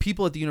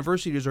 People at the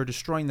universities are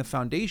destroying the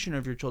foundation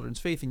of your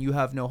children's faith, and you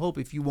have no hope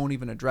if you won't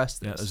even address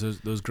this. Yeah,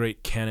 those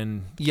great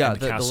cannon the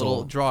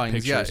little drawings.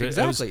 Pictures. Yeah,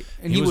 exactly.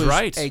 And he was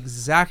right.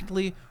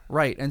 Exactly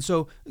right. And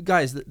so,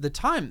 guys, the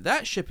time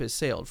that ship has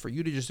sailed for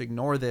you to just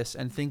ignore this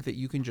and think that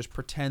you can just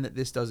pretend that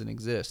this doesn't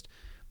exist.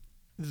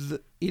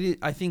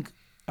 I think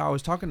I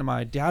was talking to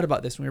my dad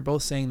about this, and we were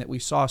both saying that we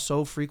saw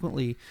so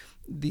frequently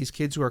these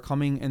kids who are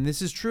coming, and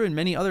this is true in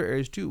many other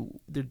areas too,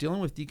 they're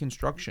dealing with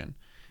deconstruction.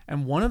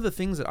 And one of the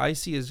things that I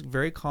see is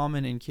very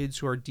common in kids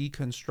who are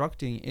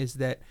deconstructing is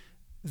that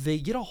they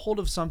get a hold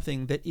of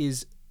something that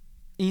is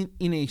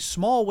in a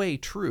small way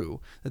true,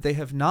 that they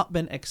have not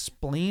been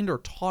explained or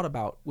taught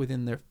about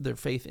within their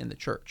faith in the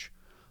church.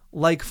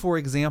 Like, for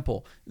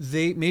example,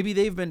 maybe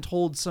they've been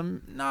told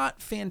some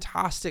not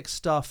fantastic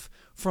stuff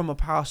from a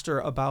pastor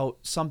about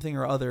something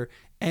or other,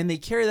 and they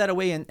carry that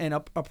away, and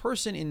a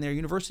person in their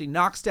university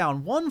knocks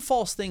down one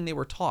false thing they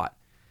were taught,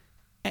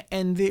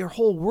 and their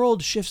whole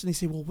world shifts, and they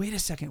say, well, wait a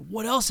second,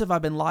 what else have I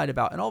been lied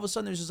about? And all of a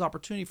sudden there's this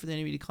opportunity for the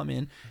enemy to come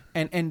in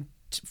and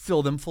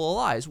fill them full of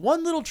lies.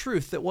 One little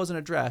truth that wasn't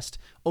addressed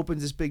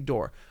opens this big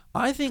door.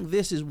 I think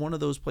this is one of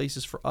those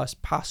places for us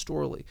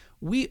pastorally.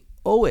 We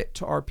owe it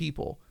to our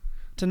people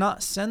to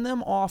not send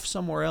them off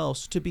somewhere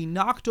else to be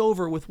knocked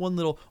over with one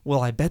little,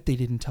 well, I bet they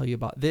didn't tell you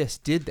about this,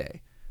 did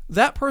they?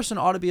 That person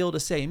ought to be able to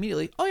say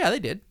immediately, oh yeah, they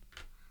did.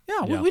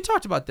 Yeah. We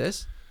talked about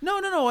this.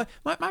 No.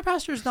 My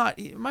pastor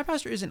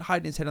isn't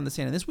hiding his head on the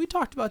sand in this. We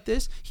talked about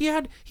this. He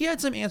had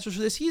some answers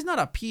for this. He's not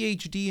a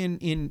PhD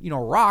in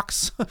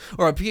rocks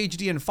or a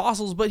PhD in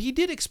fossils, but he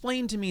did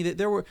explain to me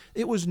that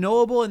it was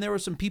knowable and there were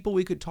some people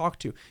we could talk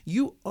to.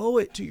 You owe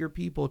it to your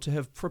people to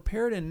have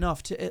prepared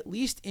enough to at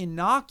least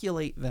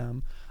inoculate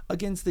them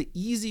against the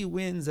easy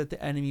wins that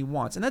the enemy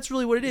wants. And that's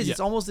really what it is. Yeah.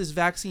 It's almost this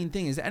vaccine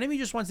thing. Is the enemy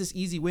just wants this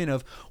easy win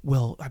of,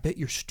 well, I bet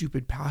your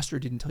stupid pastor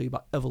didn't tell you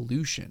about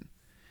evolution.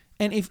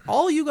 And if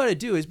all you got to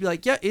do is be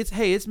like, yeah,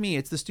 it's me,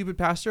 it's the stupid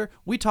pastor,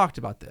 we talked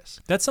about this.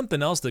 That's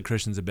something else that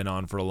Christians have been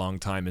on for a long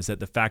time, is that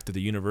the fact that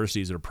the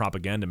universities are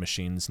propaganda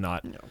machines,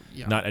 not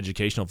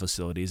educational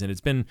facilities. And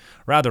it's been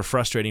rather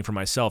frustrating for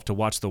myself to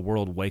watch the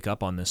world wake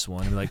up on this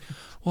one and be like,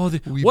 well,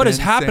 what has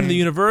happened to the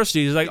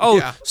universities? It's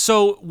like,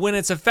 so when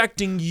it's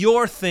affecting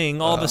your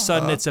thing, all of a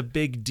sudden it's a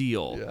big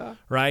deal,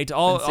 right?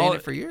 Been saying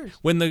it for years.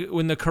 When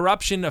the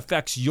corruption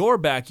affects your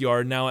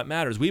backyard, now it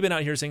matters. We've been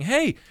out here saying,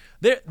 hey,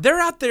 they're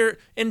out there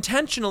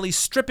intentionally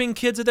stripping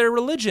kids of their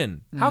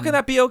religion. How can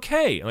that be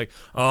okay? Like,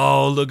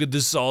 oh, look at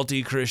the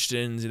salty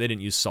Christians. They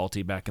didn't use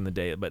salty back in the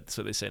day, but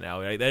so they say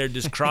now. Right? They're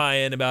just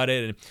crying about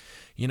it. And,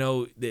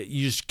 you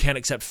just can't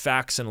accept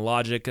facts and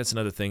logic. That's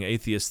another thing.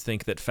 Atheists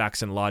think that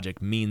facts and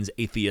logic means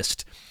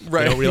atheist.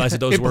 Right. They don't realize that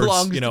those words,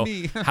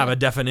 have a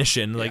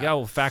definition. Like,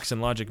 facts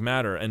and logic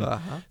matter. And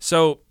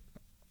so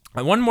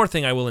one more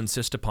thing I will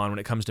insist upon when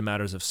it comes to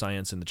matters of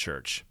science in the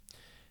church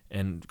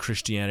and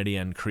Christianity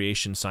and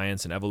creation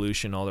science and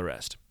evolution, all the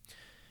rest.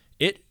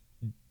 It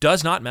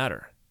does not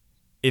matter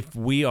if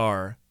we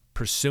are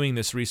pursuing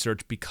this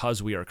research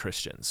because we are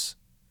Christians.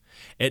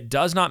 It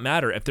does not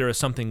matter if there is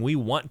something we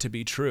want to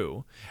be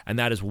true, and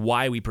that is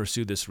why we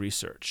pursue this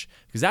research.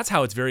 Because that's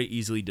how it's very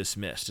easily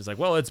dismissed. It's like,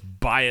 well, it's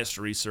biased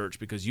research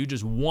because you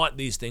just want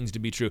these things to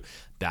be true.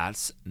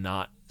 That's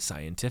not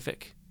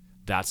scientific.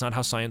 That's not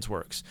how science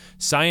works.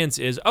 Science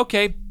is,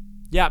 okay,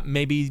 yeah,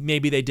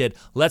 maybe they did.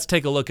 Let's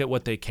take a look at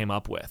what they came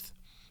up with.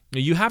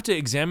 You have to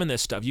examine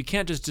this stuff. You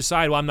can't just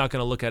decide, well, I'm not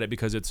going to look at it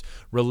because it's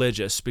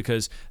religious,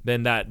 because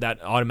then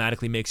that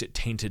automatically makes it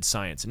tainted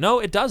science. No,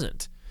 it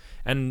doesn't.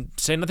 And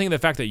say nothing of the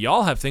fact that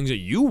y'all have things that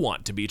you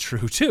want to be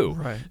true too.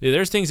 Right.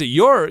 There's things that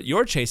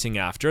you're chasing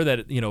after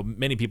that,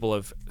 many people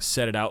have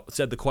said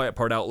the quiet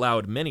part out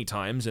loud many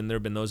times, and there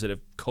have been those that have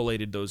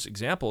collated those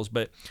examples.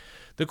 But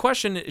the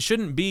question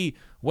shouldn't be,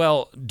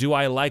 well, do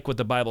I like what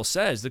the Bible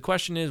says? The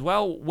question is,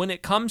 well, when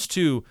it comes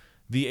to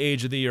the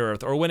age of the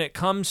earth, or when it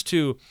comes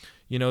to,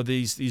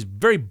 these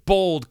very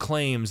bold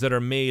claims that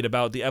are made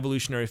about the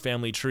evolutionary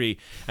family tree,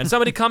 and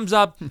somebody comes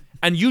up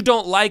and you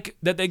don't like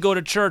that they go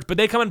to church, but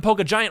they come and poke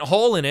a giant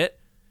hole in it,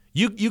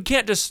 you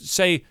can't just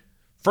say,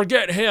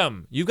 forget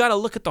him. You've got to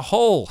look at the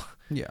hole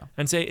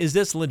and say, is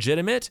this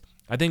legitimate?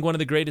 I think one of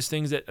the greatest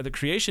things that at the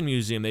Creation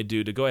Museum they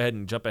do, to go ahead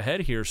and jump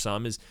ahead here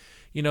some, is,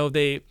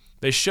 they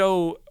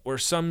show where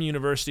some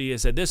university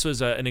has said this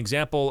was an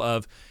example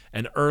of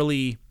an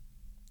early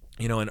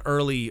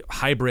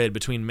hybrid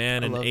between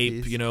man and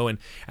ape,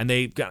 and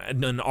they got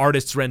an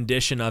artist's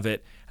rendition of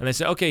it. And they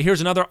say, okay, here's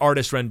another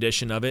artist's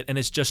rendition of it, and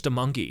it's just a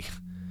monkey.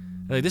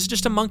 Like, this is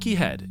just a monkey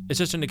head. It's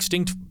just an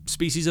extinct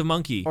species of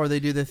monkey. Or they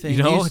do the thing.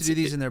 They used to do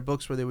these in their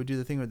books where they would do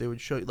the thing where they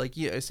would show,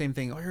 same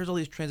thing. Oh, here's all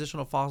these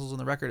transitional fossils on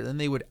the record. And then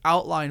they would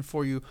outline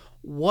for you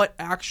what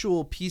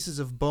actual pieces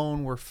of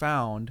bone were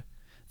found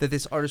that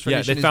this artist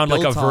rendition they found is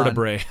like a built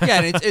vertebrae. On.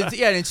 And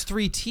it's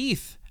 3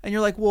 teeth. And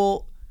you're like,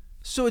 well,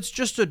 so it's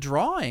just a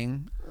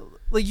drawing.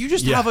 Like, you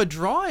just have a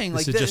drawing.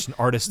 This is just an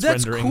artist's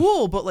rendering. That's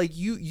cool, but like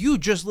you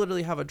just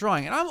literally have a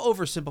drawing. And I'm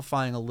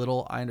oversimplifying a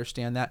little. I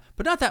understand that,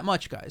 but not that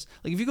much, guys.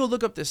 Like, if you go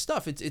look up this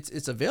stuff,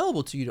 it's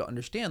available to you to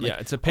understand.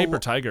 Like, it's a paper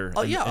tiger.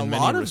 A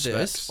lot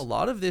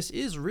of this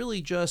is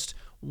really just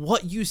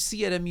what you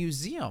see at a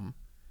museum.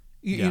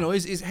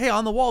 Is hey,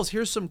 on the walls,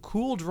 here's some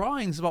cool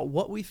drawings about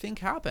what we think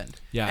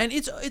happened. Yeah. And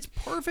it's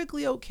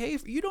perfectly okay.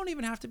 You don't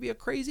even have to be a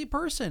crazy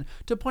person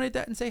to point at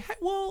that and say, hey,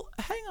 well,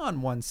 hang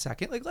on one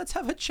second. Like, let's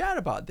have a chat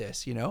about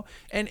this,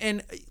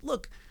 And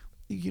look,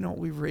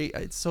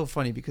 it's so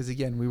funny because,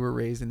 again, we were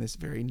raised in this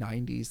very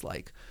 90s,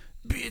 like,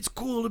 it's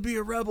cool to be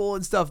a rebel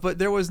and stuff, but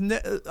there was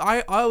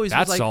I always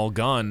that's was like, all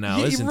gone now,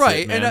 isn't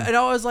right? it, man? And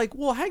I was like,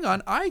 well, hang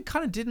on, I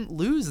kind of didn't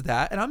lose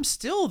that, and I'm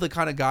still the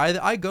kind of guy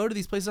that I go to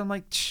these places. I'm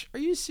like, are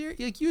you serious?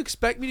 Like, you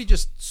expect me to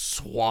just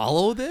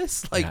swallow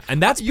this? Like,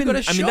 and that's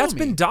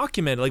been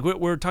documented. Like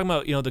we're talking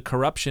about, the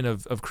corruption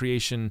of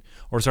creation,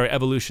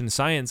 evolution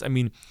science. I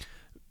mean,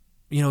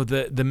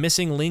 the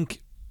missing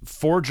link.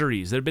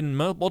 Forgeries. There have been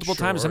multiple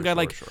times some guy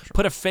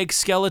put a fake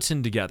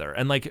skeleton together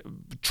and like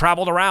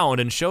traveled around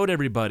and showed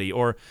everybody,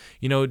 or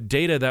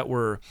data that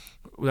were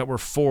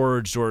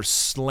forged or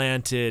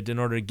slanted in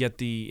order to get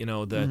the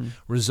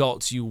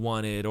results you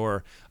wanted,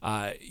 or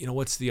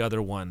what's the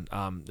other one?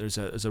 There's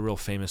a real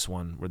famous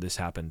one where this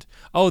happened.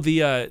 Oh,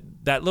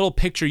 that little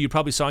picture you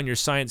probably saw in your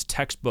science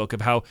textbook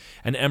of how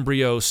an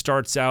embryo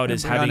starts out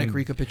as having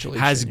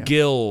has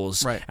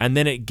gills, right, and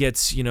then it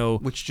gets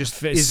which just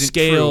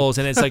scales,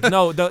 and it's like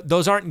no.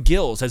 Those aren't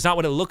gills. That's not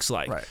what it looks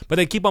like. Right. But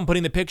they keep on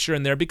putting the picture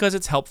in there because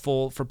it's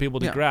helpful for people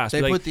to grasp.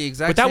 They put the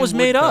exact but that was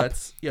made up.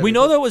 Yeah, we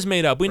know that was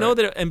made up. We know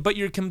that, but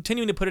you're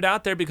continuing to put it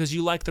out there because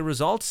you like the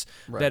results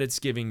that it's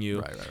giving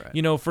you.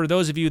 Right. For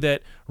those of you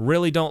that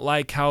really don't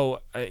like how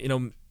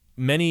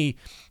many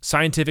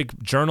scientific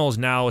journals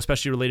now,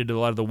 especially related to a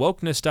lot of the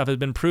wokeness stuff, has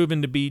been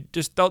proven to be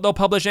just they'll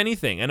publish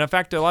anything, and in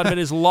fact, a lot of it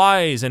is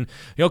lies. And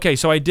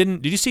so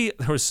did you see?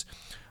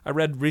 I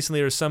read recently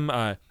there was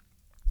some.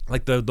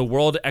 Like the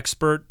world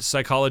expert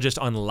psychologist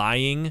on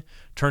lying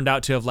turned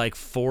out to have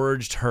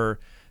forged her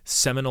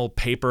seminal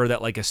paper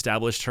that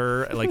established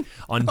her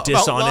on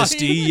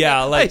dishonesty.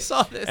 Yeah, I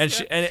saw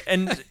this.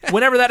 And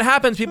whenever that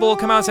happens, people will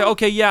come out and say,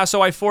 okay, yeah,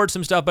 so I forged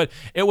some stuff, but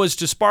it was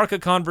to spark a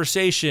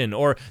conversation,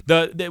 or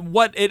the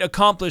what it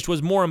accomplished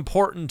was more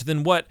important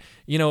than what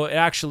it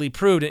actually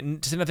proved.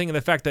 And to nothing of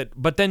the fact that,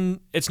 but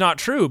then it's not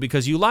true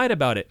because you lied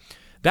about it.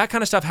 That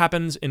kind of stuff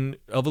happens in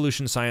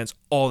evolution science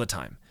all the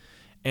time.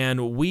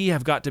 And we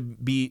have got to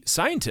be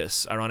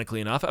scientists,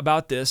 ironically enough,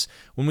 about this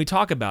when we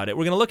talk about it.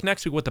 We're going to look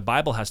next week what the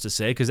Bible has to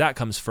say, because that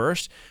comes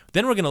first.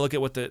 Then we're going to look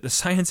at what the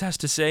science has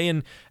to say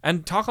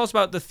and talk also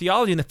about the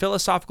theology and the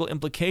philosophical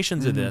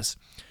implications of this.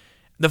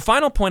 The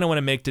final point I want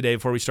to make today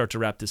before we start to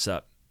wrap this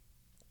up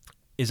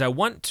is I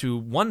want to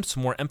once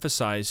more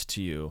emphasize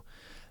to you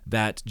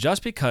that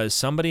just because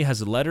somebody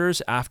has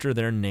letters after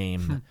their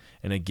name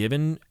in a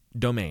given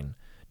domain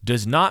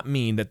does not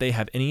mean that they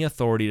have any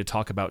authority to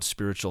talk about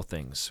spiritual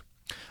things.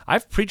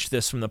 I've preached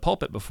this from the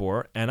pulpit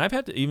before, and I've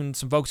had even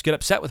some folks get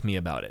upset with me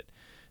about it.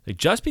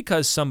 Just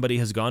because somebody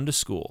has gone to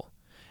school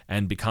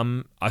and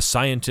become a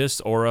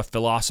scientist or a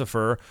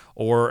philosopher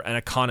or an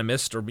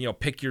economist, or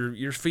pick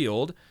your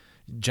field,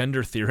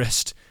 gender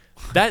theorist,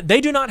 that they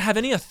do not have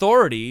any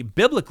authority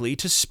biblically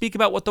to speak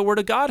about what the Word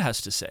of God has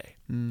to say.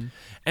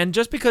 And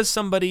just because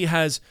somebody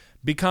has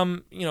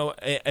become,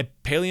 a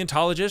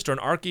paleontologist or an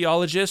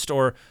archaeologist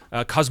or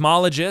a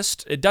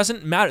cosmologist, it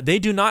doesn't matter. They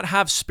do not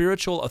have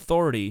spiritual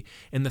authority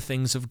in the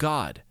things of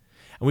God.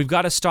 And we've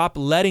got to stop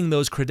letting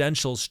those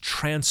credentials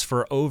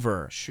transfer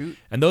over. Shoot.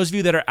 And those of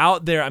you that are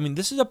out there,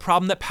 this is a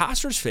problem that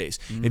pastors face.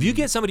 If you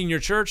get somebody in your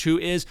church who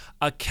is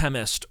a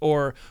chemist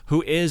or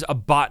who is a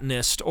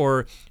botanist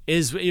or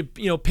is,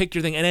 pick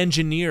your thing, an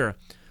engineer,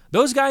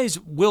 those guys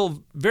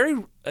will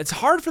it's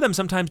hard for them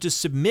sometimes to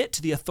submit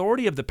to the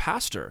authority of the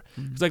pastor.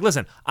 It's like,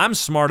 listen, I'm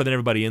smarter than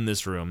everybody in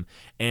this room,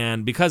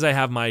 and because I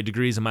have my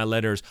degrees and my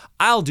letters,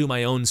 I'll do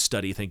my own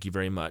study, thank you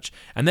very much,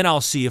 and then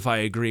I'll see if I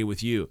agree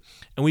with you.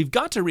 And we've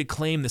got to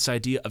reclaim this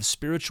idea of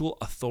spiritual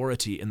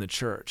authority in the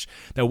church,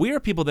 that we are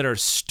people that are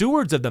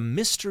stewards of the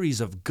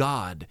mysteries of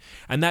God,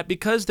 and that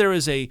because there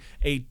is a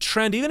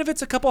trend, even if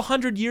it's a couple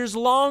 100 years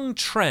long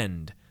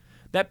trend,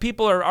 that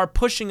people are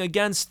pushing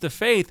against the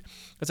faith.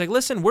 It's like,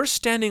 listen, we're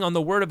standing on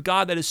the Word of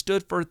God that has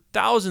stood for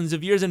thousands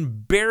of years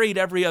and buried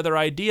every other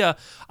idea.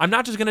 I'm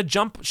not just going to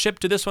jump ship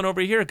to this one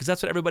over here because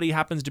that's what everybody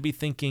happens to be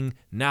thinking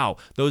now.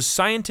 Those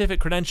scientific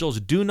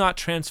credentials do not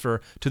transfer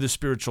to the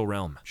spiritual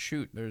realm.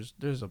 Shoot,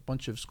 there's a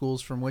bunch of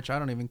schools from which I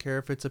don't even care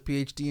if it's a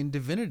PhD in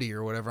divinity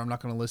or whatever. I'm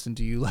not going to listen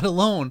to you, let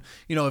alone,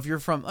 if you're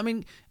from,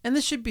 and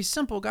this should be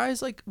simple,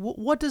 guys. Like,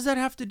 what does that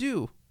have to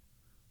do?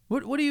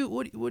 What do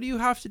you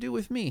have to do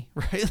with me,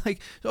 right?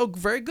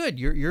 Very good.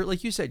 You're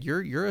like you said,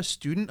 you're a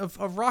student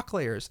of rock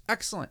layers.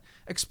 Excellent.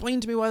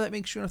 Explain to me why that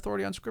makes you an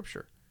authority on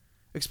Scripture.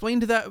 Explain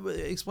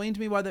to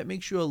me why that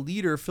makes you a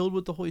leader filled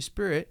with the Holy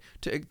Spirit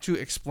to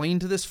explain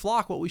to this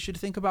flock what we should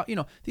think about.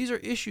 These are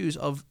issues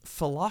of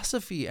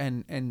philosophy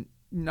and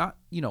not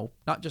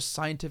just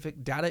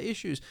scientific data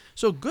issues.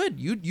 So good,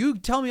 you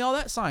tell me all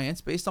that science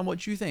based on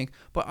what you think,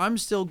 but I'm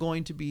still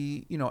going to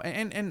be,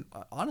 and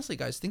honestly,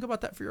 guys, think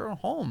about that for your own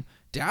home.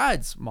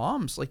 Dads,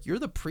 moms, you're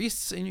the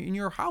priests in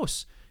your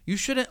house. You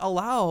shouldn't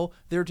allow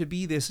there to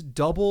be this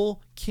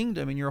double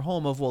kingdom in your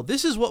home of, well,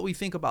 this is what we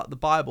think about the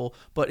Bible,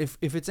 but if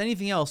it's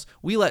anything else,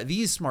 we let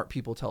these smart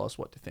people tell us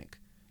what to think.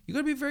 You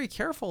got to be very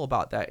careful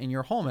about that in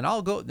your home. And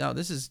I'll go now.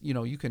 This is,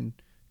 you can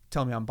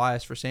tell me I'm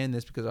biased for saying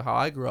this because of how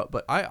I grew up,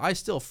 but I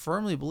still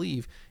firmly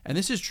believe, and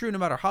this is true no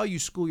matter how you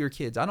school your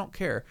kids, I don't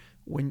care,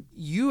 when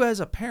you as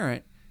a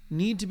parent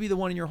need to be the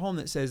one in your home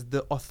that says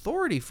the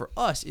authority for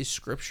us is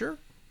Scripture,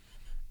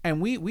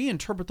 and we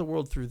interpret the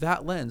world through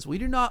that lens. We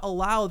do not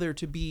allow there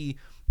to be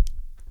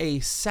a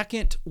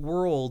second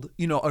world,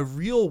 a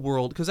real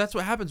world, because that's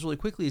what happens really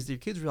quickly is your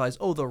kids realize,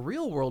 oh, the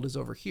real world is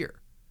over here.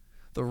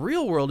 The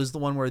real world is the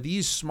one where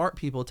these smart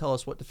people tell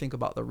us what to think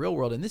about the real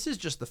world. And this is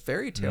just the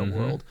fairy tale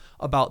world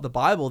about the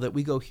Bible that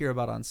we go hear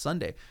about on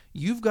Sunday.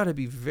 You've got to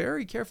be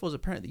very careful as a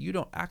parent that you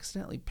don't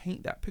accidentally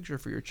paint that picture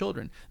for your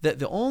children. That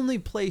the only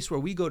place where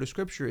we go to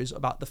Scripture is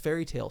about the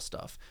fairy tale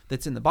stuff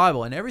that's in the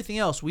Bible. And everything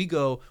else, we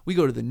go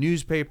to the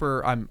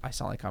newspaper. I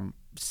sound like I'm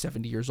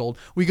 70 years old.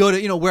 We go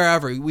to,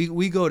 wherever.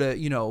 We go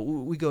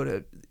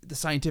to the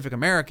Scientific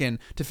American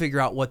to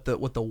figure out what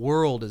the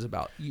world is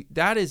about.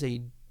 That is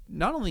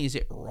not only is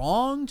it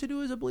wrong to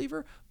do as a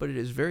believer, but it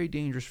is very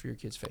dangerous for your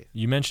kid's faith.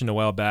 You mentioned a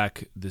while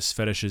back this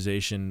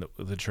fetishization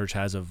the church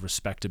has of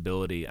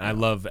respectability. And I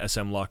love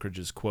S.M.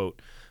 Lockridge's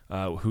quote.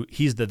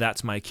 He's the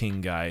 "That's My King"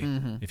 guy,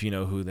 if you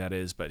know who that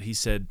is. But he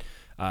said,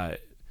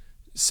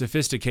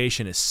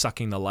 sophistication is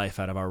sucking the life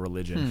out of our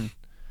religion.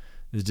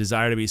 The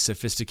desire to be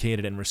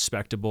sophisticated and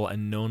respectable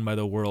and known by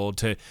the world,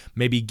 to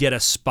maybe get a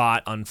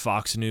spot on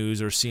Fox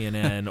News or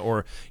CNN,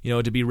 or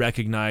to be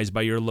recognized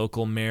by your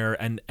local mayor.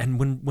 And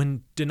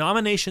when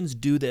denominations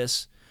do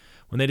this,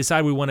 when they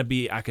decide we want to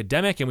be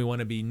academic and we want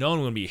to be known,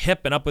 we want to be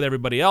hip and up with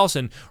everybody else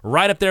and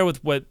right up there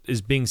with what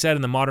is being said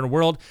in the modern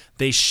world,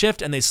 they shift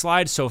and they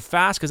slide so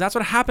fast because that's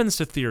what happens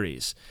to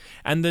theories.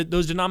 And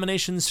those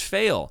denominations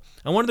fail.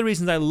 And one of the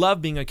reasons I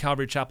love being a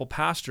Calvary Chapel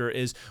pastor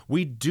is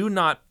we do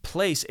not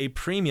place a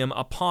premium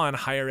upon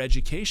higher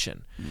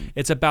education.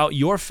 It's about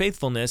your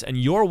faithfulness and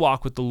your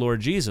walk with the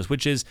Lord Jesus,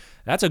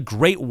 that's a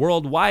great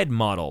worldwide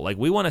model. Like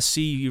we want to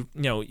see,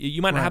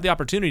 you might not have the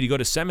opportunity to go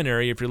to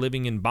seminary if you're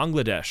living in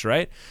Bangladesh,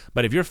 right?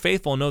 But if you're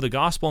faithful and know the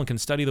gospel and can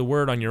study the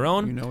word on your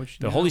own,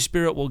 the Holy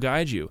Spirit will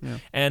guide you. Yeah.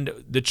 And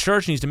the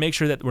church needs to make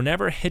sure that we're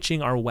never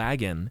hitching our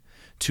wagon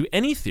to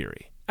any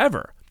theory,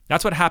 ever.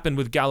 That's what happened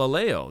with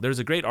Galileo. There's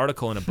a great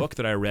article in a book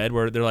that I read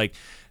where they're like,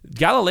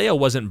 Galileo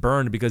wasn't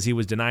burned because he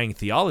was denying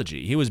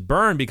theology. He was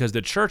burned because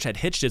the church had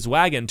hitched its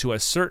wagon to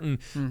a certain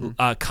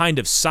kind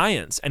of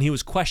science, and he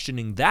was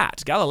questioning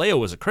that. Galileo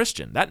was a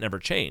Christian. That never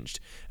changed.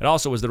 It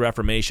also was the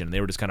Reformation. They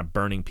were just kind of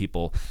burning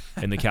people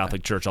in the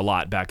Catholic Church a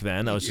lot back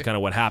then. That was just kind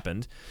of what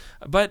happened.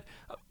 But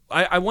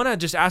I want to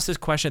just ask this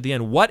question at the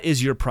end. What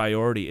is your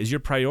priority? Is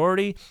your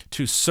priority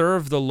to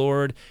serve the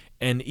Lord?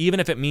 And even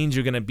if it means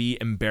you're going to be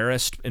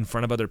embarrassed in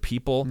front of other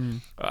people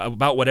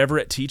about whatever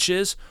it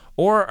teaches,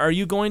 or are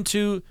you going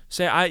to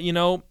say, I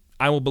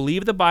will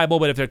believe the Bible,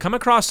 but if I come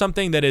across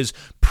something that is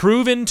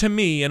proven to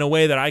me in a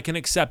way that I can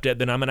accept it,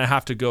 then I'm going to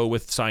have to go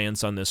with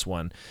science on this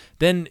one.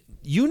 Then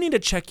you need to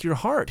check your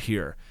heart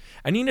here.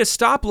 And you need to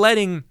stop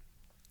letting...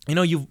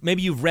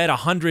 you've read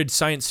 100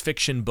 science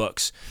fiction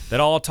books that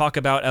all talk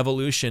about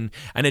evolution,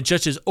 and it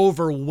just is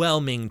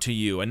overwhelming to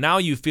you. And now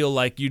you feel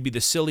like you'd be the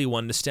silly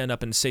one to stand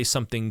up and say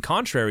something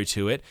contrary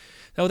to it.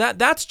 No,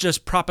 that's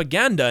just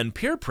propaganda and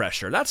peer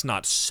pressure. That's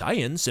not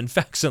science and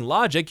facts and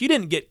logic. You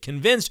didn't get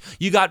convinced.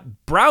 You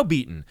got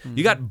browbeaten.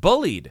 You got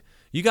bullied.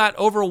 You got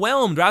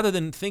overwhelmed rather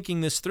than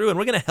thinking this through. And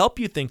we're going to help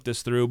you think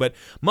this through. But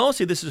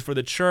mostly this is for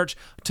the church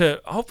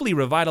to hopefully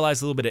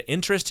revitalize a little bit of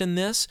interest in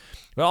this,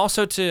 but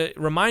also to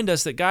remind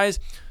us that, guys,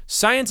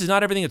 science is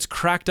not everything it's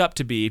cracked up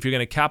to be if you're going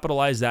to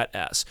capitalize that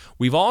S.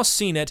 We've all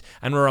seen it,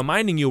 and we're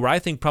reminding you where I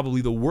think probably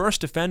the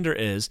worst offender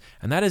is,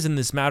 and that is in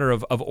this matter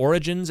of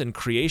origins and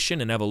creation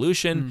and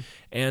evolution.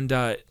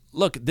 And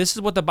look, this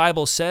is what the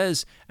Bible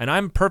says, and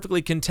I'm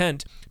perfectly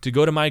content to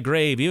go to my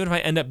grave. Even if I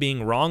end up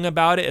being wrong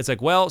about it, it's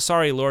like, well,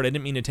 sorry, Lord, I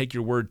didn't mean to take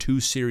your word too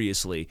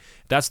seriously.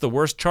 If that's the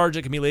worst charge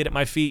that can be laid at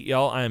my feet,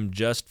 y'all, I'm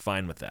just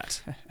fine with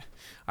that.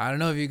 I don't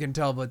know if you can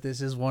tell, but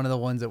this is one of the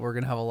ones that we're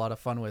going to have a lot of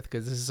fun with,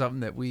 because this is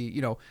something that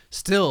we,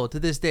 still to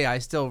this day, I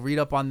still read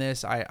up on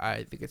this.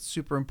 I think it's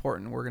super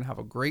important. We're going to have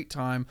a great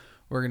time.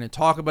 We're going to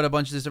talk about a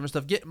bunch of this different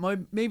stuff, get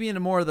maybe into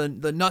more of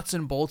the nuts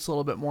and bolts a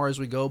little bit more as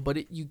we go,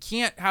 but you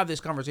can't have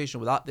this conversation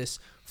without this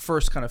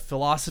first kind of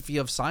philosophy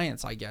of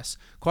science, I guess,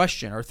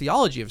 question, or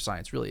theology of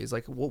science, really, is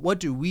like,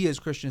 what do we as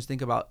Christians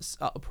think about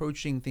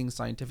approaching things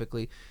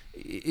scientifically?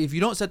 If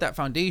you don't set that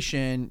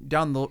foundation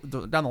down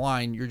the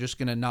line, you're just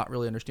going to not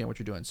really understand what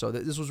you're doing. So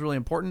this was really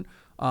important.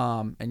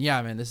 And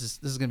yeah, man, this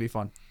is going to be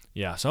fun.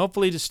 Yeah, so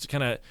hopefully just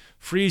kind of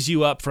frees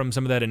you up from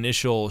some of that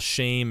initial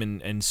shame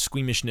and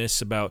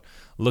squeamishness about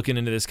looking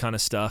into this kind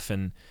of stuff,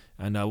 and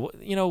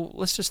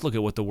let's just look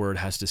at what the Word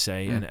has to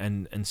say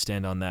and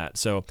stand on that.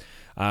 So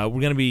we're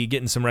going to be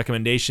getting some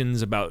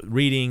recommendations about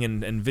reading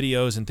and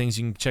videos and things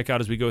you can check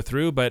out as we go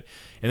through. But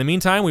in the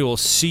meantime, we will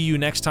see you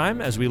next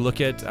time as we look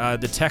at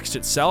the text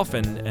itself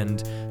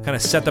and kind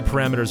of set the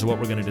parameters of what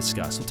we're going to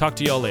discuss. We'll talk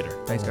to you all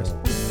later. Thanks,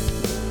 guys.